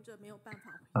是留着没有办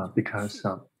法回去。 Because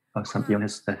of some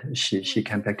illness, she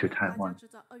came back to Taiwan.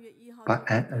 But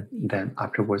then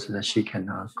afterwards, she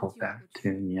cannot go back to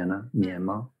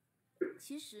Myanmar.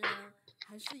 其实呢，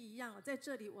还是一样，在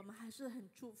这里我们还是很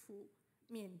祝福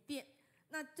缅甸。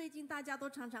那最近大家都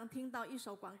常常听到一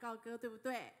首广告歌，对不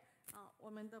对？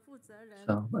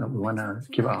 So we want to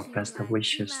give our best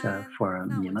wishes for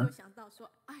Myanmar. 我就想到说，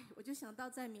我就想到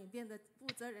在缅甸的负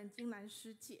责人金兰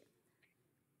师姐。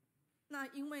那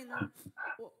因为呢，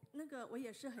我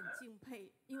也是很敬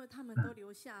佩，因为他们都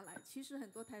留下来。其实很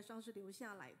多台商是留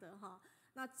下来的哈。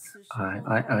那此时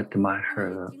I admire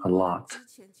her a lot. 之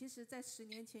前其实，在10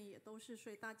年前也都是，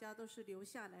所以大家都是留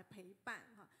下来陪伴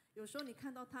哈。有时候你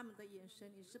看到他们的眼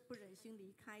神，你是不忍心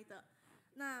离开的。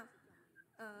那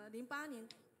 08年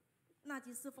纳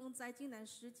吉斯风灾，金兰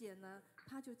师姐呢，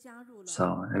她就加入了。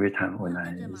So every time when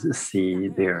I see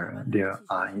their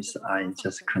eyes, I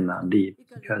just cannot leave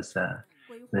because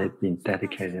they've been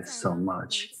dedicated so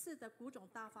much. 每次的古种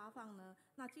大发放呢，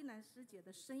那金兰师姐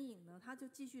的身影呢，她就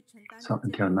继续承担。 So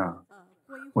until now,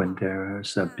 when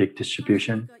there's a big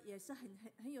distribution, 也是很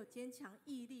有坚强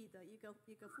毅力的一个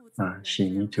负责人。she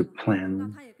need to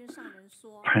plan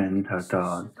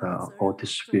the all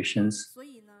distributions. 所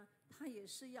以呢，她也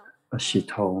是要。 She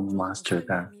told Master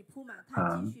that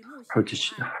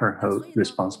her whole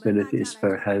responsibility is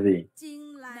very heavy.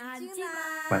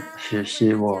 But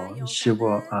she will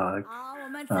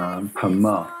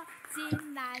promote.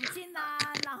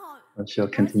 She'll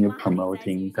continue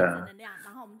promoting the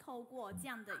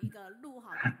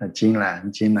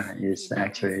Jing-Yang. Jing-Yang is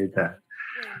actually the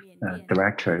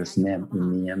director's name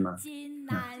in Myanmar.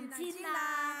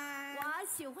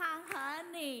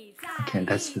 Okay,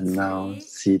 let's now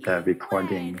see the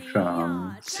recording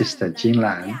from Sister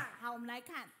Jing-Yang.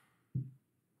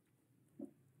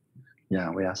 Yeah,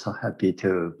 we are so happy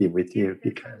to be with you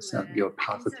because of your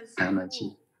positive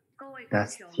energy.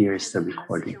 Here's the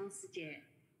recording.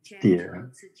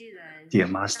 Dear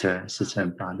Master, Sister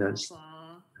and Brothers,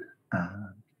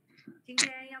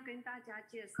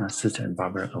 Sister and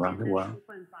Brother around the world.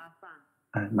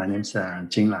 My name is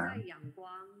Jing-Yang.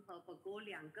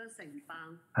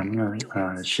 I'm going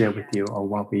to share with you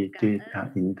what we did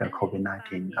in the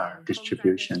COVID-19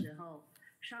 distribution.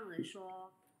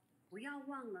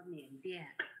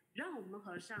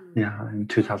 Yeah, in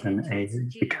 2008,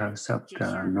 because of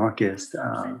the Northeast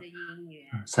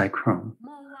cyclone,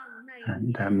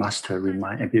 And the master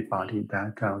remind everybody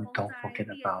that don't forget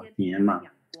about Myanmar.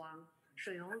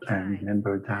 And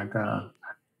remember that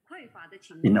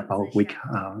in about a week,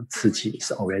 Tzu Chi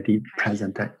is already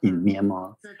present in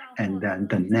Myanmar. And then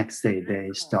the next day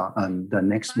they start, the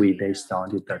next week they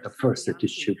started the first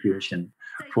distribution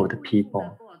for the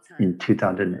people in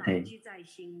 2008.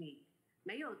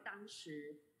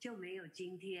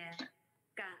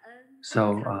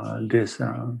 So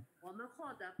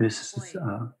this is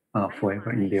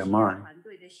forever in their mind.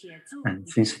 And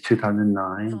since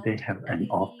 2009, they have an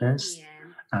office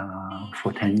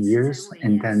for 10 years.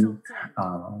 And then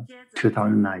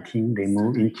 2019, they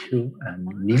moved into a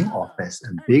new office,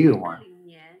 a bigger one.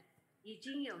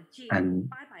 And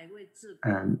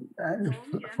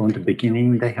from the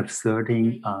beginning, they have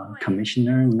 13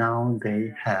 commissioners. Now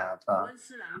they have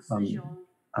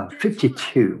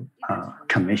 52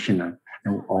 commissioners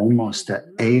and almost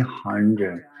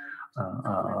 800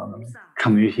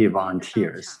 community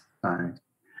volunteers. And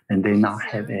they now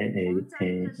have a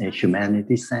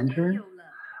humanity center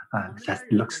that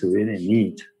looks really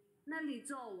neat.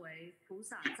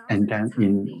 And then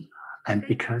and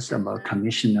because of our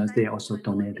commissioners, they also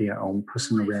donate their own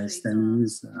personal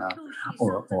residence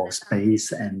or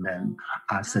space, and then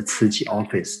as a Tzu Chi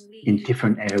office in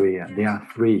different areas. There are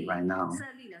 3 right now.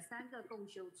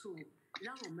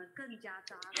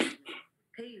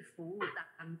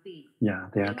 Yeah,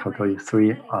 there are totally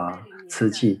 3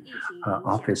 Tzu Chi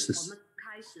offices.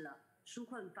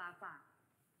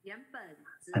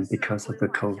 And because of the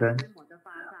COVID,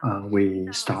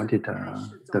 we started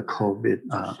the COVID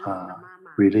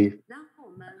relief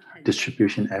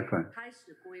distribution effort.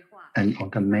 And on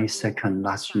the May 2nd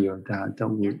last year,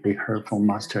 that we heard from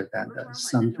Master that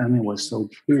some family was so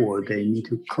poor they need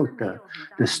to cook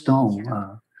the stone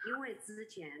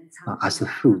as a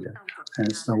food.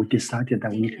 And so we decided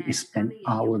that we need to expand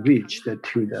our reach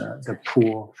to the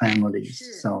poor families.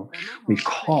 So we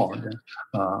called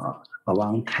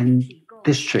around 10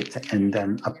 districts and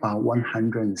then about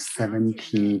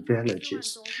 170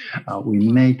 villages.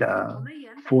 We made about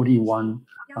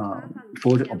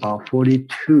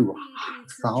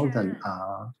 42,000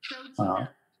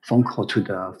 phone calls to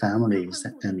the families,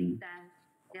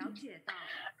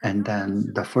 and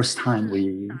then the first time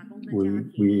we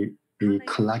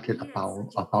collected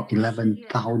about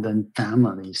 11,000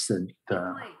 families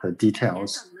the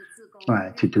details,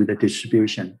 right, to do the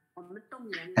distribution.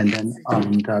 And then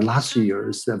on the last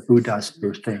year's Buddha's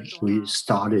birthday, we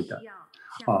started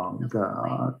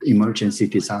the emergency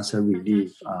disaster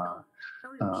relief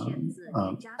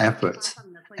efforts.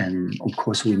 And of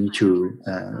course, we need to,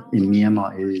 in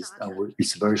Myanmar,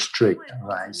 it's very strict,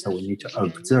 right? So we need to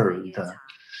observe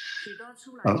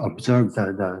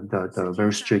the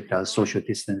very strict social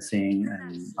distancing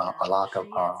and a lot of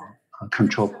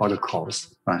control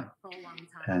protocols, right?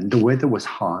 And the weather was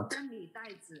hot.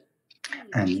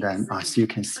 And then as you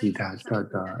can see that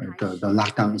the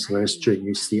lockdown is very strict.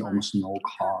 You see almost no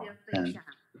car. And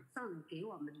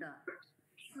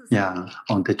yeah,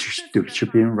 on the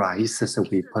distributing rice, so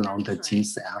we put on the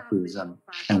genes algorithm,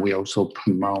 and we also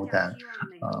promote that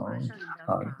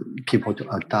people to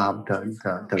adopt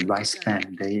the rice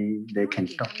bank. They can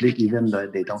even though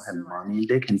they don't have money,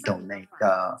 they can donate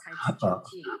a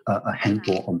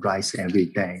handful of rice every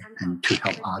day and to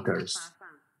help others.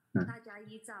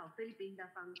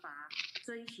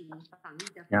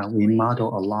 Yeah, we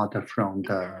model a lot from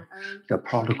the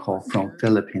protocol from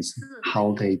Philippines,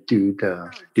 how they do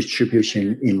the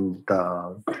distribution in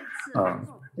the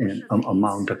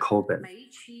among the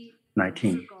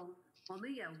COVID-19.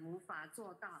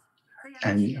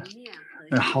 And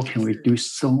how can we do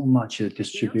so much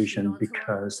distribution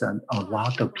because a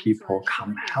lot of people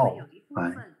come help,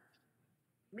 right?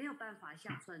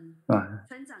 Right.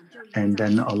 And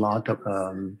then a lot of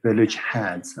village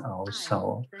heads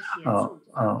also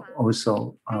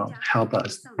help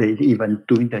us. They even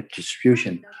doing the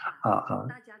distribution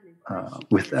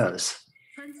with us,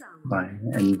 right?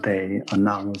 And they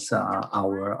announce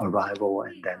our arrival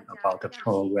and then about the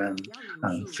program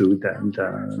through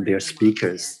their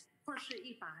speakers.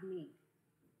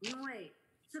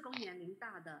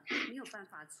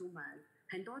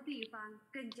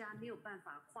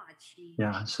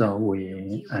 Yeah, so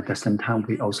we at the same time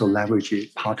we also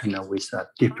leverage partner with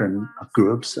different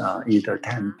groups, either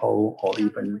temple or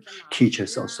even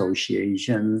teachers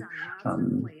association,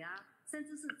 and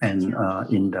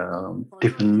in the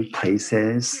different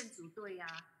places.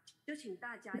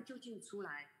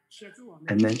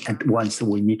 and then at once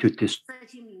we need to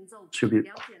distribute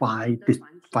five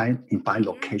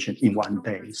locations in one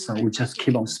day. So we just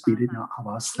keep on speeding up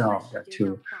ourselves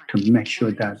to make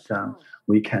sure that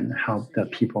we can help the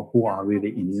people who are really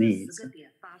in need.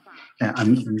 And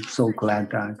I'm so glad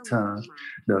that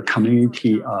the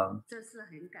community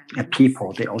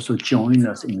people, they also join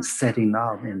us in setting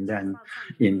up and then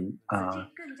in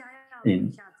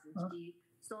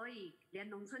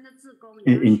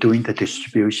doing the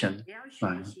distribution.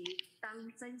 Right.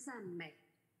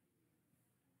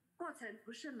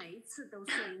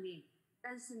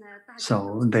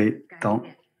 So they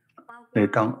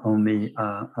don't only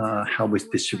help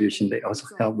with distribution, they also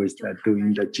help with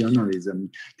doing the journalism,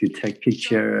 to take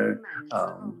picture,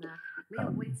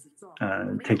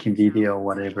 taking video,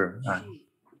 whatever.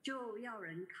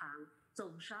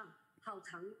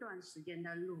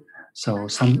 So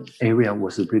some area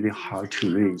was really hard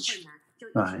to reach,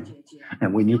 right?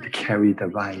 And we need to carry the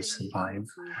rice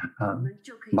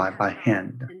by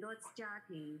hand.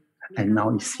 And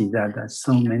now you see that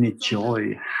so many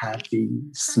joy, happy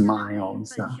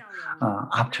smiles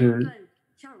after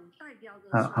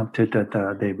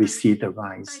they receive the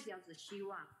rice.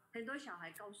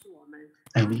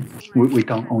 And we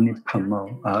don't only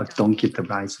promote, don't give the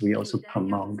rice, we also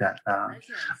promote that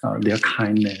their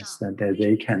kindness, that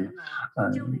they can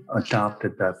adopt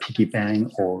the piggy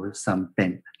bank or some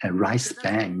bank, a rice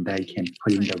bank they can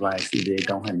put in the rice if they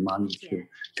don't have money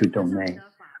to donate.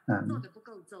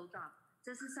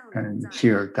 And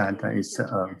here that is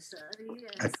a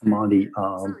tamale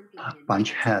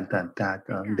bunch head that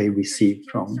they received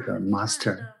from the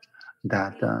master.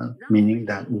 That meaning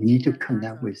that we need to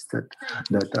connect with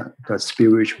the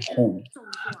spiritual home,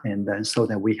 and then so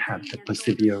that we have the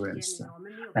perseverance,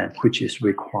 which is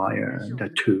required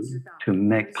to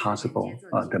make possible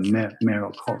the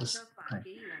miracles. Right?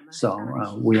 So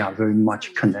we are very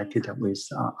much connected with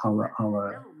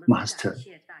our master.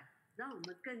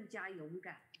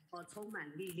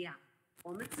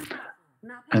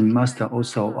 And Master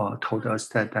also told us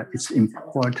that it's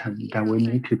important that we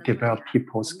need to develop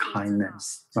people's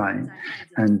kindness, right?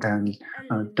 And then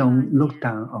don't look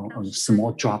down on a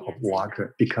small drop of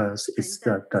water, because it's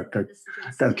the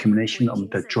accumulation of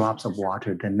the drops of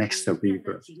water that makes the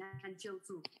river.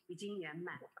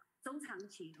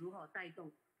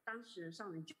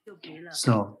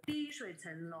 So,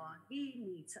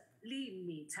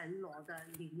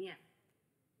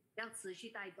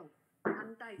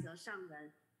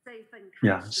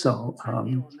 yeah, so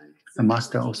the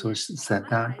master also said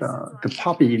that the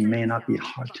poverty may not be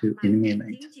hard to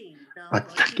eliminate, but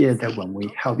together when we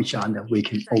help each other, we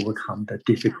can overcome the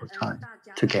difficult time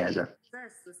together.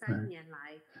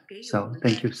 So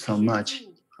thank you so much.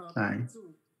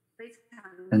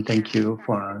 And thank you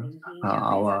for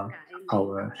our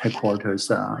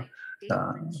headquarters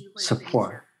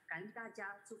support.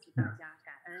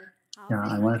 Yeah,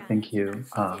 I want to thank you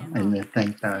and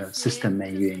thank Sister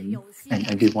Mei-Hui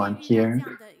and everyone here.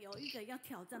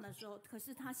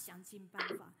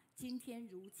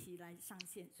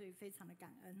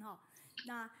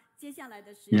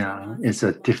 Yeah, it's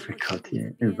a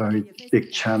difficulty, a very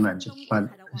big challenge, but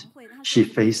she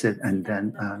faced it and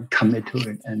then commit to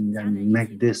it and then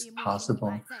make this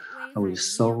possible with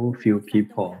so few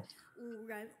people.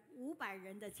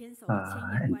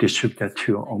 And distributed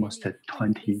to almost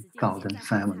 20,000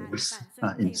 families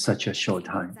in such a short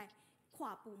time.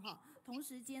 同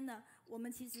时间呢，我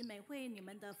们其实美会你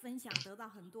们的分享得到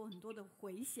很多的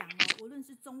回响哦，无论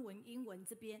是中文、英文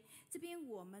这边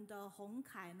我们的洪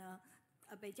凯呢，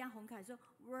北江洪凯说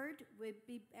 ，World will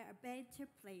be a better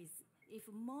place if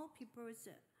more people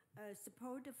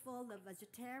support for the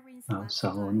vegetarian.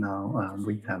 So now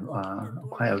we have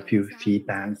quite a few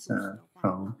feedbacks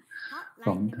from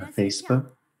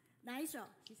Facebook. 哪一首？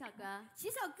洗手歌。洗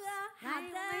手歌。好的。我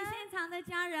们现场的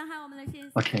家人还有我们的现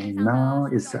场。Okay, now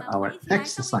is our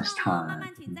exercise time. 慢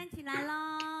慢请站起来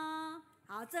喽。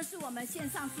好，这是我们线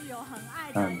上书友很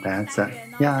爱的一个单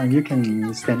元哦。Yeah, you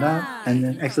can stand up and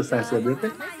then exercise a little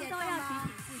bit. 大家都要提醒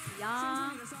自己哦。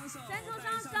伸出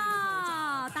双手，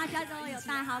大家都有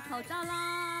戴好口罩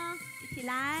喽。一起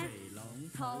来。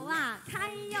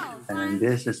 And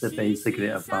this is basically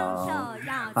about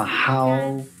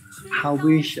how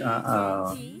we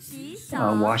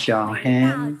wash our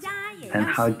hands and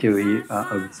how do we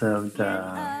observe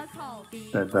the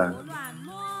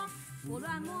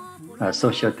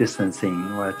social distancing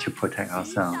to protect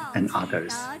ourselves and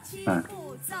others.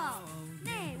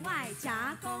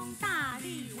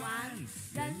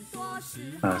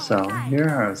 So here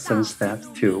are some steps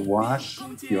to wash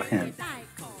your hands.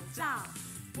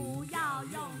 不要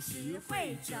用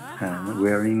and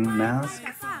wearing mask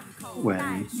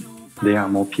when there are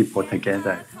more people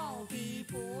together.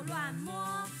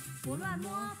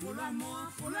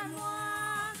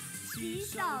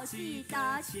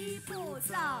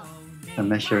 And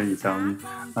make sure you don't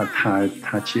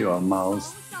touch your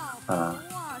mouth,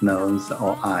 nose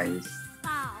or eyes.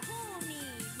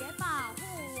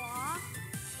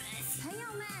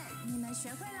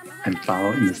 And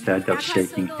bow instead of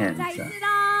shaking hands.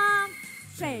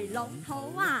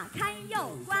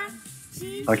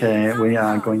 Okay, we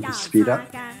are going to speed up.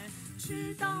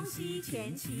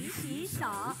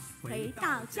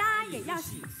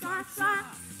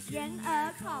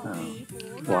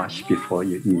 Wash before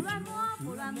you eat.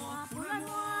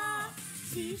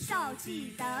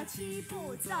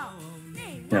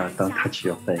 Yeah, don't touch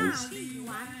your face.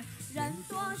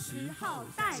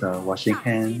 So washing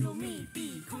hands in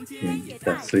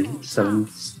the 7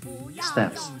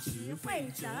 steps.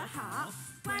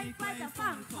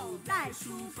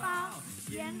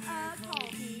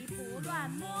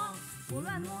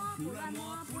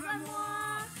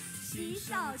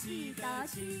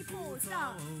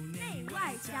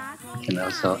 You can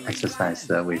also exercise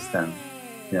with them.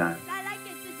 Yeah.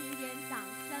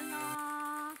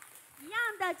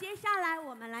 接下来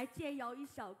我们来借由一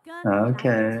首歌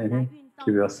Okay,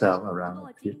 give yourself a round of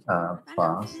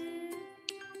applause.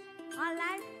 好，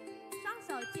来，双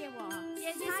手借我，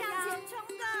眼睛向前冲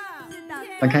的，是的。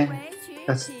Okay,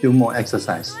 let's do more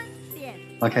exercise. 蹲点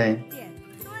Okay.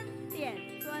 蹲点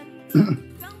蹲，跟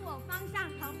我方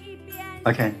向同一边。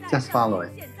Okay, just follow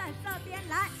it. 现在这边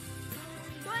来，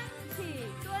蹲起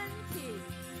蹲起，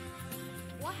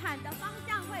我喊的方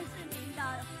向会是您的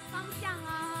方向哦。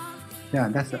 Yeah,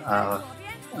 that's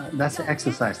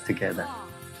exercise together.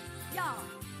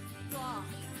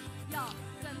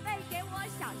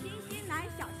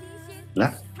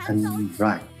 Left and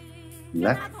right,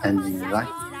 left and right.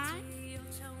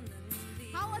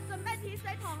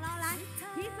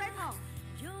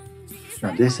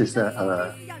 Now this is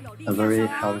a very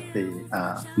healthy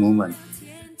movement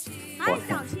for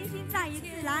him. 再一次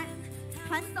来，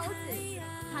弹手指，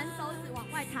弹手指往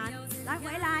外弹，来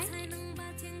回来。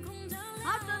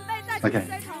 好，准备再提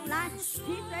水桶来，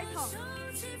提水桶，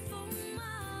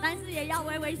但是也要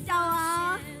微微笑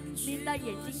哦。您的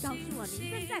眼睛告诉我，您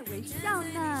正在微笑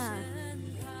呢。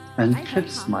And keep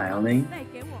smiling.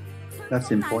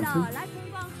 That's important.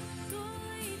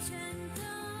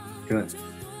 Good.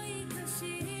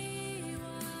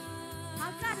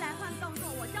 好，再来换动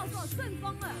作，我叫做顺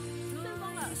风耳，顺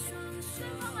风耳，顺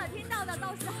风耳听到的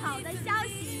都是好的消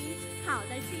息，好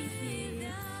的讯息。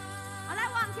 好，来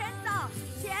往前走，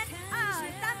前2、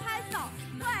3拍手，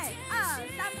对2、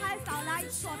3拍手，来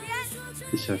左边。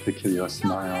Be sure to keep your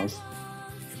smiles.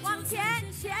 往前，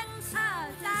前2、3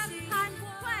拍，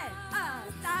对2、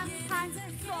3拍，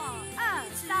左2、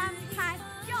3拍，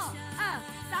右2、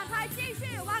3拍，继续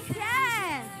往前。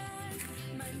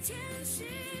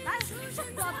来，左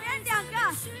边2个，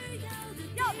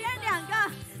右边2个，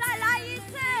再来一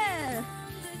次。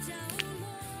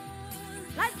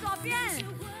来左边。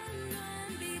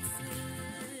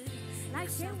 来，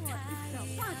给我一手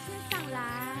画圈上来，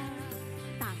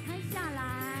打开下来，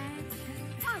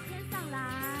画圈上来。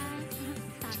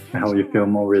I hope you feel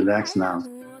more relaxed now.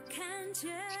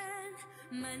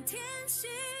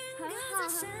 很好，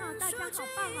很好，大家好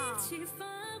棒哦！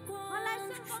我来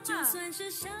顺风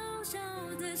耳。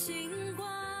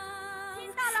听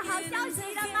到了好消息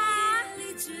了吗？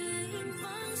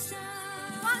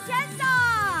往前走，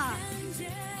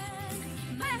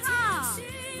背后，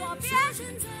左边。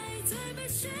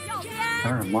 右边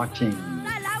marching. 再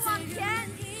来往前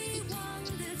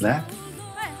Left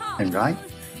and right.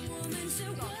 左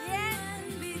边，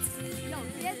右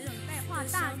边准备画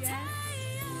大圆，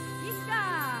一个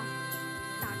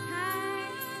打开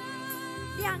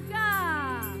，2个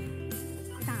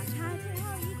打开，最后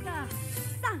一个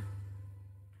上。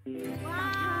哇！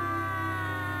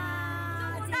祝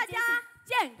福大家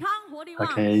健康活力旺，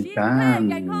心肺健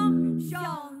康，胸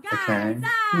盖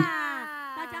赞。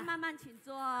 慢慢请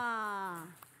坐，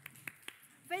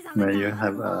非常的感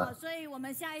动。所以我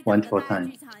们下一场的大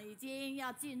剧场已经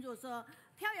要进入说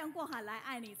漂洋过海来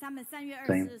爱你，他们3月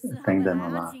24号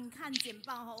的，请看简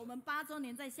报哈。我们8周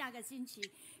年在下个星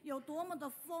期有多么的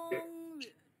风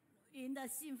云的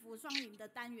幸福双赢的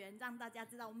单元，让大家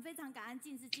知道我们非常感恩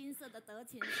尽是金色的德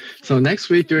勤。So next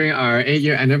week during our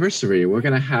 8-year anniversary, we're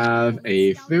gonna have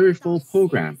a very full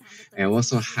program, and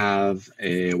also have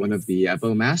one of the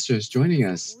Bo masters joining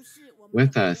us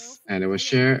with us, and we'll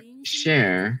share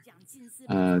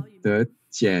Master De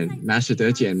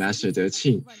Jian, Master De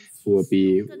Qing, who will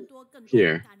be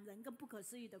here.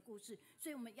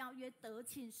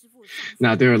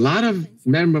 Now, there are a lot of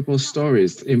memorable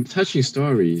stories, touching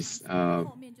stories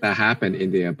that happen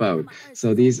in the abode.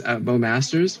 So these abode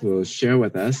masters will share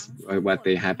with us what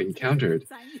they have encountered.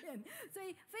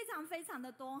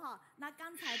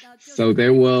 So they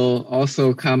will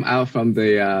also come out from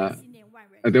the,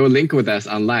 they will link with us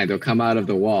online. They'll come out of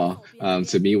the wall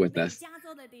to meet with us.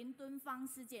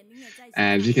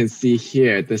 And you can see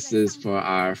here, this is for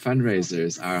our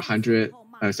fundraisers, our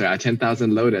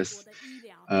 10,000 Lotus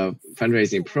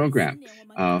fundraising program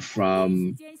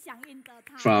from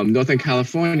Northern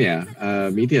California.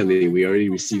 Immediately, we already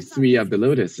received 3 of the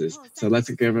Lotuses. So let's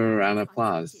give her a round of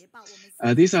applause.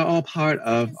 These are all part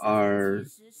of our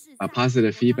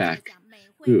positive feedback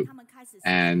group,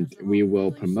 and we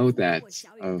will promote that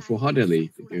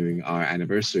full-heartedly during our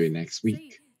anniversary next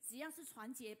week.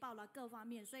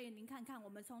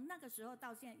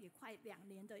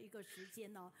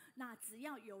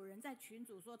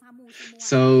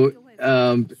 So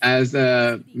as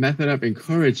a method of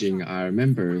encouraging our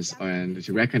members and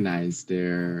to recognize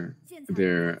their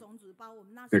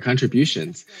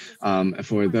contributions,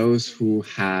 for those who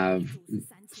have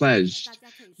pledged,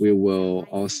 we will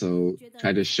also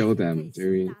try to show their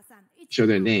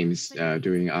names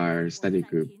during our study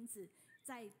group.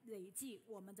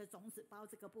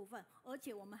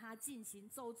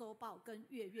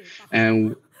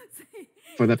 And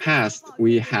for the past,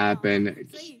 we have been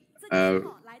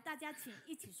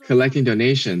collecting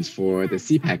donations for the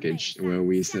sea package when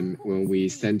we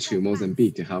send to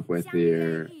Mozambique to help with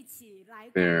their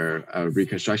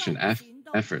reconstruction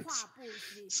efforts.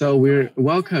 So we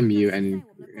welcome you and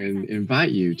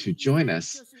invite you to join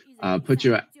us. Put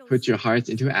your hearts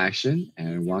into action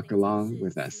and walk along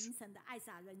with us.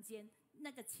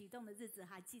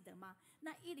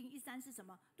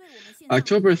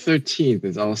 October 13th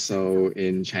is also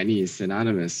in Chinese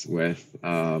synonymous with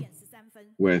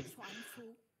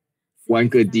one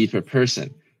good deed per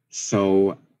person.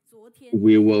 So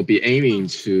we will be aiming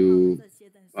to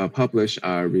publish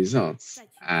our results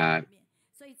at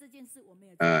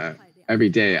every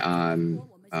day on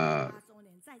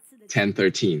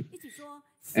 10/13.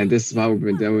 And this is what we've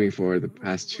been doing for the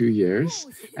past 2 years.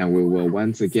 And we will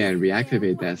once again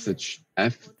reactivate that such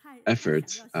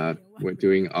effort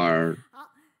during our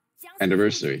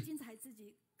anniversary.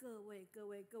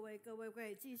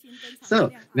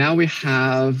 So now we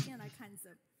have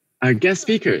our guest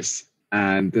speakers.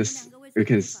 And we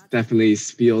can definitely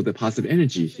feel the positive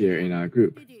energy here in our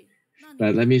group.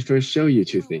 But let me first show you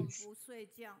 2 things.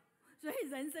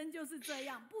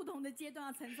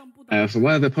 For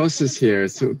one of the posters here,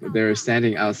 they're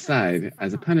standing outside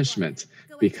as a punishment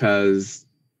because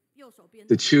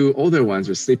the 2 older ones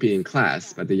were sleeping in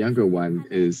class, but the younger one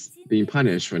is being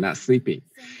punished for not sleeping.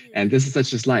 And this is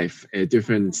such as life. At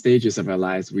different stages of our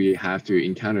lives, we have to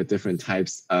encounter different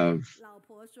types of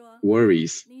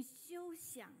worries.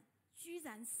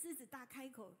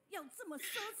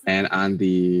 And on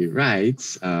the right,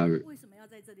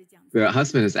 the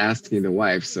husband is asking the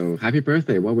wife, so happy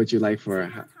birthday, what would you like for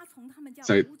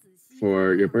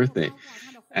your birthday?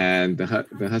 And the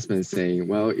husband is saying,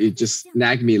 well, it just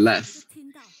nagged me less.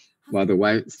 While the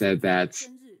wife said that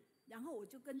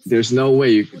there's no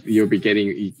way you'll be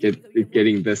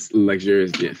getting this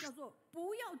luxurious gift.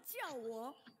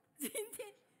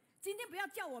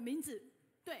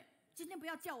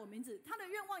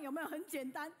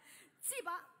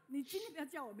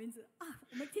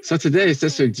 So today,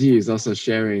 Sister Ji is also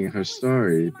sharing her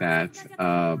story that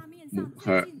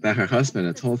her husband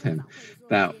had told him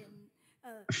that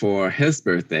for his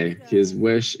birthday, his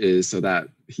wish is so that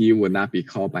he would not be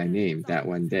called by name that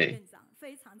one day.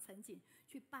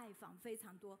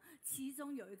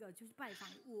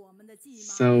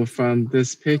 So from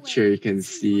this picture, you can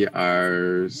see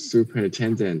our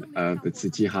superintendent of the Tzu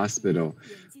Chi Hospital,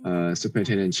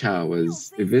 Superintendent Chow,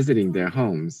 was visiting their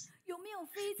homes.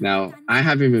 Now, I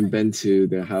haven't even been to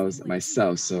their house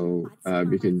myself, so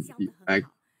you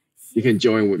can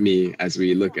join with me as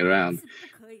we look around.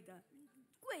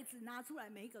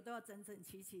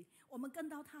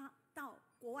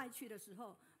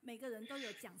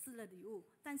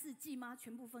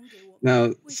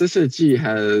 Now, Sister Ji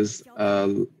has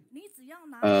a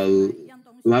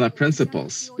lot of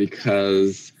principles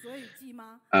because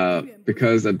of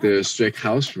their strict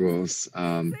house rules.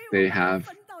 They have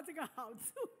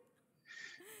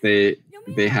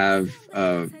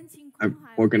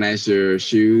organized their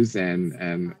shoes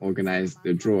and organized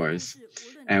their drawers.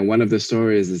 And one of the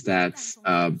stories is that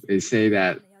they say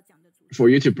that for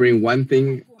you to bring one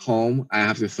thing home, I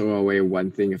have to throw away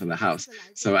one thing from the house.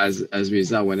 So as a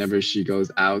result, whenever she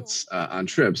goes out on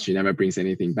trips, she never brings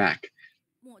anything back.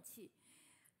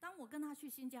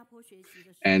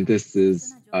 And this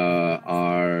is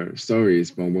our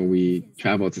stories when we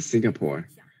travel to Singapore.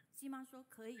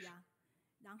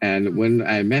 And when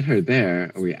I met her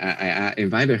there, I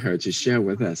invited her to share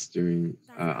with us during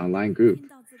online group.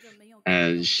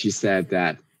 And she said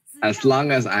that as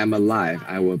long as I'm alive,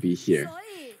 I will be here.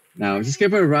 Now, just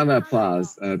give her a round of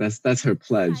applause. That's her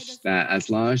pledge, that as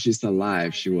long as she's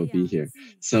alive, she will be here.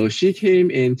 So she came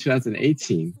in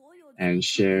 2018 and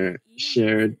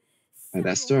shared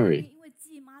that story.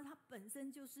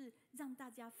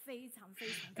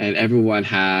 And everyone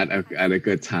had a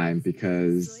good time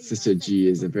because Sister G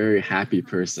is a very happy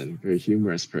person, very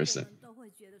humorous person.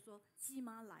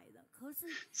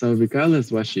 So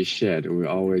regardless what she shared, we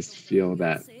always feel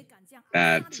that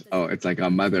oh, it's like our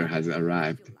mother has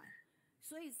arrived.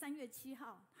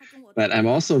 But I'm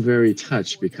also very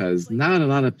touched because not a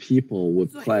lot of people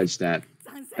would pledge that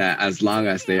as long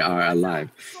as they are alive.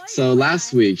 So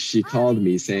last week she called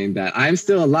me saying that I'm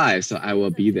still alive, so I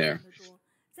will be there.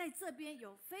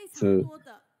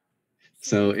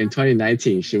 So in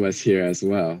 2019, she was here as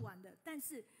well.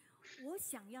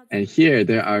 And here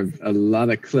there are a lot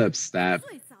of clips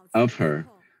of her.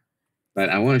 But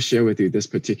I want to share with you this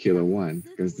particular one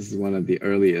because this is one of the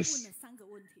earliest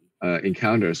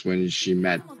encounters when she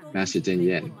met Master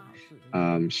Jing-Yang.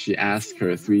 She asked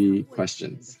her 3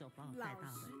 questions.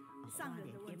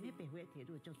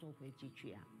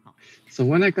 So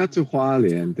when I got to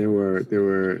Hualien, there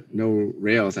were no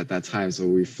rails at that time, so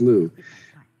we flew.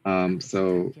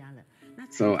 So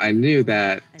I knew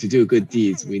that to do good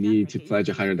deeds, we need to pledge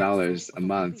 $100 a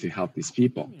month to help these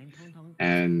people.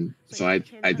 And so I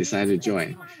decided to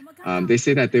join. They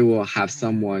say that they will have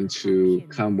someone to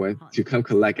come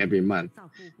collect every month.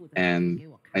 And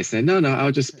I said, no,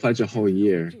 I'll just pledge a whole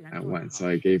year at once. So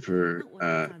I gave her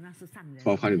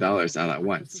 $1,200 out at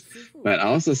once. But I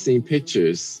also seen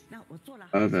pictures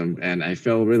of them, and I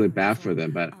felt really bad for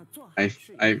them. But I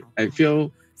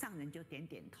feel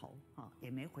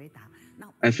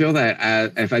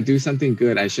that if I do something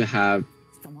good, I should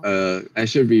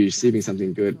be receiving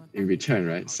something good in return,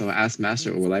 right? So I asked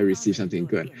Master, will I receive something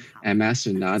good? And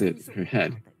Master nodded her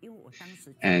head.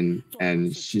 And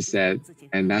she said,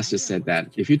 and Master said that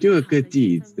if you do a good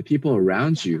deed, the people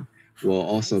around you will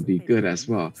also be good as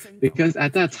well. Because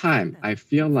at that time, I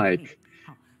feel like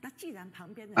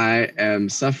I am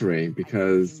suffering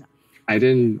because I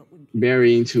didn't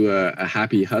marry into a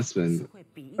happy husband,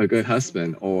 a good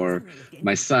husband, or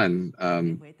my son,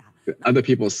 other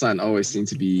people's son always seem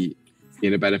to be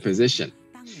in a better position.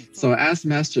 So I asked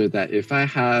Master that if I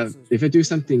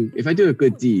do a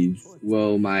good deed,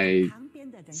 will my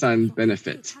son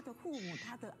benefit?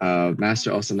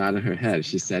 Master also nodded her head.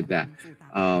 She said that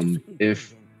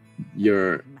if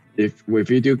you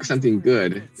do something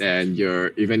good, then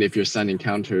even if your son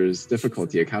encounters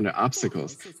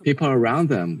obstacles, people around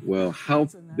them will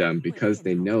help them because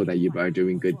they know that you are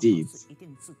doing good deeds.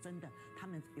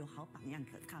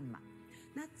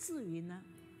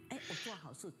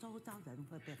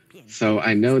 So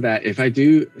I know that if I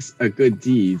do a good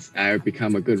deed, I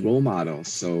become a good role model.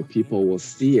 So people will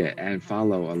see it and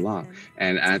follow along.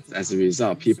 And as a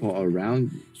result, people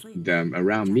around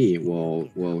me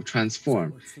will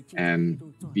transform and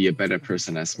be a better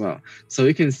person as well. So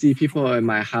you can see people in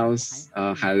my house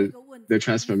have the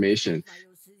transformation.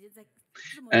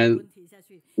 And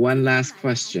one last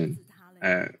question.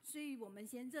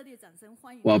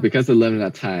 Well, because of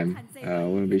limited time, I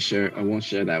won't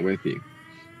share that with you.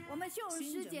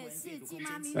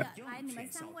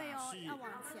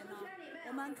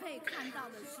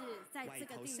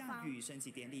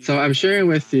 So I'm sharing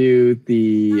with you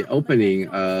the opening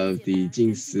of the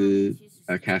Jingsi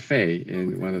Cafe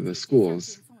in one of the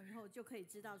schools.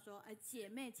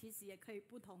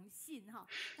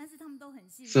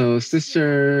 So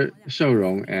Sister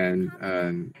Xiu-Rong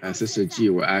and Sister Ji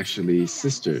were actually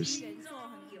sisters.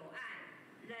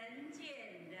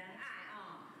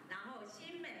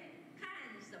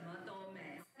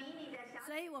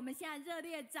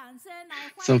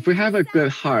 So if we have a good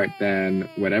heart, then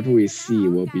whatever we see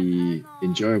will be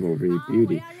enjoyable, very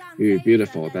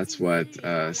beautiful. That's what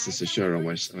Sister Xiu-Rong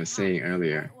was saying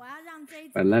earlier.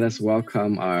 But let us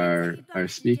welcome our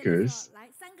speakers.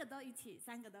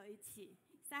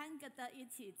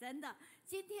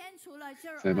 So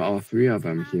I have all 3 of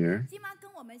them here.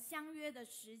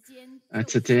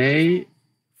 Today,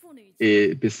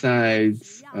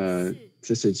 besides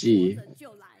Sister Ji,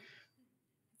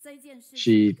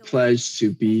 she pledged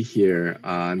to be here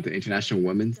on the International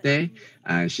Women's Day.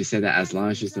 And she said that as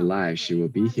long as she's alive, she will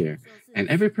be here. And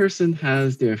every person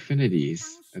has their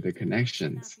affinities, their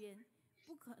connections.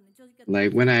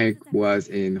 Like when I was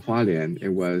in Hualien, it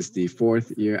was the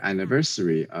 4th year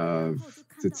anniversary of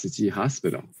the Tzu Chi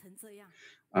Hospital.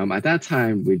 At that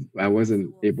time, I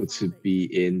wasn't able to be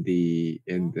in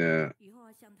the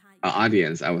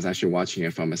audience. I was actually watching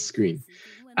it from a screen,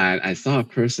 and I saw a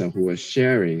person who was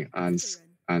sharing on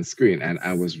screen, and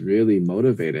I was really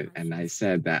motivated. And I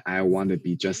said that I want to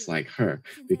be just like her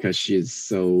because she is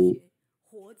so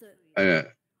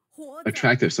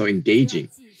attractive, so engaging.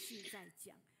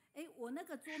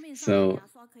 So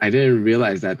I didn't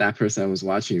realize that that person I was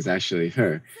watching is actually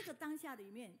her.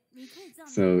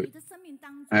 So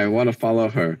I want to follow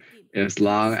her. As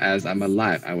long as I'm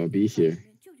alive, I will be here.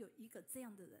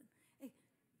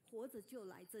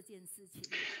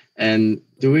 And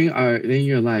during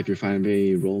your life, you find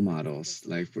many role models.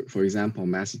 Like, for example,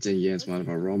 Master Jing-Yang is one of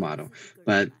our role models.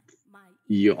 But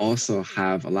you also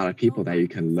have a lot of people that you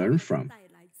can learn from.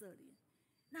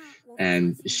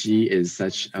 And she is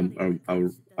such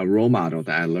a role model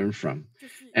that I learned from.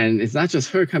 And it's not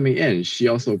just her coming in. She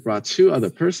also brought 2 other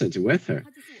persons with her.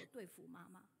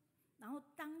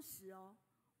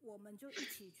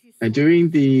 And during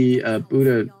the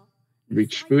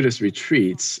Buddhist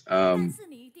retreats,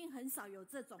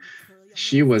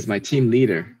 she was my team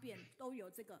leader.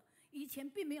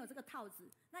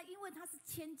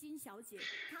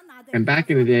 And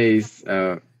back in the days,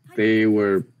 they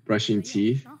were brushing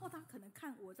teeth.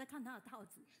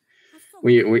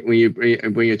 When you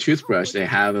bring your toothbrush, they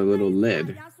have a little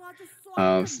lid.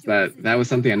 But that was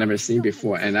something I never seen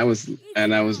before, and I was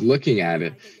looking at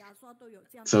it.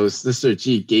 So Sister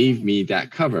Ji gave me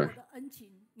that cover,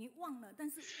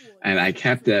 and I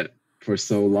kept it for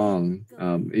so long.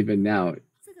 Even now,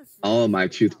 all of my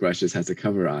toothbrushes has a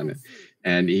cover on it,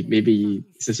 and maybe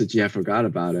Sister Ji had forgot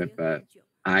about it, but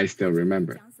I still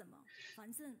remember.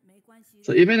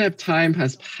 So even if time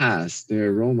has passed, they're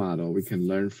a role model we can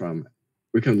learn from.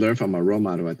 We can learn from a role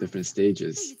model at different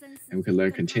stages, and we can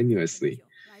learn continuously.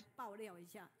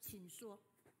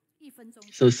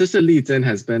 So Sister Li-Zhen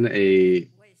has been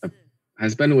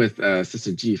with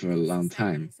Sister Ji for a long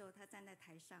time.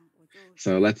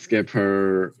 So let's give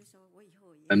her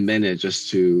a minute just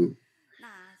to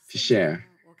share.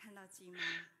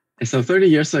 And so 30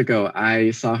 years ago,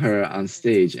 I saw her on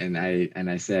stage, and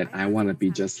I said, I want to be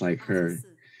just like her.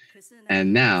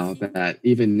 And now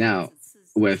even now,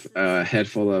 with a head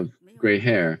full of gray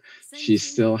hair, she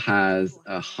still has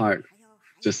a heart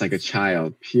just like a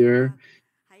child, pure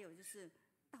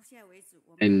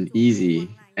and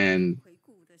easy and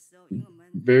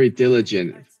very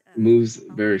diligent, moves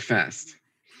very fast.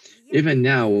 Even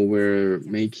now, when we're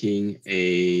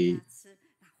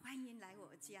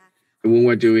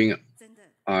doing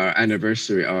our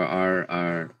anniversary or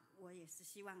our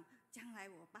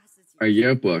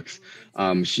yearbooks,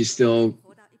 she still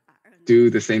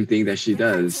do the same thing that she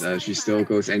does. She still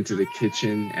goes into the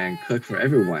kitchen and cook for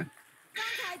everyone.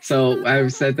 So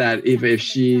I've said that if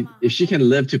she can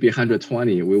live to be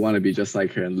 120, we want to be just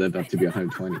like her and live up to be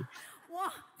 120.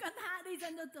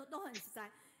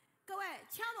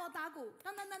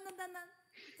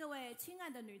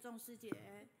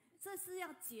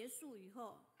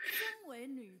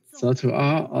 So to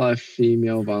all our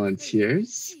female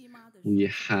volunteers, we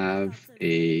have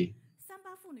a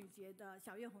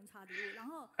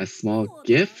small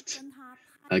gift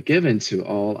given to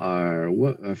all our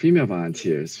female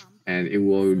volunteers, and it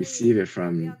will receive it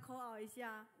from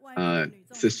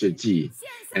Sister Ji,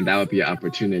 and that will be an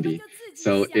opportunity.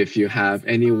 So if you have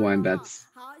anyone that's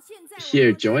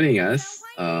here joining us,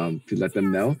 to let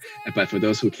them know. But for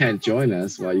those who can't join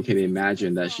us, well, you can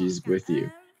imagine that she's with you.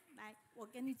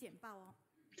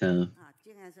 So,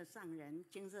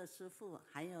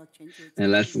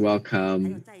 and let's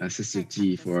welcome Sister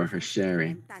Ji for her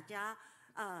sharing.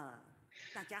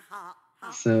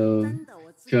 So,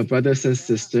 to our brothers and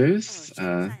sisters,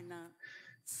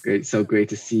 so great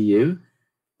to see you.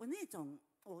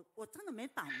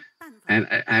 And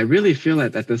I really feel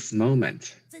that at this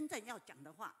moment,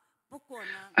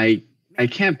 I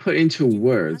can't put into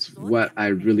words what I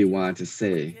really want to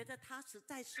say.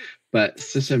 But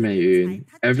Sister Mei-Hui,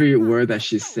 every word that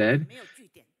she said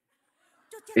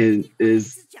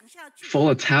is full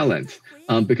of talent.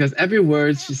 Because every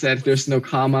word she said, there's no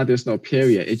comma, there's no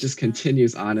period. It just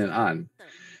continues on and on.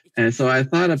 And so I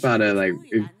thought about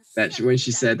it when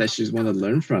she said that she's want to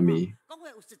learn from me,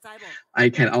 I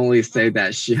can only say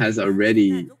that she has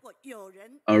already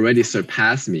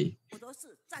surpassed me.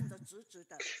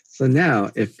 So now,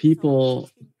 if people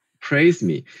praise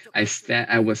me,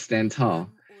 I will stand tall,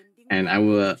 and I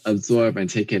will absorb and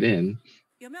take it in,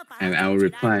 and I will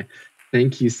reply,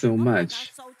 "Thank you so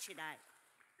much."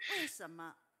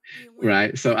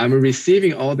 Right? So I'm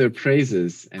receiving all their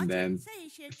praises and then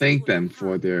thank them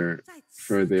for their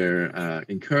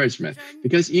encouragement,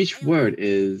 because each word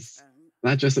is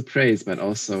not just a praise but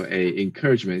also a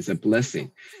encouragement. It's a blessing.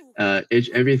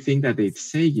 Everything that they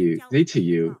say to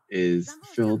you is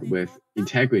filled with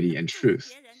integrity and truth.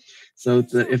 So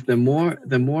if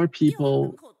the more people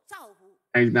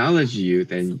acknowledge you,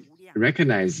 then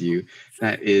recognize you,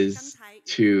 that is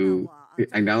to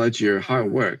acknowledge your hard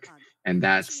work, and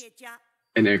that's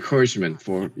an encouragement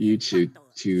for you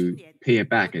to pay it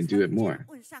back and do it more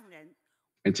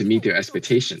and to meet their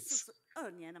expectations.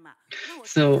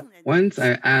 So once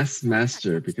I asked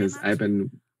Master, because I've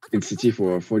been in Tzu Chi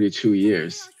for 42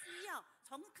 years,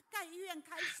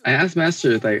 I asked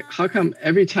Master, like, how come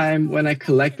every time when I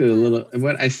collected a little,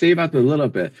 when I save up a little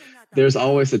bit, there's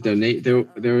always a donate.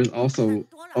 There is also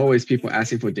always people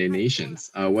asking for donations,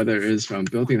 whether it is from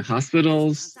building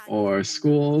hospitals or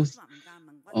schools.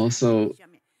 Also,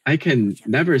 I can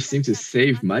never seem to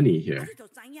save money here.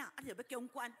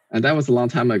 And that was a long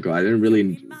time ago. I didn't really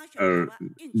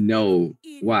know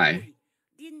why.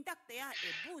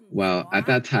 Well, at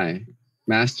that time,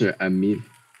 Master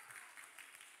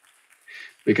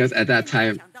because at that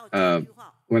time,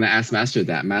 when I asked Master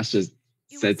that, Master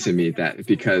said to me that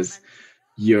because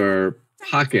your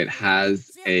pocket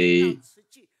has a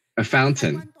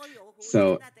fountain,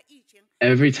 so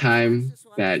every time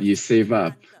that you save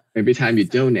up, every time you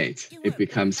donate, it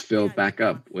becomes filled back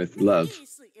up with love.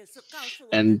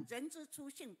 And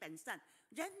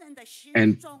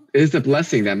it's a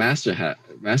blessing that Master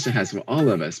has for all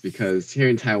of us, because here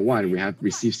in Taiwan, we have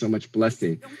received so much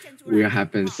blessing. We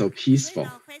have been so peaceful.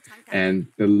 And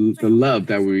the love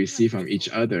that we receive from each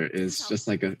other is just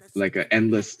like an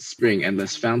endless spring,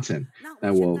 endless fountain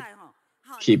that will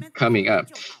keep coming up.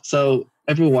 So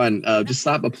everyone, just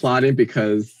stop applauding,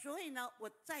 because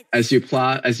as you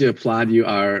applaud, you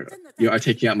are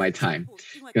taking up my time,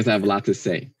 because I have a lot to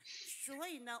say.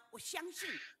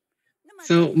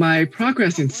 So my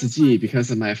progress in Tzu Chi, because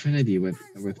of my affinity with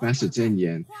Master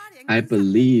Jing-Yang, I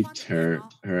believed her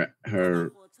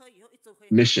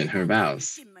mission, her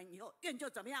vows.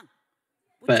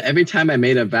 But every time I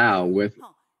made a vow with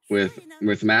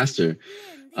Master,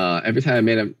 every time I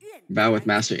made a vow with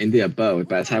Master in the abode,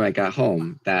 by the time I got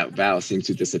home, that vow seemed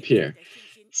to disappear.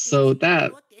 So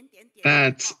that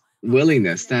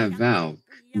willingness, that vow,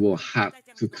 will have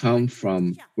to come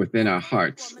from within our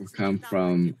hearts, will come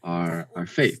from our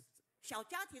faith.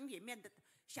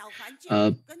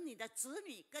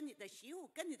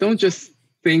 Don't just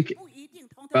think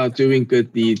about doing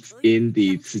good deeds in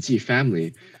the Tzu Chi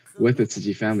family, with the Tzu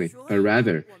Chi family, but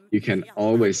rather you can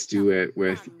always do it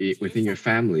within your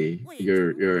family,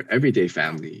 your everyday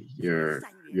family, your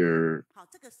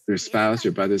spouse,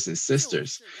 your brothers and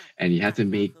sisters, and you have to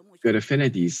make good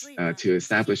affinities to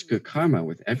establish good karma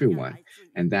with everyone,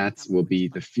 and that will be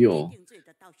the fuel.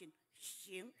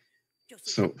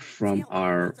 So from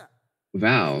our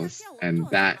vows, and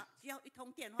that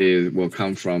will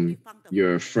come from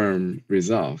your firm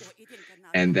resolve,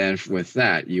 and then with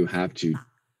that you have to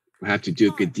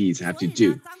do good deeds. Have to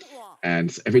do. And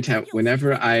every time,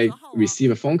 whenever I receive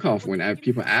a phone call, whenever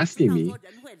people asking me,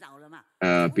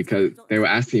 because they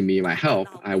were asking me my help,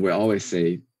 I would always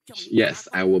say, yes,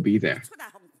 I will be there.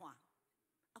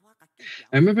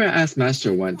 I remember I asked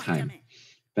Master one time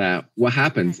that what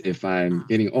happens if I'm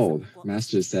getting old.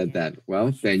 Master said that,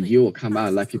 well, then you will come out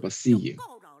and let people see you.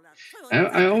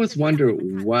 I always wonder,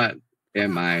 what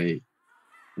am I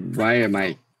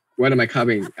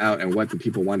coming out, and what do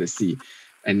people want to see?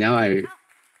 And now I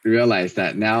realize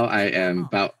that now I am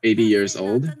about 80 years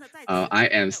old. I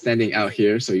am standing out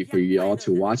here for you all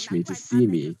to watch me, to see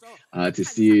me, to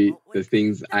see the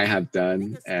things I have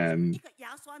done and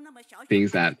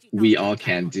things that we all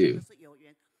can do.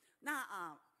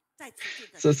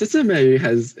 So Sister Mei-Hui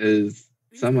is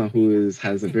someone who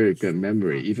has a very good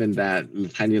memory. Even that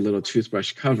tiny little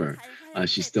toothbrush cover,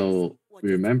 she still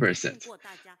remembers it.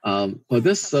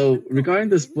 So regarding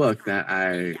this book that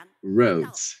I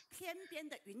wrote,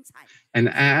 and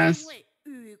I asked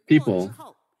people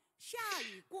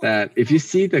that if you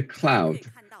see the cloud,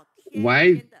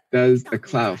 why does the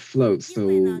cloud float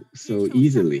so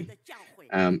easily?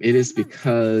 It is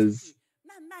because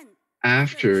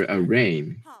after a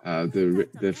rain,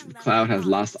 the cloud has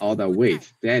lost all that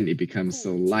weight. Then it becomes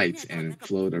so light and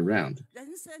float around.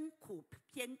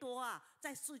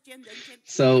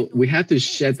 So we have to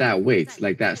shed that weight,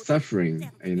 like that suffering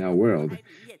in our world.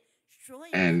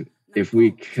 And if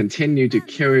we continue to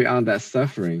carry on that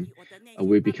suffering,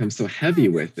 we become so heavy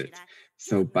with it.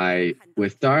 So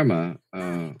with Dharma,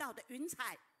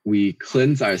 we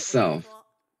cleanse ourselves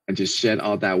and just shed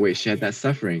all that weight, shed that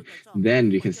suffering.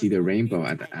 Then you can see the rainbow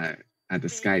at the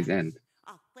sky's end.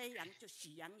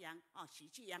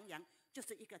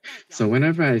 So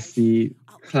whenever I see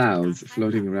clouds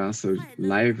floating around so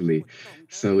lively,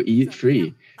 so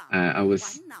free, I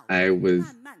would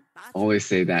always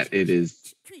say that it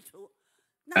is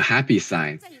a happy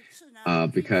sign,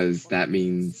 because that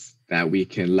means that we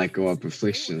can let go of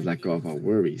afflictions, let go of our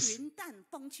worries.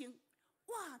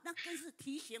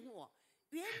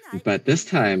 But this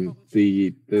time,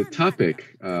 the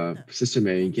topic Sister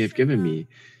Mary gave given me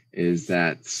is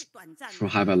that to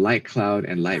have a light cloud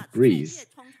and light breeze.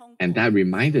 And that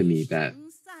reminded me that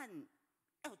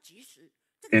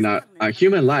in our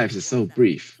human lives is so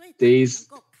brief.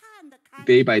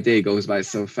 Day by day goes by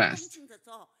so fast.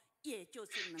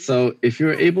 So if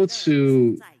you're able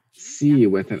to see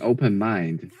with an open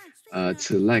mind,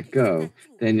 to let go,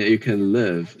 then you can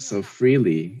live so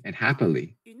freely and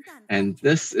happily. And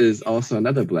this is also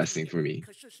another blessing for me.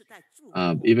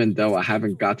 Even though I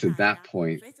haven't got to that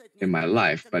point in my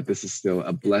life, but this is still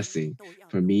a blessing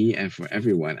for me and for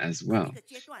everyone as well.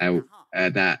 And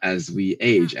that as we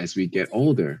age, as we get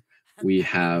older, we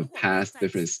have passed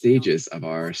different stages of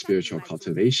our spiritual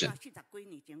cultivation.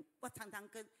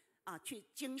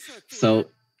 So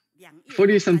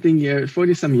 40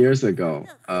 some years ago,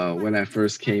 when I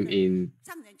first came in,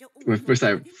 when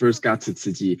I first got to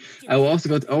Tzu Chi, I will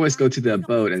also always go to the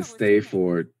abode and stay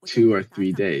for 2 or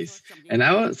 3 days. And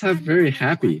I was very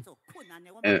happy.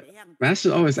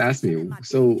 Master always asked me,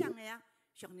 so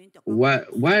why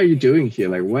are you doing here?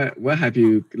 Like, what have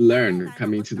you learned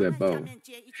coming to the abode?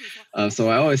 So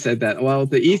I always said that, well,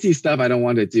 the easy stuff I don't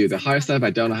want to do. The hard stuff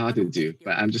I don't know how to do,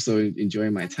 but I'm just so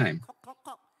enjoying my time.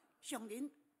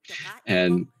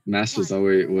 And Masters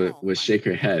always would shake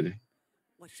her head.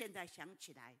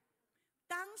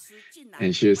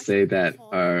 And she would say that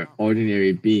are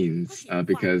ordinary beings,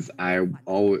 because I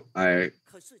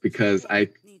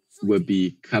would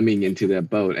be coming into the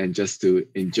boat and just to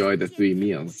enjoy the 3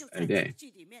 meals a day.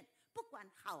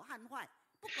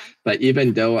 But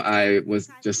even though I was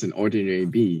just an ordinary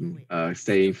being,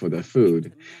 staying for the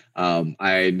food,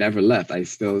 I never left. I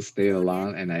still stayed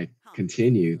along, and I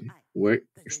continued with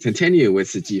Tzu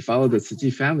Chi, followed the Tzu Chi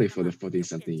family for the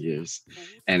 40-something years.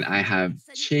 And I have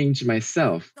changed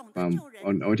myself from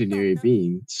an ordinary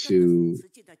being to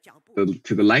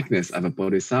the likeness of a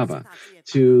bodhisattva,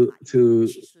 to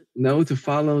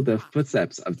follow the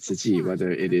footsteps of Tzu Chi,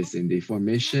 whether it is in the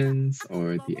formations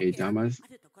or the 8 dharmas,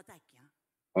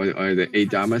 or the 8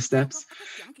 dharma steps.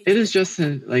 It is just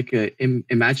like an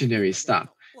imaginary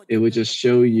stop. It will just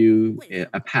show you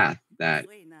a path that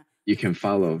you can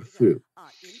follow through.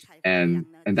 And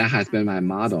that has been my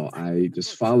model. I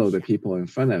just follow the people in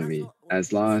front of me.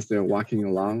 As long as they're walking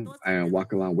along, I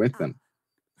walk along with them.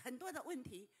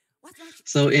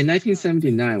 So in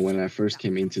 1979, when I first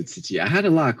came into Tzu Chi, I had a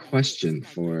lot of questions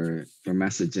for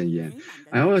Master Jing-Yang.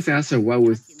 I always asked her what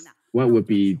would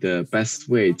be the best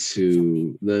way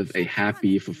to live a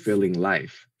happy, fulfilling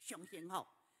life.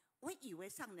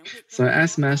 So I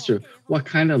asked Master, what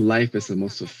kind of life is the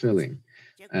most fulfilling?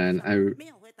 And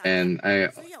I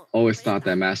always thought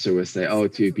that Master would say, oh,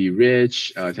 to be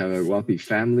rich, to have a wealthy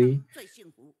family.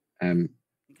 And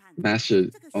Master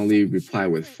only replied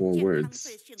with 4 words: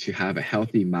 to have a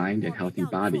healthy mind and healthy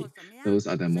body. Those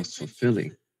are the most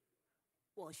fulfilling.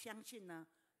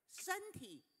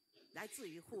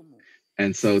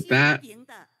 And so that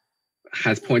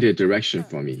has pointed direction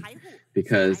for me,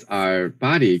 because our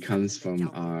body comes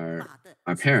from our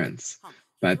parents,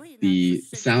 but the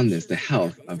soundness, the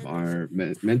health of our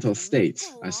mental state,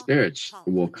 our spirit,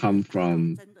 will come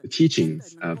from the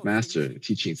teachings of Master, the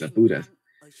teachings of Buddha.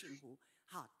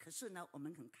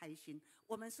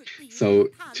 So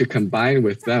to combine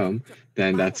with them,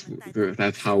 then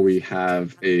that's how we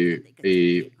have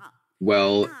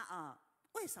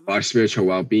our spiritual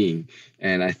well-being.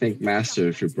 And I think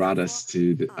Master who brought us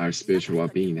to our spiritual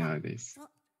well-being nowadays.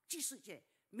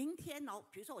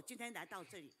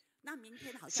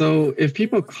 So if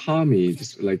people call me,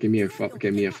 just like give me a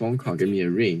phone call, give me a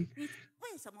ring,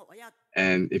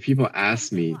 and if people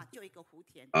ask me,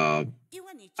 I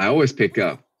always pick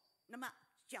up,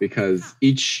 because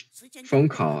each phone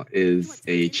call is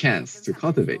a chance to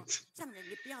cultivate.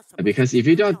 Because if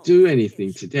you don't do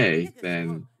anything today,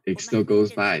 then it still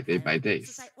goes by day by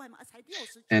days.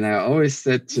 And I always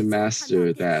said to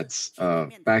Master that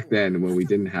back then, when we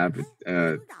didn't have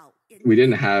a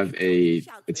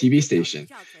TV station,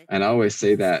 and I always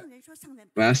say that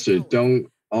Master,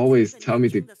 don't always tell me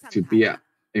to be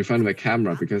in front of a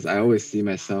camera because I always see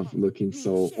myself looking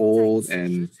so old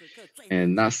and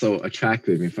not so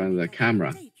attractive in front of the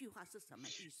camera.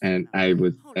 And I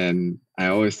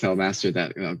always tell Master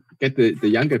that get the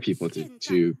younger people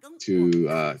to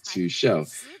show.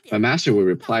 But Master would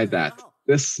reply that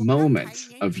this moment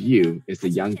of you is the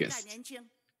youngest.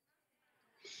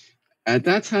 At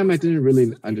that time, I didn't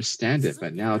really understand it,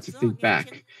 but now to think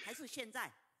back,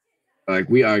 like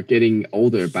we are getting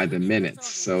older by the minute.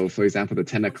 So, for example, the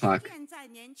 10 o'clock,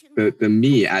 the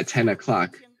me at 10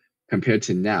 o'clock compared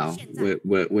to now,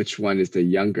 which one is the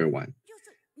younger one?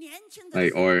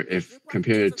 Like, or if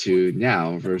compared to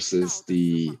now versus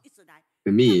the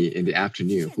me in the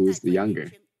afternoon, who is the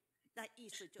younger?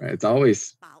 Right? It's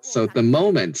always so the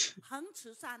moment.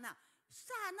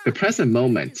 The present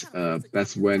moment,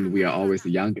 that's when we are always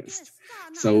the youngest.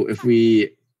 So if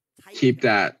we keep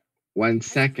that 1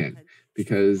 second,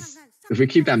 because if we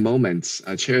keep that moment,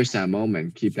 cherish that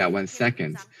moment, keep that 1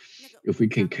 second, if we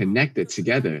can connect it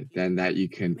together, then that you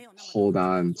can hold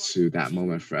on to that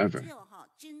moment forever.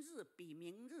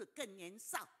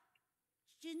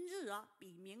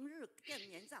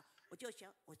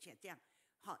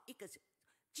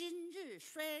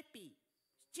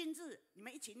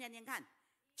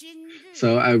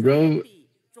 So I wrote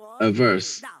a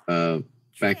verse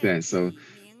back then, so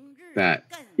that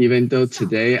even though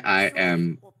today I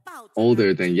am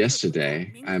older than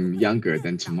yesterday, I'm younger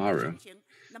than tomorrow.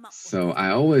 So I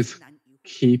always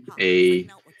keep a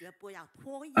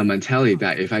mentality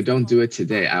that if I don't do it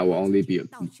today, I will only be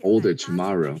older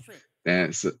tomorrow.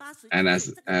 And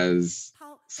as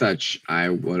such, I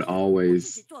would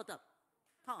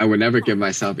never give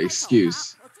myself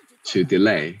excuse to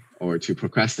delay or to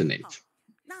procrastinate.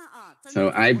 So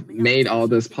I made all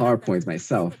those PowerPoints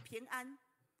myself.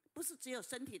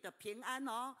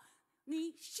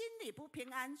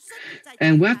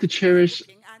 And we have to cherish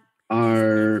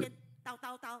our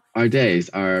days,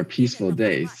 our peaceful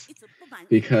days,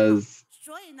 because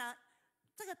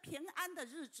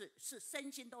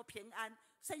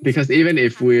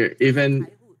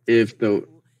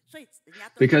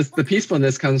because the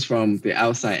peacefulness comes from the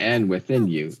outside and within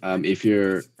you.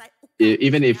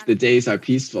 Even if the days are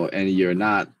peaceful and you're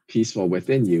not peaceful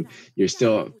within you, you're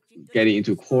still getting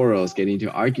into quarrels, getting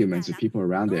into arguments with people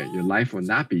around there. Your life will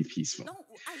not be peaceful.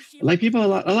 Like a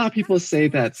lot of people say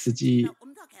that Tzu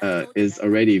Chi is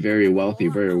already very wealthy,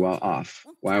 very well off.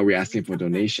 Why are we asking for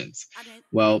donations?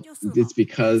 Well, it's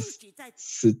because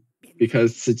Tzu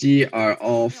Chi are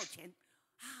all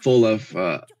full of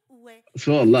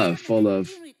love, full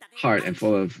of heart, and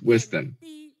full of wisdom.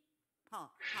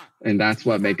 And that's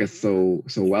what makes us so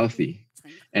wealthy.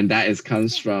 And that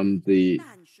comes from the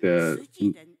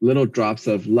little drops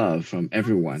of love from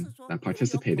everyone that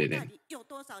participated in.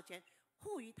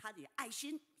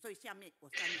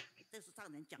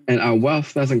 And our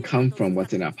wealth doesn't come from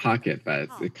what's in our pocket, but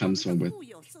it comes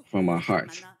from our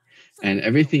heart. And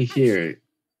everything here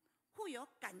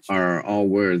are all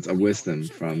words of wisdom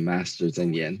from Master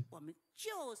Jing-Yang.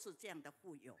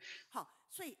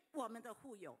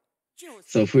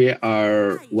 So if we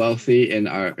are wealthy and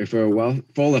if we're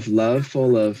full of love,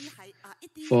 full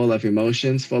of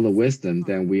emotions, full of wisdom,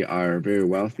 then we are very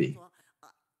wealthy.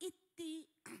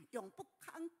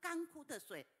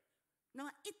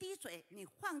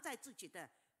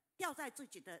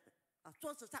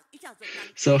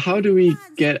 So how do we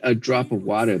get a drop of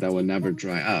water that will never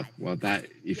dry up? Well, that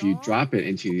if you drop it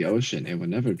into the ocean, it will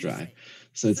never dry.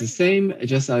 So it's the same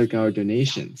just like our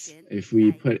donations. If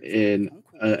we put in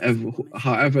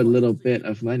however little bit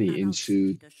of money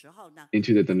into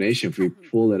the donation, if we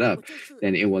pull it up,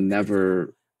 then it will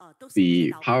never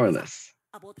be powerless.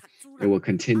 It will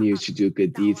continue to do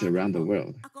good deeds around the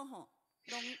world.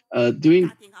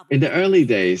 In the early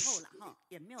days,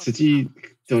 Tzu Chi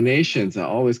donations are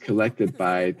always collected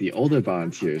by the older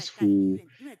volunteers who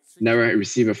never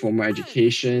received a formal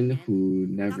education, who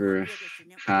never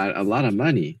had a lot of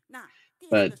money,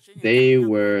 but they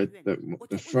were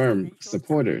the firm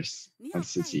supporters of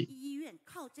Tzu Chi.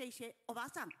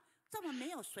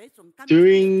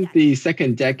 During the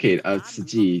second decade of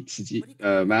Tzu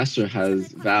Chi, Master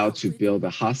has vowed to build a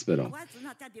hospital.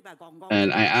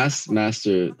 And I asked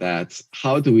Master that,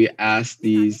 how do we ask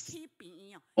these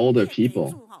older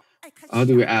people? How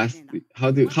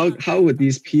would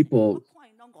these people,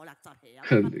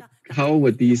 how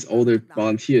would these older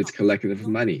volunteers collect enough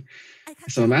money?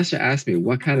 So Master asked me,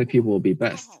 what kind of people will be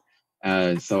best?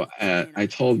 So I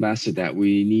told Master that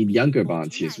we need younger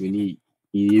volunteers. We need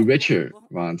richer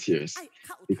volunteers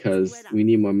because we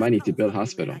need more money to build a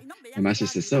hospital. And Master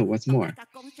said, so what's more?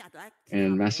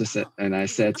 And Master said, and I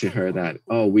said to her that,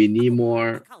 oh, we need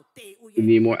more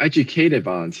educated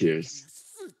volunteers.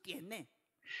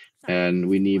 And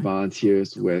we need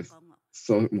volunteers with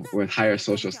higher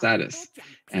social status.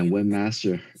 And when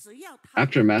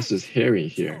after Master's hearing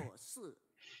here,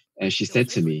 and she said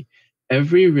to me,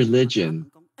 every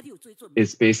religion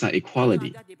is based on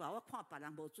equality.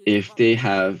 If they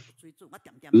have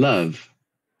love,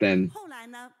 then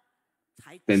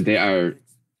they are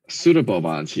suitable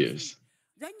volunteers.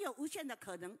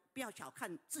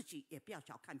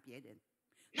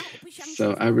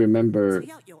 So I remember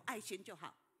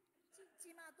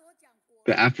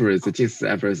the aphorism, the Jing-Si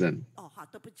aphorism.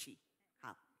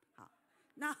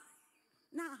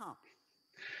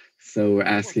 So we're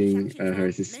asking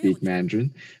her to speak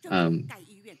Mandarin.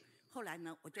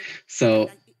 So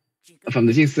from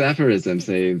the Jing-Si aphorism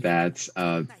saying that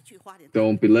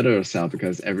don't belittle yourself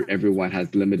because everyone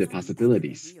has limited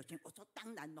possibilities.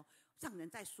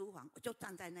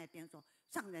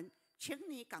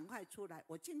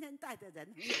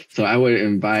 So I would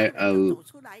invite I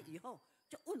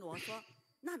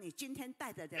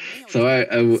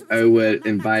would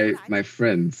invite my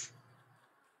friends.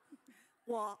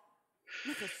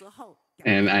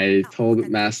 And I told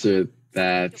Master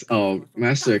that, oh,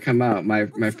 Master, come out.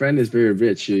 My friend is very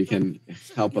rich. He can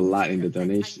help a lot in the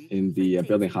donation in the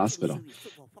building hospital.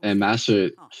 And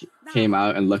Master came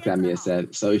out and looked at me and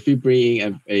said, so if you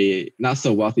bring a not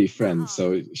so wealthy friend,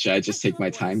 so should I just take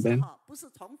my time then?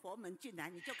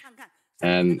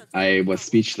 And I was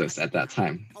speechless at that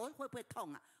time.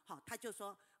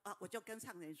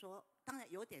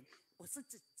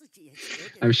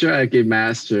 I'm sure I gave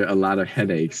Master a lot of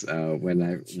headaches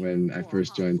when I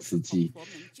first joined Tzu Chi.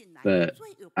 But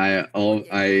I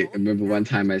remember one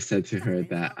time I said to her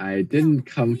that I didn't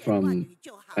come from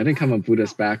a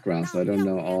Buddhist background, so I don't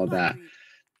know all that.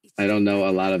 I don't know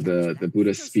a lot of the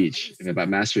Buddhist speech. But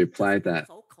Master replied that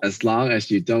as long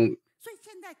as you don't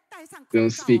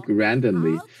speak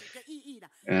randomly,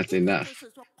 that's enough.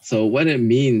 So what it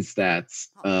means that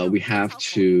we have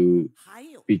to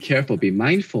be careful, be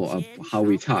mindful of how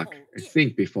we talk,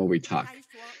 think before we talk.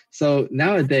 So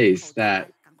nowadays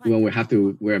that when we have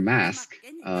to wear a mask,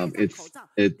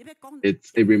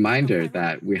 it's a reminder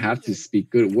that we have to speak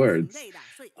good words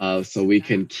so we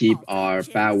can keep our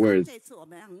bad words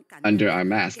under our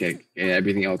mask and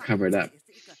everything all covered up.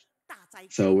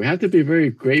 So we have to be very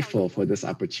grateful for this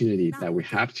opportunity that we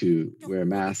have to wear a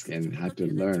mask and have to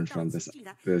learn from this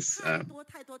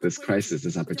crisis,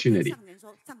 this opportunity.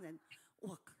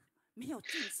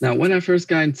 Now, when I first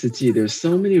got into Tzu Chi, there's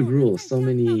so many rules, so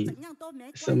many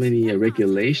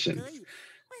regulations,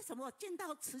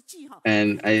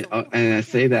 and I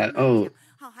say that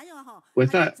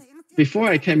before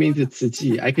I came into Tzu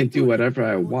Chi, I can do whatever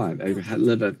I want. I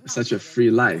live such a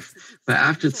free life. But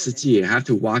after Tzu Chi, I have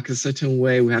to walk a certain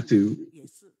way. We have to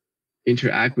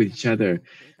interact with each other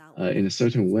in a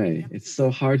certain way. It's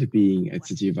so hard to being a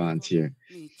Tzu Chi volunteer.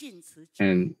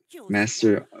 And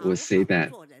Master would say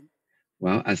that,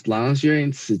 well, as long as you're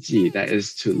in Tzu Chi, that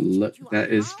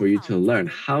is for you to learn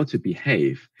how to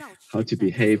behave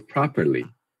properly.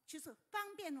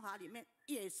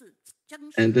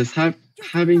 And this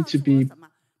having to be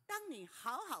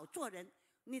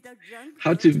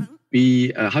how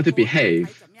to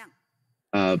behave.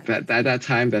 At that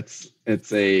time,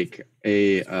 it's a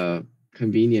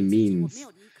convenient means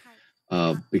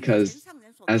because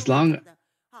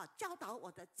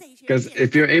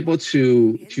if you're able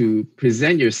to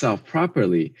present yourself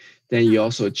properly, then you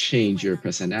also change your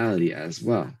personality as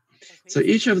well. So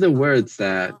each of the words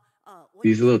that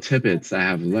these little tidbits I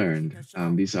have learned,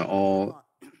 these are all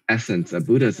essence of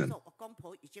Buddhism.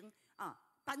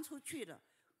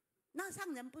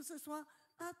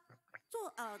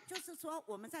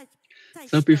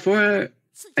 So before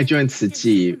I joined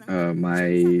Tzu Chi,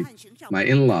 my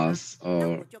in-laws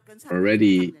are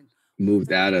already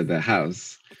moved out of the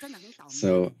house.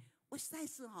 So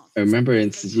I remember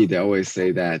in Tzu Chi, they always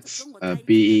say that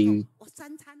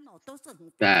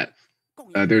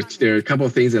there are a couple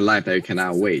of things in life that you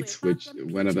cannot wait, which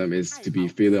one of them is to be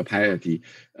filial piety,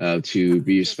 to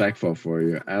be respectful for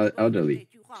your elderly.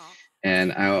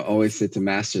 And I always say to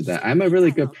Master that I'm a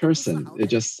really good person.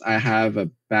 I have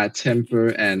a bad temper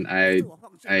and I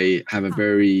have a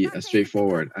very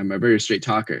straightforward. I'm a very straight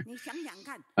talker.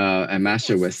 And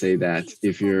Master would say that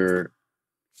if you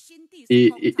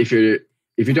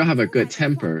don't have a good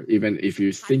temper, even if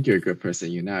you think you're a good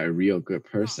person, you're not a real good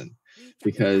person.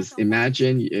 Because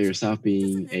imagine yourself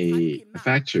being a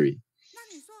factory,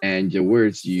 and the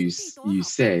words you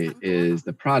say is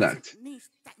the product.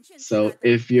 So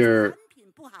if you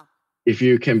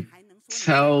can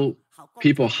tell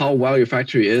people how well your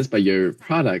factory is, but your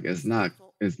product is not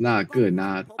good,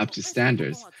 not up to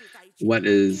standards. What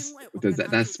is does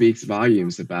that speaks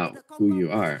volumes about who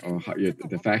you are or how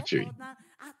the factory.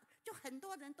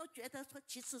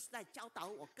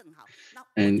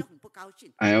 And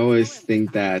I always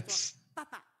think that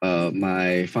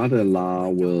my father-in-law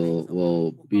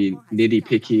will be nitty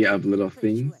picky of little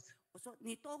things.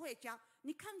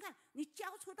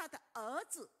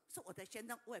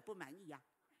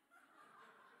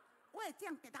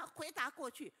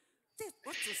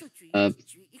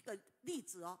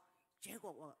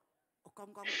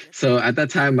 So at that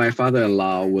time, my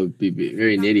father-in-law would be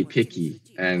very nitty picky,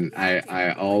 and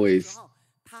I always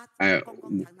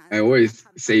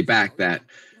say back that,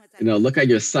 look at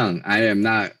your son. I am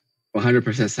not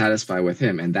 100% satisfied with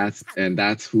him, and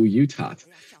that's who you taught,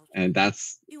 and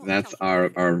that's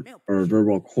our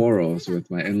verbal quarrels with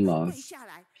my in-laws.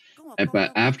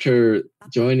 But after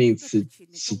joining Tzu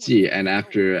Chi, and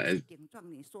after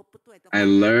I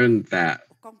learned that,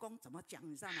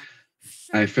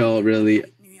 I felt really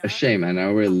ashamed, and I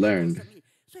already learned.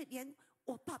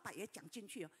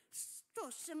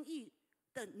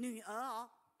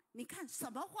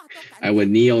 I would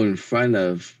kneel in front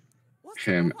of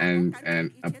him and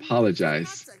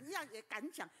apologize.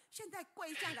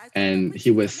 And he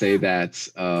would say that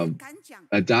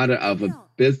a daughter of a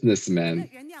businessman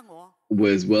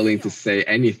was willing to say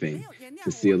anything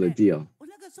to seal the deal.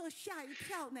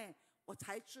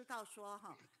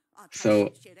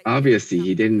 So obviously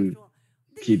he didn't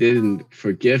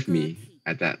forgive me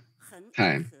at that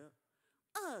time.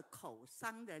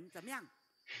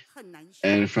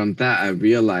 And from that, I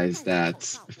realized that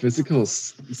physical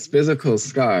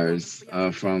scars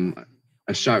from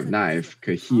a sharp knife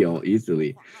could heal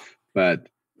easily, but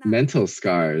mental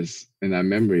scars in our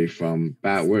memory from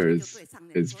bad words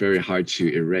is very hard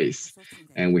to erase.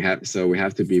 And we have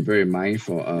to be very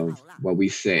mindful of what we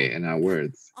say in our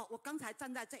words.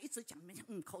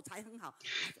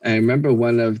 I remember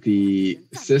one of the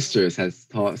sisters has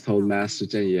told Master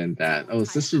Zhen that,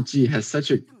 Sister Ji has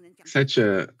such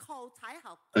a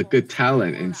good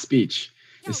talent in speech.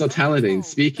 You're so talented in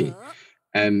speaking.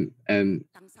 And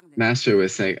Master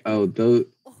was saying,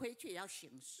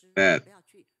 that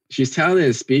she's talented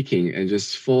in speaking and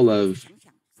just full of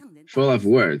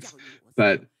words,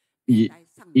 but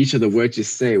each of the words you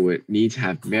say would need to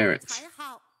have merit.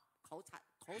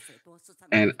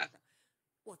 And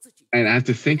I have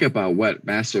to think about what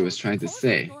Master was trying to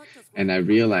say, and I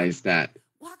realized that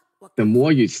the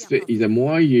more you say,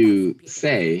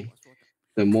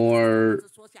 the more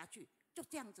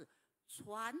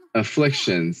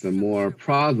afflictions, the more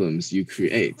problems you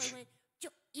create.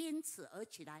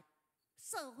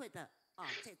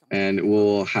 And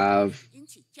will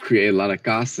create a lot of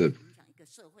gossip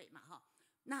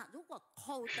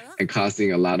and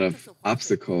causing a lot of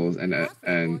obstacles and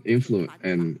influence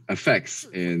and effects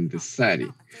in the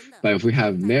society. But if we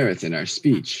have merit in our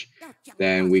speech,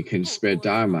 then we can spread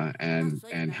Dharma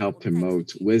and help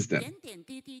promote wisdom.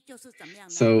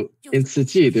 So in Tzu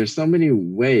Chi, there's so many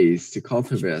ways to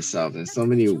cultivate ourselves, and so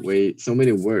many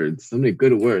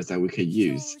good words that we could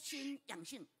use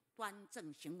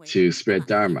to spread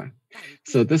Dharma.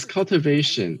 So this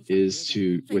cultivation is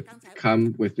to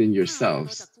come within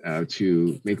yourselves,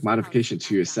 to make modification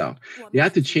to yourself. You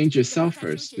have to change yourself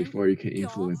first before you can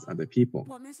influence other people.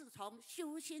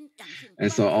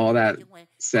 And so all that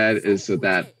said is so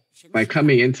that by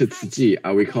coming into Tzu Chi,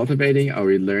 are we cultivating, are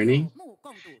we learning?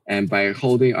 And by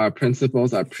holding our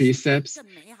principles, our precepts,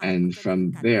 and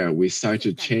from there we start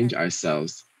to change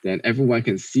ourselves, then everyone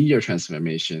can see your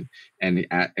transformation and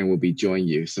will be joining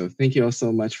you. So thank you all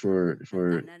so much for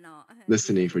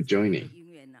listening, for joining.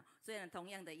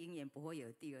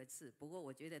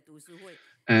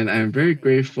 And I'm very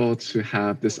grateful to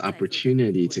have this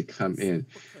opportunity to come in.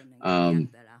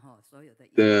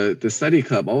 The study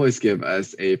club always give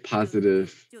us a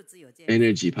positive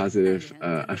energy, positive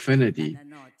affinity,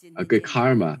 a good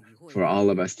karma for all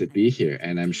of us to be here.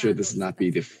 And I'm sure this will not be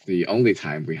the only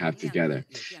time we have together.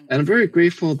 And I'm very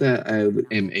grateful that I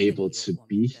am able to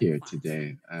be here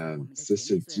today.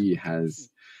 Sister Ji has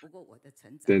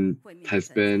been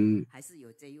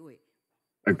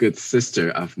a good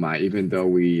sister of mine, even though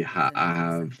we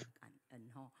have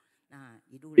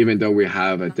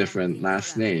a different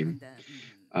last name.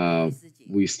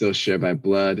 We still share by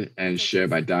blood and share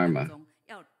by Dharma.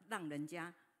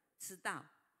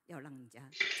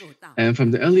 And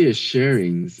from the earlier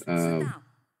sharings,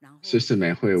 Sister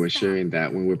Mei-Hui was sharing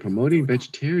that when we're promoting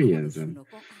vegetarianism,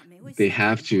 they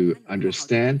have to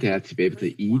understand, they have to be able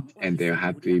to eat, and they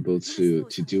have to be able to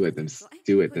do it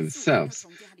themselves.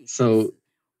 So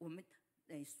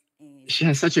she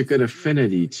has such a good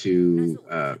affinity to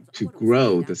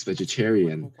grow this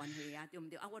vegetarian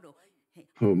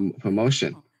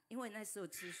promotion.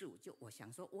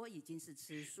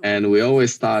 And we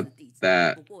always thought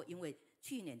that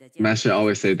Master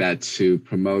always said that to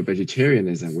promote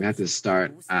vegetarianism, we have to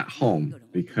start at home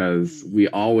because we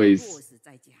always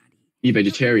eat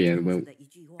vegetarian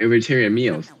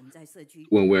meals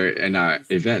when we're in our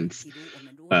events.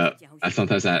 But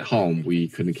sometimes at home, we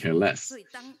couldn't care less.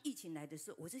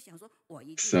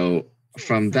 So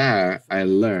from there, I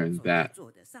learned that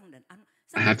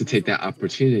I have to take that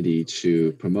opportunity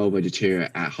to promote vegetarian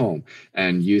at home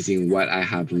and using what I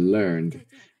have learned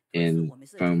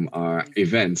from our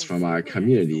events, from our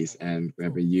communities, and we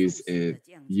have use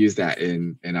that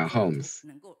in our homes.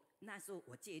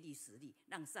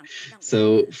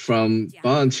 So from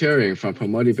volunteering, from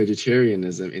promoting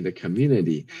vegetarianism in the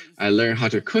community, I learned how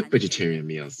to cook vegetarian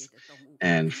meals.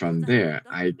 And from there,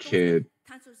 I could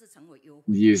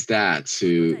use that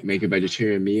to make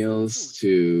vegetarian meals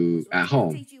at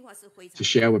home, to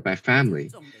share with my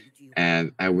family.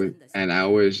 And I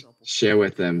always share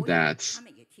with them that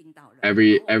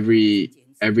every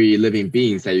living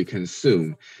beings that you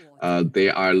consume, they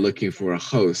are looking for a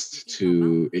host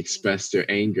to express their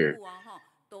anger.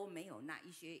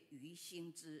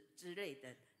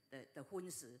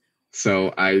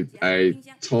 So I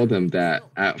told them that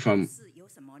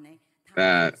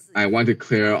that I want to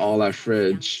clear all our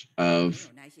fridge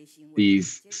of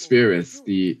these spirits,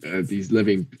 these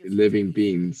living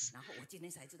beings.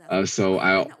 So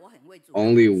I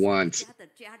only want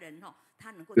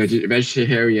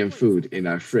vegetarian food in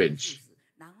our fridge.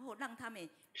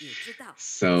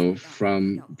 So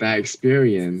from that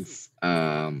experience,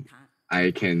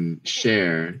 I can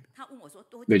share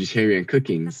vegetarian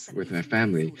cookings with my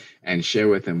family and share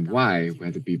with them why we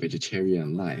have to be vegetarian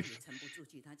in life.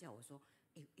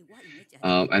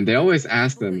 And they always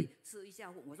ask them,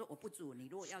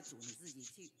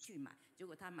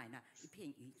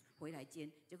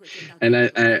 and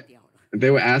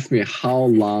they would ask me how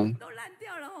long.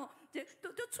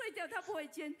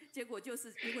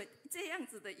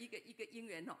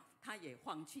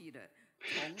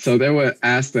 So they would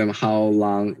ask them how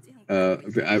long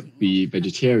I'd be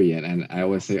vegetarian, and I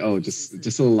would say, oh, just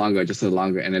a little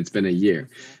longer, and it's been a year.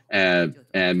 And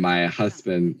my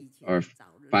husband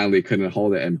finally couldn't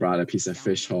hold it and brought a piece of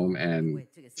fish home and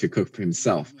to cook for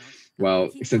himself. Well,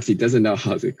 since he doesn't know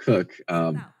how to cook,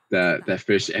 that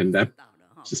fish ended up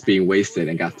just being wasted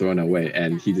and got thrown away,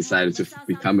 and he decided to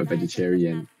become a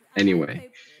vegetarian anyway.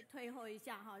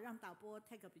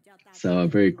 So I'm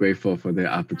very grateful for the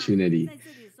opportunity.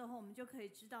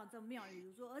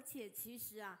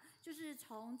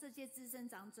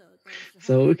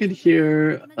 So we could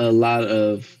hear a lot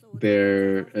of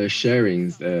their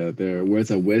sharings, their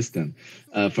words of wisdom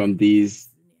from these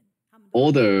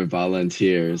older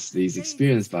volunteers, these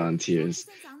experienced volunteers.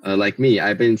 Like me,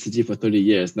 I've been in Tzu Chi for 30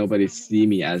 years. Nobody see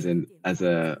me as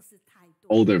a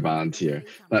older volunteer,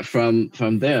 but from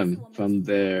them, from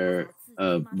their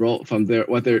role, from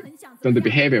the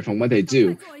behavior, from what they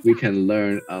do, we can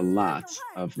learn a lot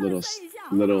of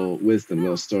little wisdom,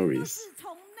 little stories.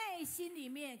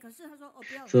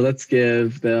 So let's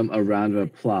give them a round of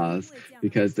applause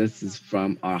because this is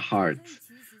from our heart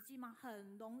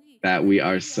that we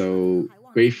are so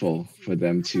grateful for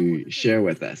them to share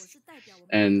with us.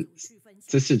 And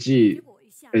Sister Ji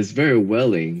is very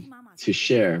willing to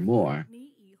share more.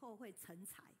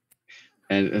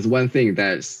 And there's one thing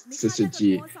that Sister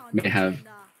Ji may have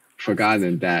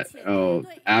forgotten, that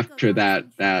after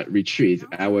that retreat,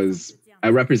 I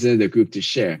represented the group to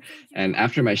share. And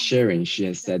after my sharing, she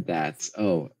has said that,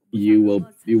 you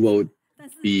will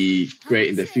be great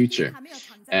in the future.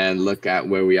 And look at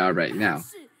where we are right now.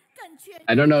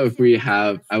 I don't know if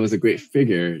I was a great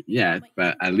figure yet,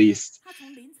 but at least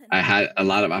I had a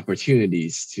lot of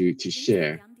opportunities to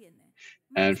share.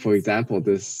 And for example,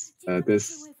 this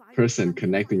person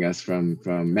connecting us from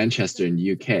Manchester in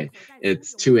UK,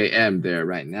 it's 2 a.m. there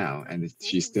right now, and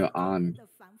she's still on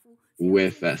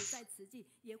with us.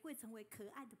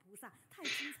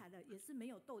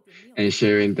 And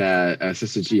sharing that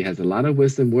Sister Ji has a lot of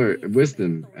wisdom,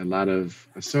 a lot of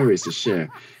stories to share,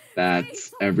 that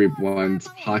everyone's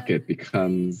pocket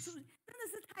becomes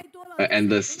an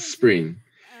endless spring.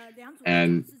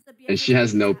 And she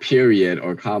has no period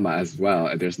or comma as well,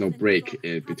 and there's no break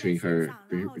between her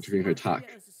talk.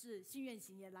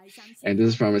 And this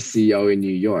is from a CEO in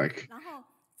New York.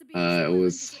 I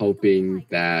was hoping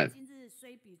that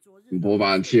more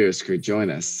volunteers could join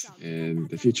us in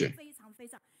the future.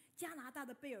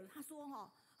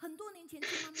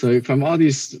 So from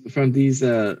these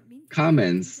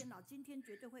comments,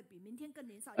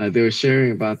 they were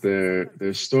sharing about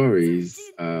their stories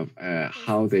of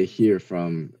how they hear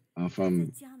from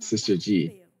Sister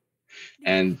G,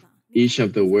 and each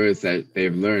of the words that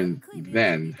they've learned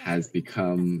then has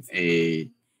become a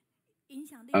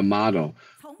model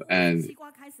and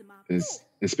is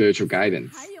spiritual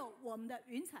guidance.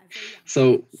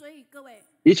 So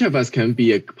each of us can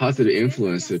be a positive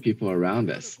influence to the people around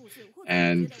us.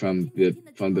 And from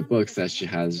the books that she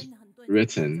has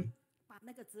written,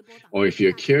 or if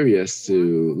you're curious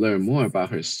to learn more about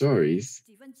her stories,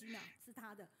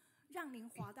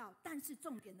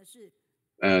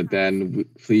 then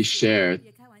please share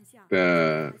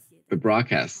the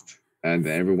broadcast, and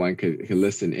everyone could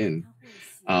listen in.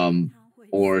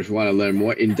 Or if you want to learn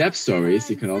more in-depth stories,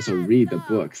 you can also read the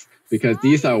books, because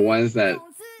these are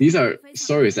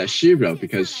stories that she wrote,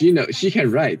 because she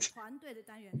can write.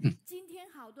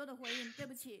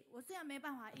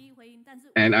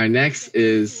 And our next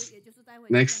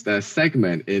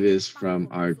segment, it is from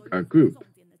our group.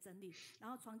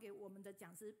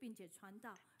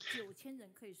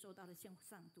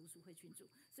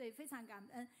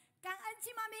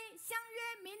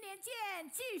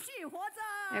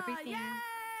 Everything,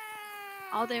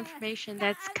 all the information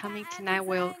that's coming tonight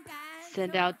will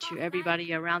send out to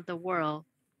everybody around the world.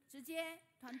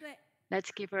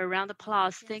 Let's give her a round of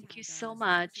applause. Thank you so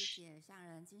much.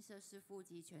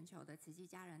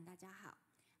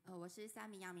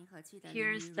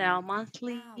 Here's the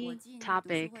monthly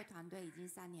topic.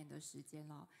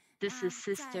 This is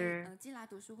Sister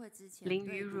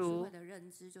Ling-Yu.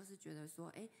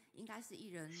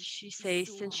 She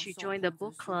says since she joined the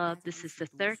book club, this is the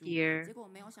 3rd year.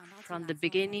 From the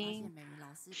beginning,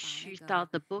 she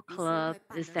thought the book club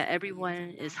is that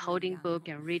everyone is holding book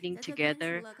and reading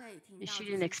together. And she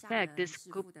didn't expect this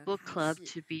book club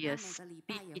to be a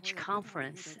speech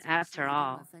conference after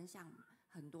all.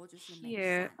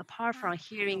 Here, apart from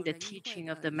hearing the teaching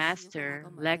of the master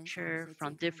lecture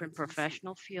from different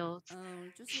professional fields,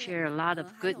 share a lot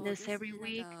of goodness every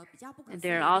week, and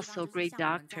there are also great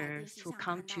doctors who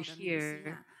come to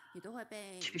here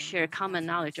to share common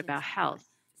knowledge about health.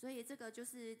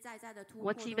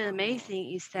 What's even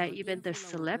amazing is that even the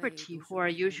celebrity who are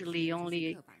usually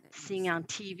only seen on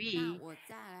TV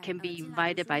can be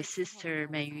invited by Sister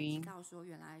Mei-Hui.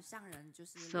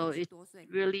 So it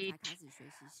really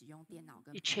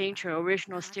changed her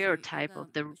original stereotype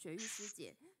of the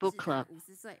book club.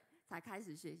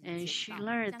 And she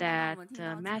learned that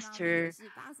the master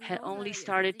had only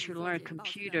started to learn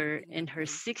computer in her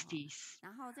 60s.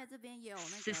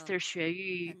 Sister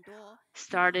Xue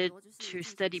started to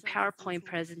study PowerPoint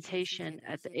presentation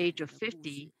at the age of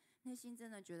 50.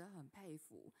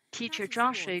 Teacher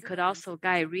Zhang Shui could also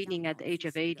guide reading at the age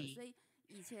of 80.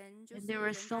 And there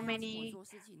were so many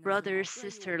brother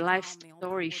sister life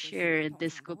stories shared in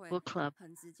this book club.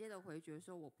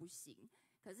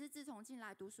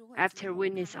 After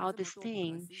witnessing all these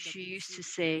things, she used to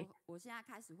say,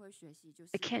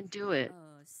 I can't do it.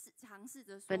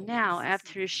 But now,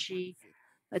 after she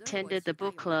attended the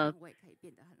book club,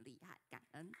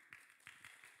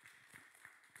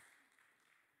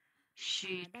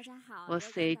 she will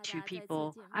say to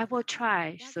people, I will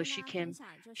try, so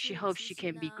she hopes she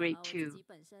can be great too.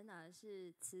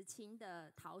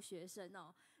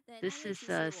 This is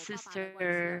a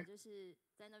sister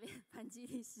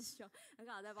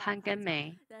Han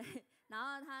Genmei.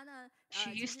 She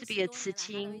used to be a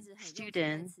Ciqing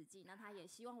student.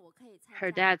 Her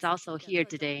dad's also here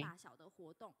today.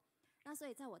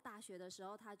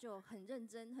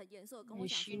 And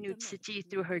she knew Tzu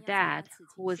through her dad,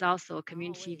 who was also a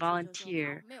community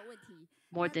volunteer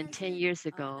more than 10 years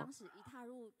ago.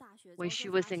 When she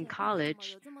was in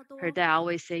college, her dad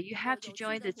always said, you have to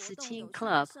join the Tzu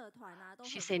club.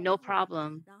 She said, no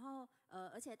problem.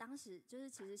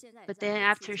 But then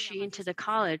after she entered the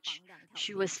college,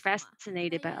 she was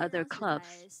fascinated by other clubs.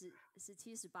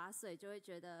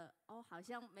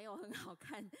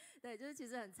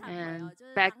 And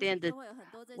back then,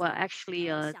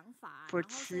 for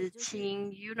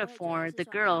Ciqing uniform, the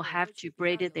girl have to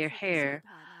braid their hair,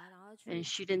 and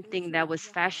she didn't think that was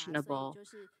fashionable.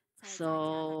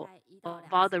 So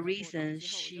of all the reasons,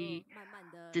 she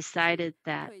decided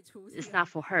that it's not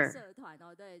for her.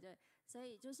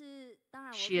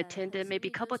 She attended maybe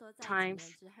a couple of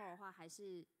times,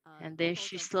 and then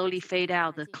she slowly faded out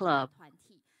of the club.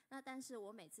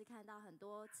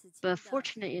 But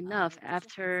fortunate enough,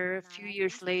 after a few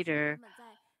years later,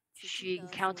 she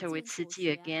encountered with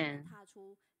Tzu again.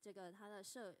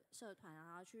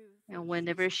 And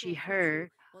whenever she heard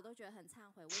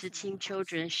Tzu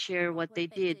children share what they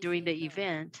did during the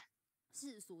event,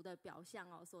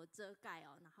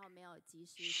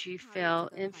 She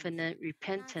felt infinite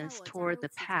repentance toward the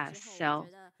past self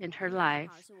in her life,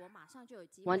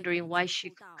 wondering why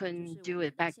she couldn't do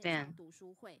it back then.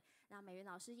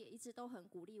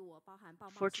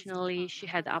 Fortunately, she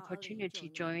had the opportunity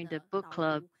to join the book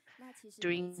club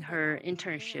during her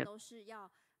internship.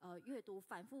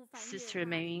 Sister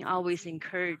Mei always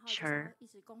encouraged her,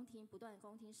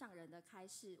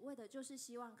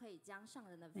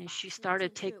 and she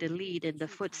started to take the lead in the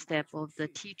footstep of the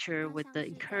teacher with the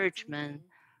encouragement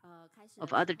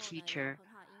of other teacher.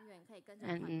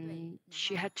 And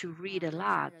she had to read a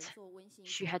lot.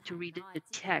 She had to read the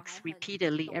text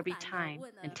repeatedly every time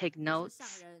and take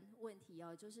notes.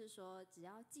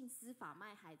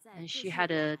 And she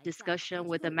had a discussion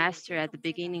with the master at the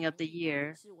beginning of the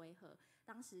year.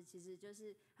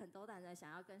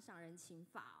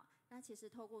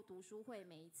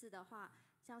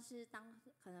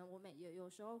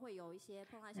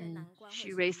 And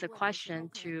she raised a question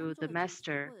to the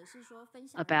master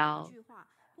about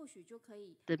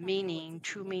the meaning,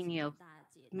 true meaning of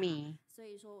me.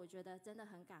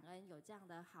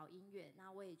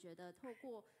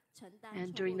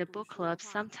 And during the book club,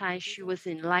 sometimes she was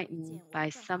enlightened by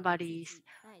somebody's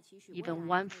even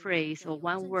one phrase or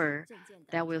one word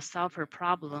that will solve her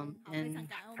problem in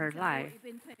her life.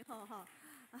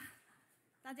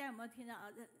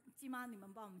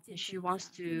 And she wants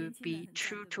to be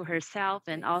true to herself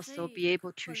and also be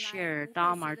able to share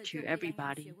Dharma to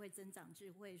everybody.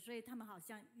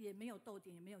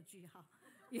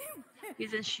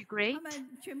 Isn't she great?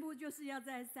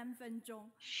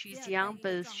 She's young,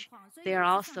 but they're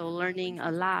also learning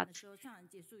a lot.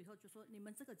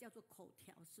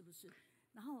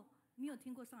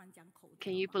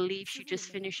 Can you believe she just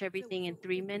finished everything in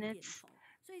 3 minutes?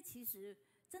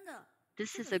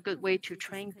 This is a good way to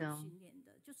train them.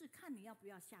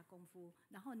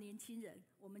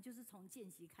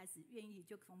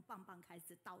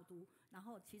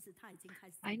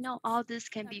 I know all this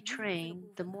can be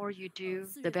trained. The more you do,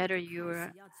 the better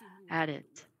you're at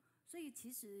it.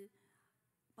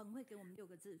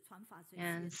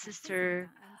 And Sister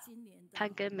Pan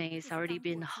Genmei has already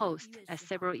been host at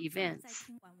several events.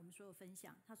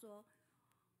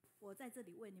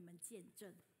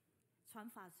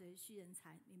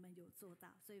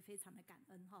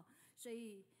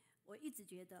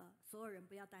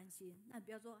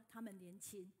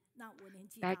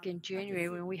 Back in January,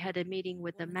 when we had a meeting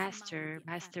with the master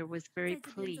was very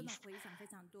pleased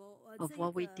of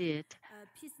what we did.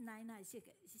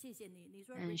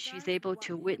 And she's able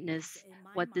to witness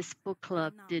what this book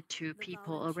club did to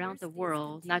people around the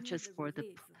world, not just for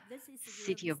the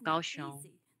city of Kaohsiung.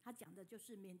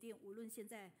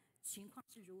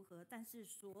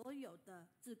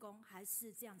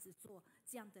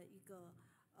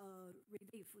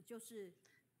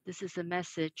 This is a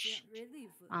message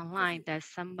online that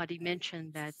somebody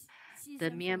mentioned that the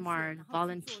Myanmar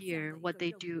volunteer, what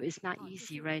they do is not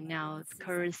easy right now. The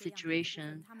current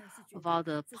situation of all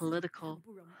the political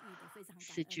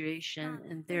situation,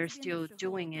 and they're still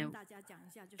doing it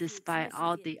despite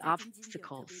all the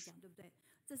obstacles.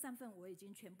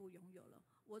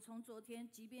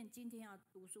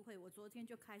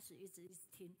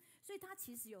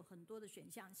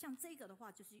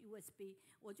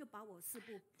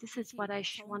 This is what I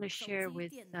want to share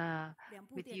with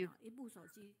you.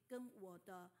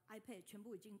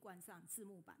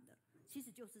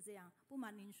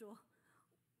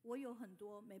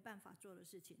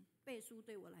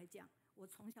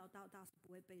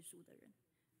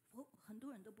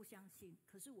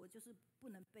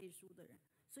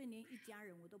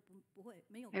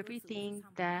 Everything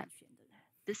that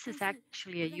this is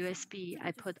actually a USB.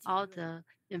 I put all the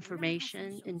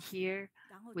information in here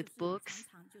with books,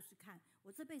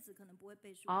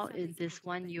 all in this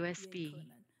one USB.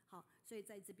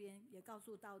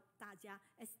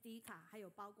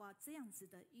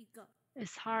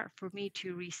 It's hard for me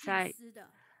to recite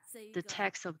the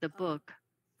text of the book.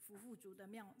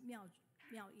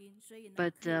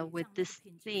 But with this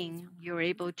thing, you're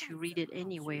able to read it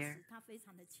anywhere.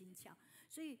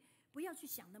 不要去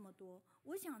想那么多。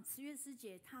我想慈月师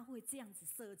姐她会这样子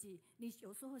设计，你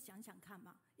有时候想想看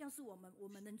嘛，要是我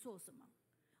们能做什么？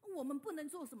我们不能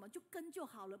做什么，就跟就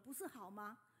好了，不是好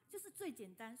吗？就是最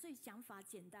简单，所以想法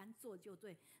简单，做就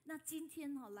对。那今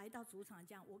天来到主场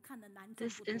这样，我看的难度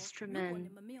不多。如果你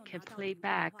们没有拿到礼物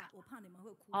的话，我怕你们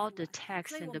会哭出来。 all the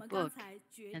text in the book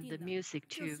and the music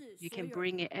too. You can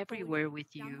bring it everywhere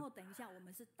with you. 然后等一下，我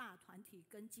们是大团体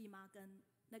跟季妈跟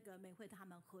那个美惠他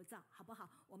们合照，好不好？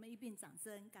我们一并掌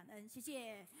声感恩，谢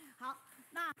谢。好，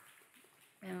那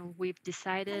And we've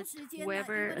decided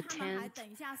whoever attends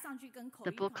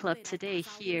the book club today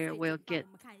here will get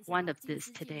one of this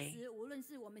today. 无论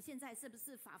是我们现在是不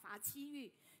是法华七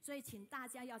域，所以请大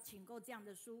家要请购这样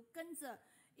的书，跟着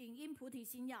影音菩提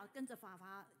心要跟着法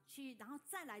华去，然后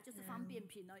再来就是方便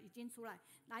品呢已经出来，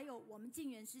还有我们净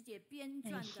园师姐编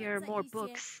撰的 here are more 这一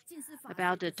些 books 净思法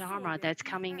about 学 the 的 Dharma 溯 that's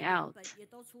源 coming 1、2 out. 本也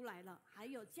都出来了，还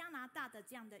有加拿大的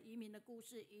这样的移民的故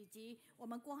事，以及我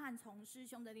们郭汉崇师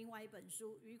兄的另外一本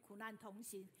书《与苦难同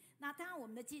行》。那当然我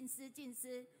们的净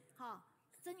思哈。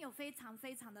真有非常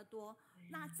非常的多。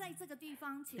那在这个地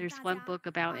方，请大 There's one 家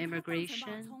book 把 about 它当成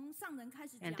immigration, 从上人开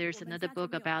始讲， and there's 我们 another 家就 book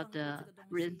没有 about 断过这 the 个东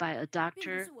written 西。 by a 并不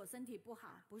doctor. 是我身体不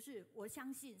好，不是，我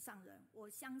相信上人，我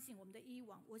相信我们的医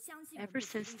王，我相信我们 Ever 的体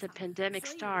since 力 the 场， pandemic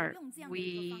所以我 started, 用这样的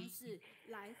一个方 we 式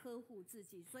来呵护自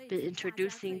己。所以 been 请大家可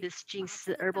introducing 以 this 把 Jing-Si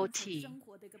这个 herbal 当成 tea. 生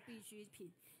活的一个必需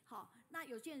品。好，那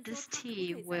有些人说 This 他可不可 tea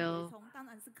以再回 will 冲？当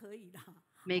然是可以的。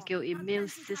 make your 那 immune 但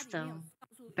是它里面有 system 告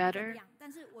诉一个 better, 量，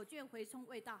但是我觉得回冲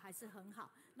味道还是很好。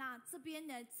那这边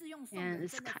呢，自用送 and 的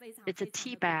it's 真的非常 it's a 非常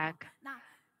tea 的多。 bag. 那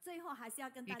最后还是要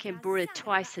跟大 You 家 can brew it 下个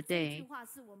twice a 这一句 day. 话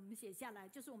是我们写下来，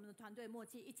就是我们的团队默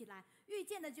契一起来，遇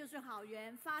见的就是好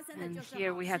缘，发生的 And 就是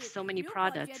here 好 we have 事。 so many 如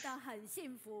果觉 products. 得很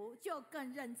幸福，就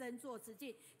更认真做实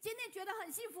际。今天觉得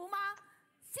很幸福吗？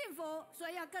 幸福，所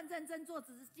以要更认真做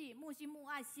实际，木心木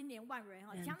爱，新年万人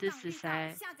哈！ And 强 this 档预 is 告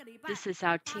our 下个礼拜 this is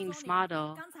our 8周 team's 年。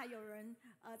 motto. 刚才有人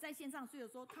在线上是有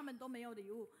说他们都没有礼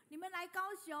物，你们来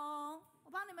高雄，我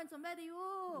帮你们准备礼物。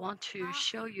 Want to 好，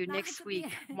 show you 那 next 这 week,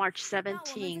 边 March 那我们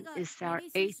这 17th 个 is 美 our 丽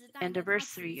新 8th 时代呢，它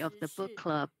其 anniversary of 实 the book 是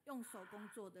club. 用手工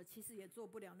做的，其实也做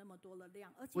不了那么多的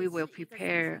量，而且 We 是 will 一个善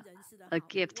prepare 心人士的 a 好意。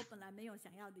 gift 我本来没有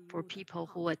想要礼 for 物的。 people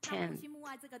好， who 那木 attend. 心木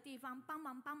爱这个地方帮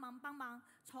忙，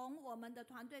从我们的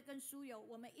团队跟书友，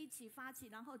我们一起发起，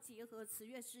然后结合慈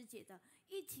月师姐的，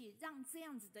一起让这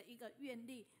样子的一个愿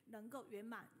力能够圆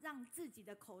满，让自己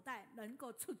的口袋能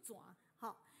够出转。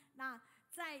好，那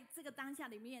在这个当下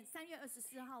里面，3月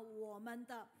24号，我们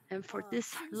的 And for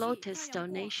this 亲戚 lotus 漂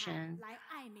洋过海 donation, 来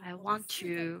爱你， I 我们 want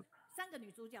 4 to 个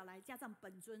女主角来加上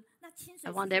本尊，那清 I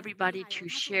水 want 师姐很厉 everybody 害 to 哦，她做的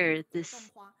share 果 this 冻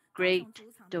花，高 great 雄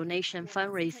主场的 donation 我们是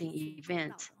可以 fundraising 一起做到 event.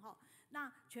 的哈。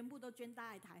那全部都捐大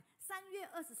爱台。3月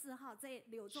24号在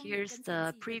柳宗理 Here's 跟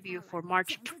the 陈继 preview 他 for 来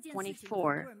March 讲这件事情，很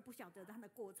多 24. 人不晓得它的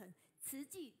过程。慈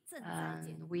济正在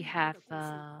减 We 预估 have 的故事，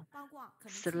 a 包括可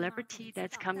能亲妈可能 celebrity 知 that's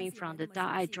道，但 coming 是也 from 没 the 那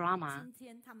么 Da'ai 详细。 drama. 今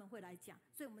天他们会来讲，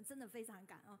所以我们真的非常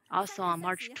感恩。 Also 3 on 月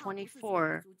March 31号不是只有一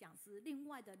 24, 组讲师，另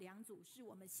外的2组是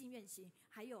我们心愿行，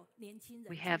还有年轻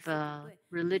we 人 have 进士团 a 队。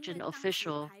因为 religion 当时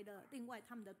official 排了另外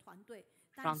他们的团队，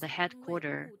但 from the 是因为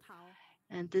headquarter. 布桃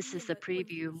And 医 this 院 is the 的问题，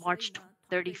 preview 所以 March 呢，团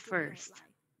队就没有 31st. 来。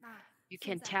那 You 现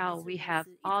can 在还 tell 是 we 维 have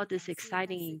持一 all 组 these 讲师，但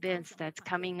exciting 是高 events 雄的 that's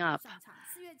团队 coming 没有 up. 上场。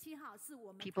4月7号是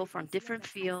我们 People 台 from 中慈院 different 的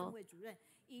蔡生 field. 卫主任，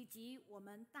以及我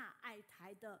们大爱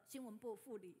台的新闻部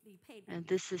副理李佩玲 And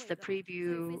this is 会 the 的，所以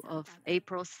preview 非常 of 感恩。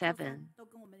 April 秋生 7. 都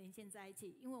跟我们连线在一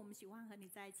起，因为我们喜欢和你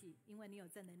在一起，因为你有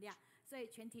正能量，所以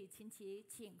全体请起，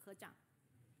请合掌，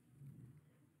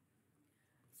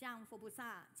向佛菩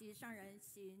萨及上人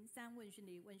行3问讯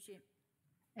礼问讯。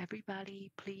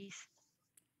 Everybody, please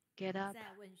get up.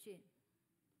 再问讯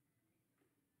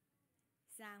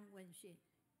，3问讯。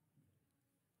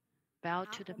 Bow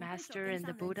好， to the 我们挥手 Master 跟 and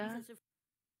the 上人，精 Buddha. 神是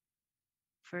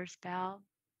First bow,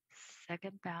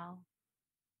 second bow,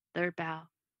 third bow.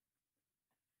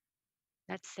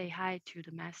 Let's say hi to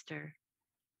the Master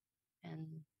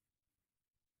and